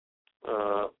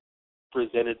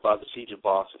presented by the siege of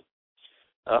Boston.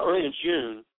 Early in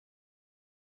June,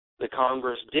 the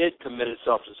Congress did commit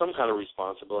itself to some kind of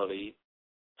responsibility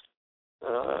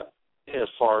as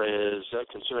far as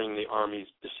concerning the Army's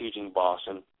besieging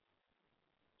Boston.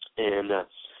 And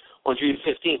on June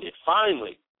 15th, it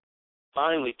finally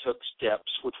took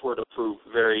steps which were to prove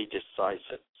very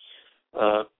decisive.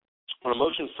 On a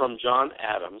motion from John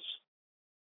Adams,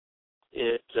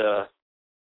 it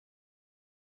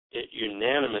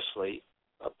unanimously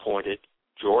appointed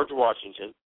George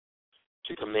Washington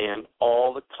to command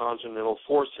all the Continental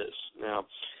forces. Now,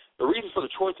 the reasons for the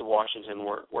choice of Washington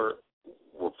were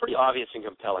pretty obvious and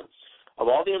compelling. Of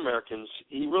all the Americans,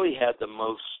 he really had the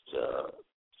most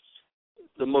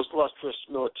illustrious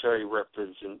military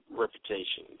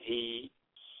reputation. He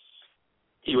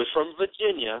was from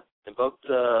Virginia, and both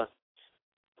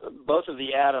of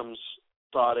the Adams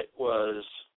thought it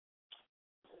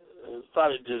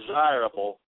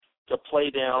desirable to play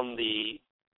down the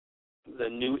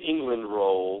New England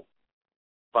role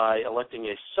by electing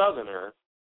a Southerner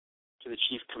to the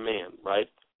chief command, right?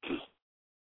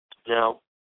 Now,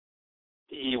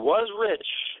 he was rich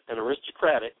and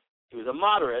aristocratic. He was a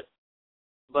moderate,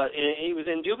 but he was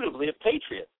indubitably a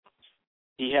patriot.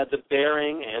 He had the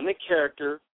bearing and the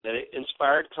character that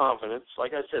inspired confidence.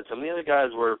 Like I said, some of the other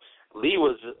guys Lee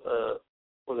was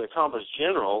an accomplished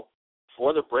general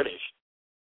for the British,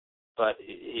 but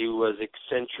he was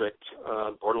eccentric,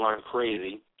 borderline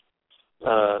crazy.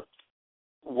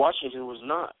 Washington was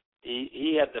not.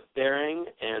 He had the bearing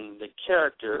and the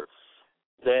character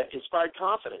that inspired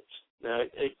confidence. Now,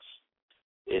 it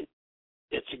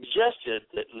suggested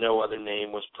that no other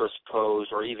name was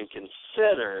proposed or even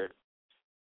considered,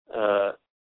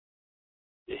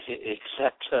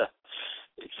 except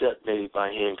maybe by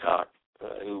Hancock,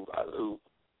 who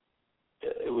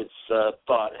it's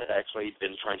thought had actually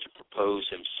been trying to propose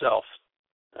himself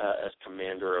as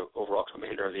overall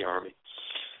commander of the army.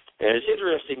 And it's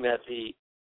interesting that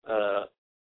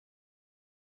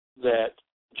that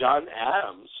John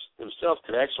Adams himself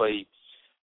could actually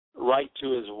write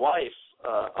to his wife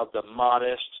of the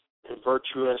modest and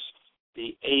virtuous,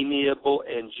 the amiable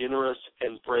and generous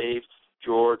and brave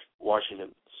George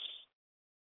Washington.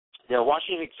 Now,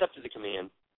 Washington accepted the command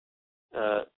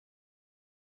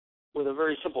with a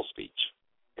very simple speech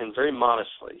and very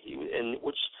modestly, he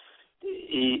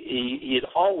had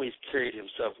always carried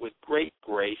himself with great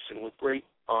grace and with great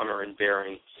honor and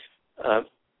bearing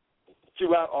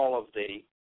throughout all of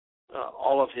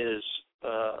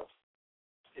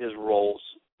his roles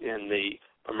in the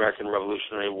American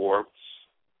Revolutionary War,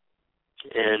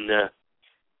 and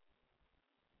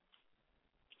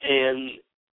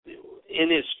in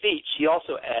his speech he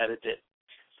also added that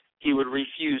he would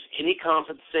refuse any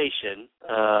compensation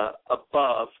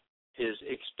above his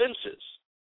expenses.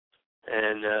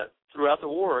 And throughout the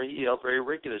war, he held very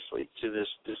rigorously to this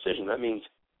decision. That means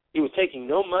he was taking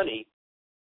no money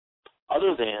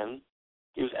other than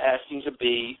he was asking to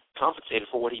be compensated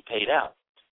for what he paid out.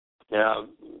 Now,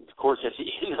 of course, at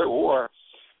the end of the war,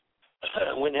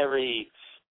 when he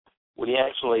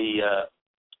actually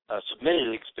submitted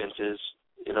his expenses,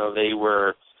 they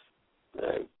were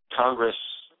Congress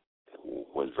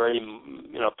was very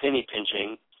penny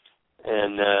pinching,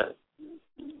 and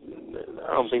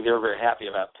I don't think they were very happy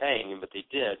about paying him, but they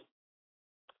did.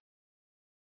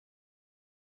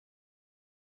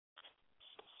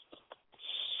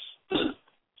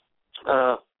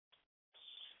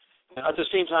 At the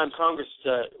same time, Congress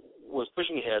was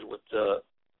pushing ahead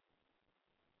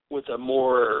with a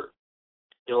more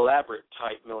elaborate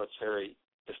type military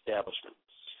establishment.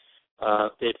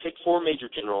 They had picked 4 major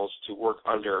generals to work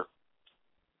under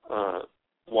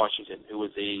Washington, who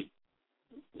was the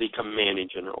commanding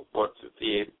general,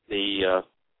 the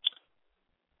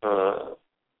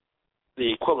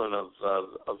equivalent of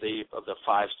the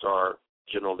 5-star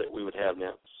general that we would have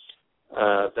now.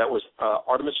 That was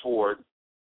Artemus Ward,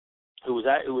 who was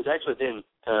actually then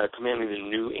commanding the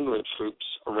New England troops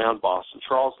around Boston.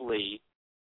 Charles Lee,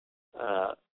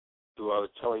 who I was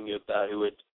telling you about, who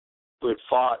had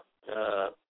fought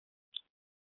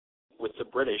with the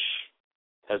British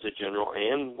as a general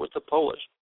and with the Polish.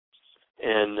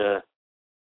 And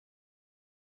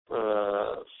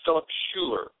Philip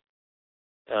Schuyler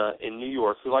in New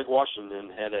York, who, like Washington,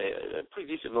 had a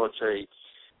pretty decent military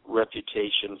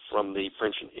reputation from the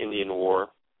French and Indian War.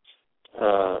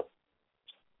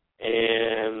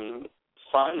 And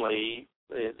finally,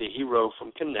 the hero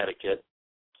from Connecticut,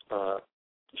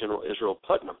 General Israel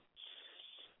Putnam.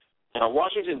 Now,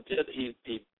 Washington he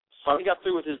finally got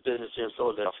through with his business here in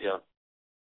Philadelphia,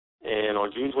 and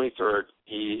on June 23rd,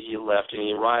 he left, and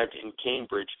he arrived in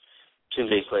Cambridge 10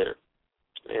 days later.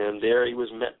 And there he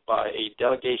was met by a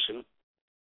delegation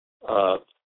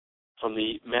from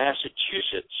the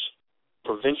Massachusetts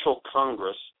Provincial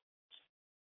Congress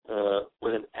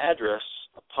with an address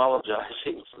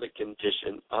apologizing for the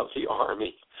condition of the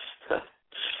Army.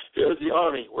 Here's the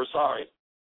Army. We're sorry.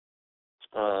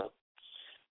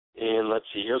 And let's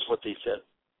see. Here's what they said.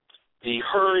 The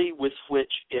hurry with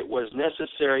which it was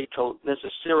necessarily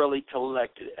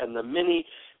collected and the many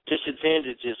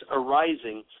disadvantages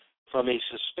arising from a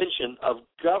suspension of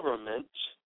government,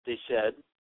 they said,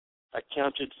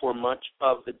 accounted for much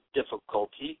of the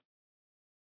difficulty.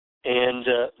 And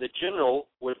the general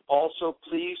would also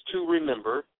please to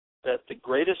remember that the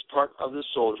greatest part of the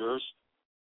soldiers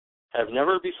have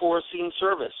never before seen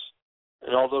service,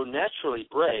 and although naturally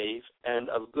brave and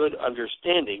of good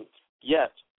understanding,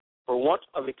 yet, for want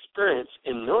of experience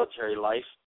in military life,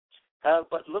 have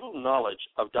but little knowledge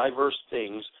of diverse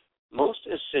things most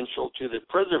essential to the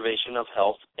preservation of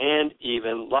health and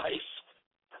even life.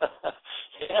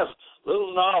 They have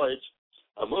little knowledge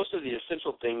of most of the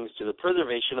essential things to the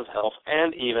preservation of health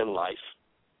and even life.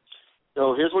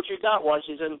 So here's what you got,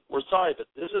 Washington. We're sorry, but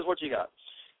this is what you got.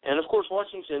 And, of course,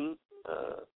 Washington,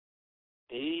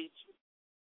 he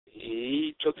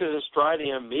took it in stride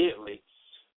immediately.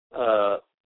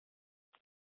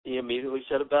 He immediately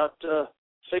set about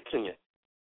fixing it.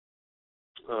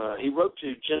 He wrote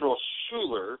to General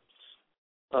Schuler,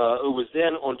 who was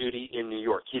then on duty in New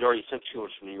York. He'd already sent Schuler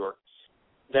to New York,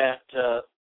 that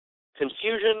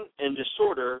confusion and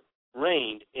disorder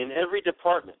reigned in every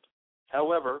department.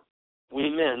 However, we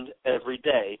mend every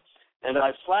day, and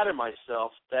I flatter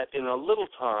myself that in a little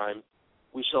time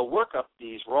we shall work up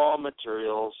these raw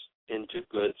materials into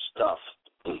good stuff.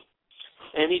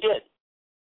 And he did.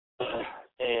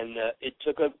 And it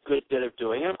took a good bit of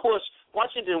doing. And, of course,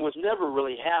 Washington was never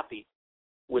really happy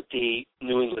with the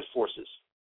New England forces.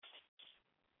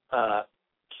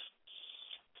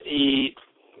 He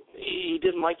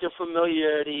didn't like their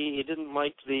familiarity. He didn't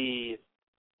like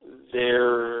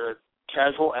their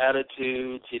casual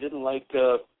attitudes. He didn't like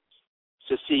to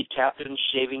see captains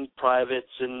shaving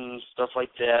privates and stuff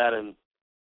like that. And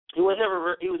he was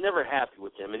never happy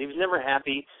with them. And he was never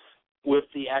happy with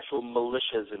the actual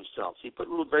militias themselves. He put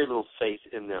very little faith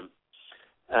in them.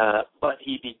 But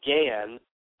he began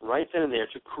right then and there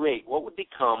to create what would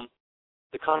become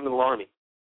the Continental Army.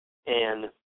 And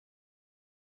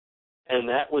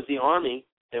that was the army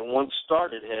that once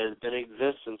started, has been in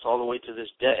existence all the way to this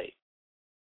day.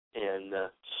 And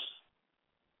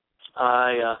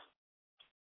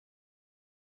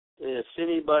if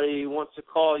anybody wants to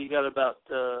call, you got about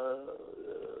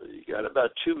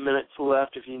 2 minutes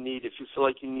left. If you feel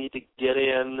like you need to get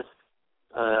in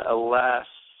a last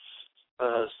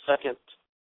second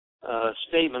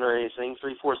statement or anything,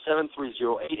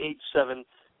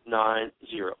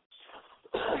 347-308-8790.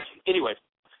 Anyway,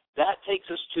 that takes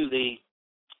us to the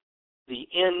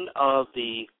end of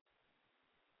the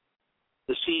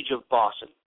siege of Boston.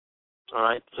 All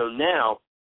right, so now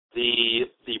the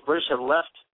British have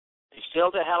left. They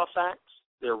sailed to Halifax.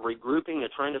 They're regrouping. They're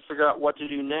trying to figure out what to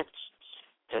do next,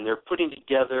 and they're putting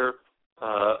together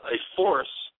a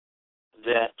force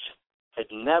that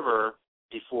had never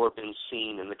before been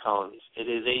seen in the colonies. It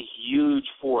is a huge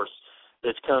force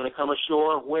that's going to come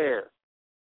ashore where?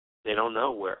 They don't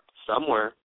know where.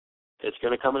 Somewhere. It's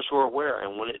going to come ashore where?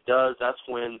 And when it does, that's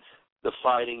when the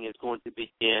fighting is going to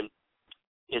begin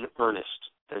in earnest.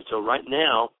 And so right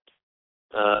now,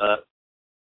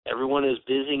 everyone is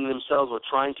busying themselves with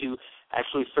trying to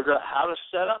actually figure out how to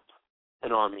set up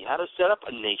an army, how to set up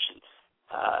a nation,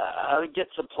 how to get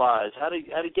supplies, how to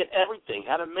get everything,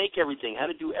 how to make everything, how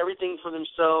to do everything for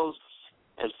themselves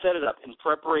and set it up in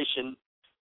preparation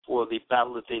for the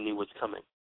battle that they knew was coming.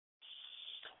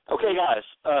 Okay, guys,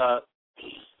 I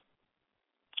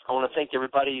want to thank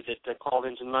everybody that called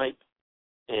in tonight,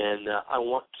 and I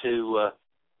want to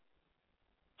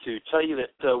tell you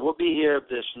that we'll be here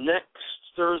this next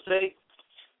Thursday,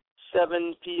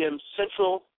 7 p.m.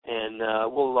 Central, and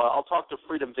I'll talk to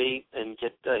Freedom V and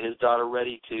get his daughter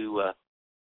ready to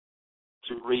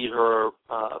read her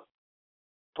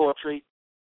poetry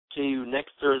to you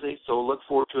next Thursday. So look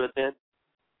forward to it then.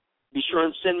 Be sure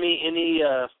and send me any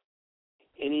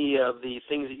of the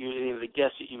things any of the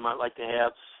guests that you might like to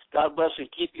have. God bless and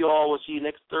keep you all. We'll see you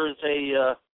next Thursday,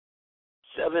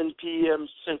 7 p.m.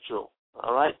 Central.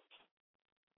 All right.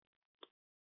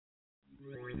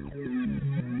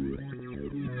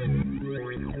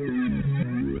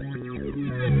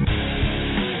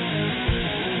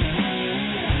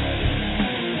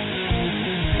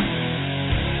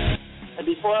 And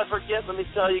before I forget, let me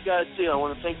tell you guys too, I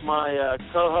want to thank my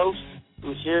co-host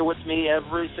who's here with me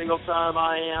every single time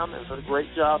I am, and for the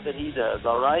great job that he does.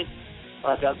 All right.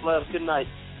 All right. God bless. Good night.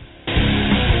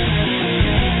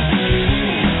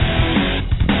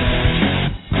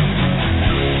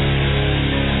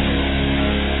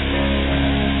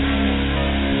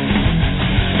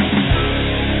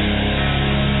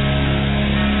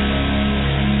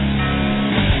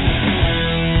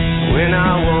 When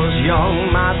I was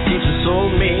young, my teacher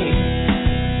told me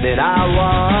that I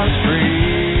was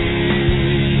free,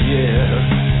 yeah.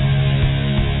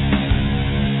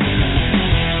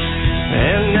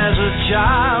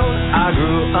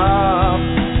 up,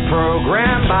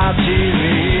 programmed by TV.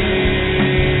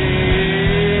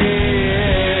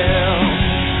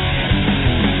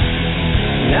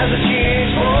 And as the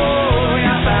change boy,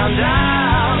 I found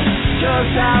out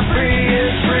just how free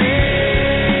is free.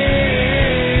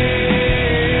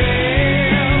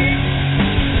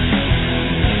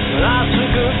 I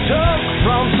took a toke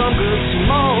from some good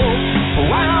smoke. A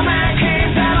wild man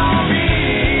came down on me.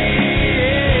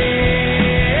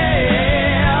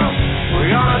 We're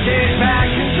gonna take back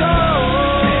control.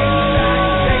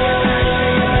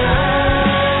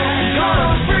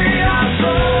 Gonna free our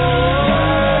souls.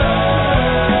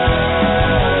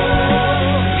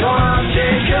 Gonna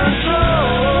take control.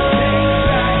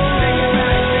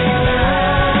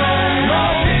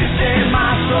 Lord, please save my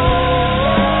soul.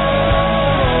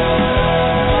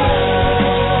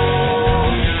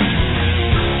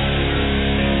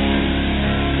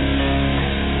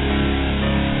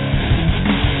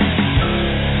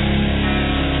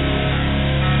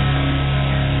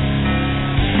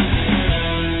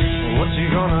 What's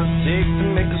it gonna take to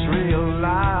make us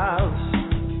realize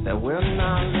that we're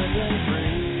not living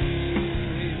free?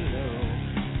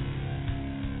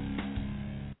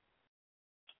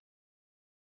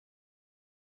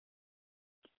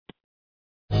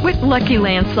 With Lucky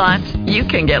Land Slots, you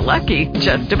can get lucky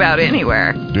just about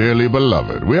anywhere. Dearly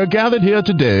beloved, we are gathered here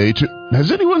today to...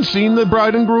 Has anyone seen the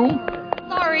bride and groom?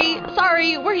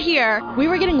 Sorry, we're here. We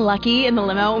were getting lucky in the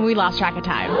limo and we lost track of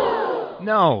time.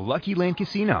 No, Lucky Land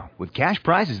Casino, with cash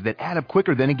prizes that add up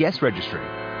quicker than a guest registry.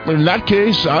 In that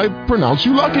case, I pronounce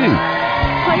you lucky.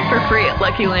 Play for free at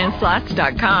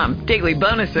LuckyLandSlots.com. Daily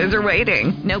bonuses are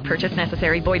waiting. No purchase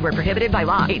necessary. Void where prohibited by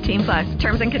law. 18+.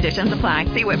 Terms and conditions apply.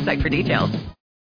 See website for details.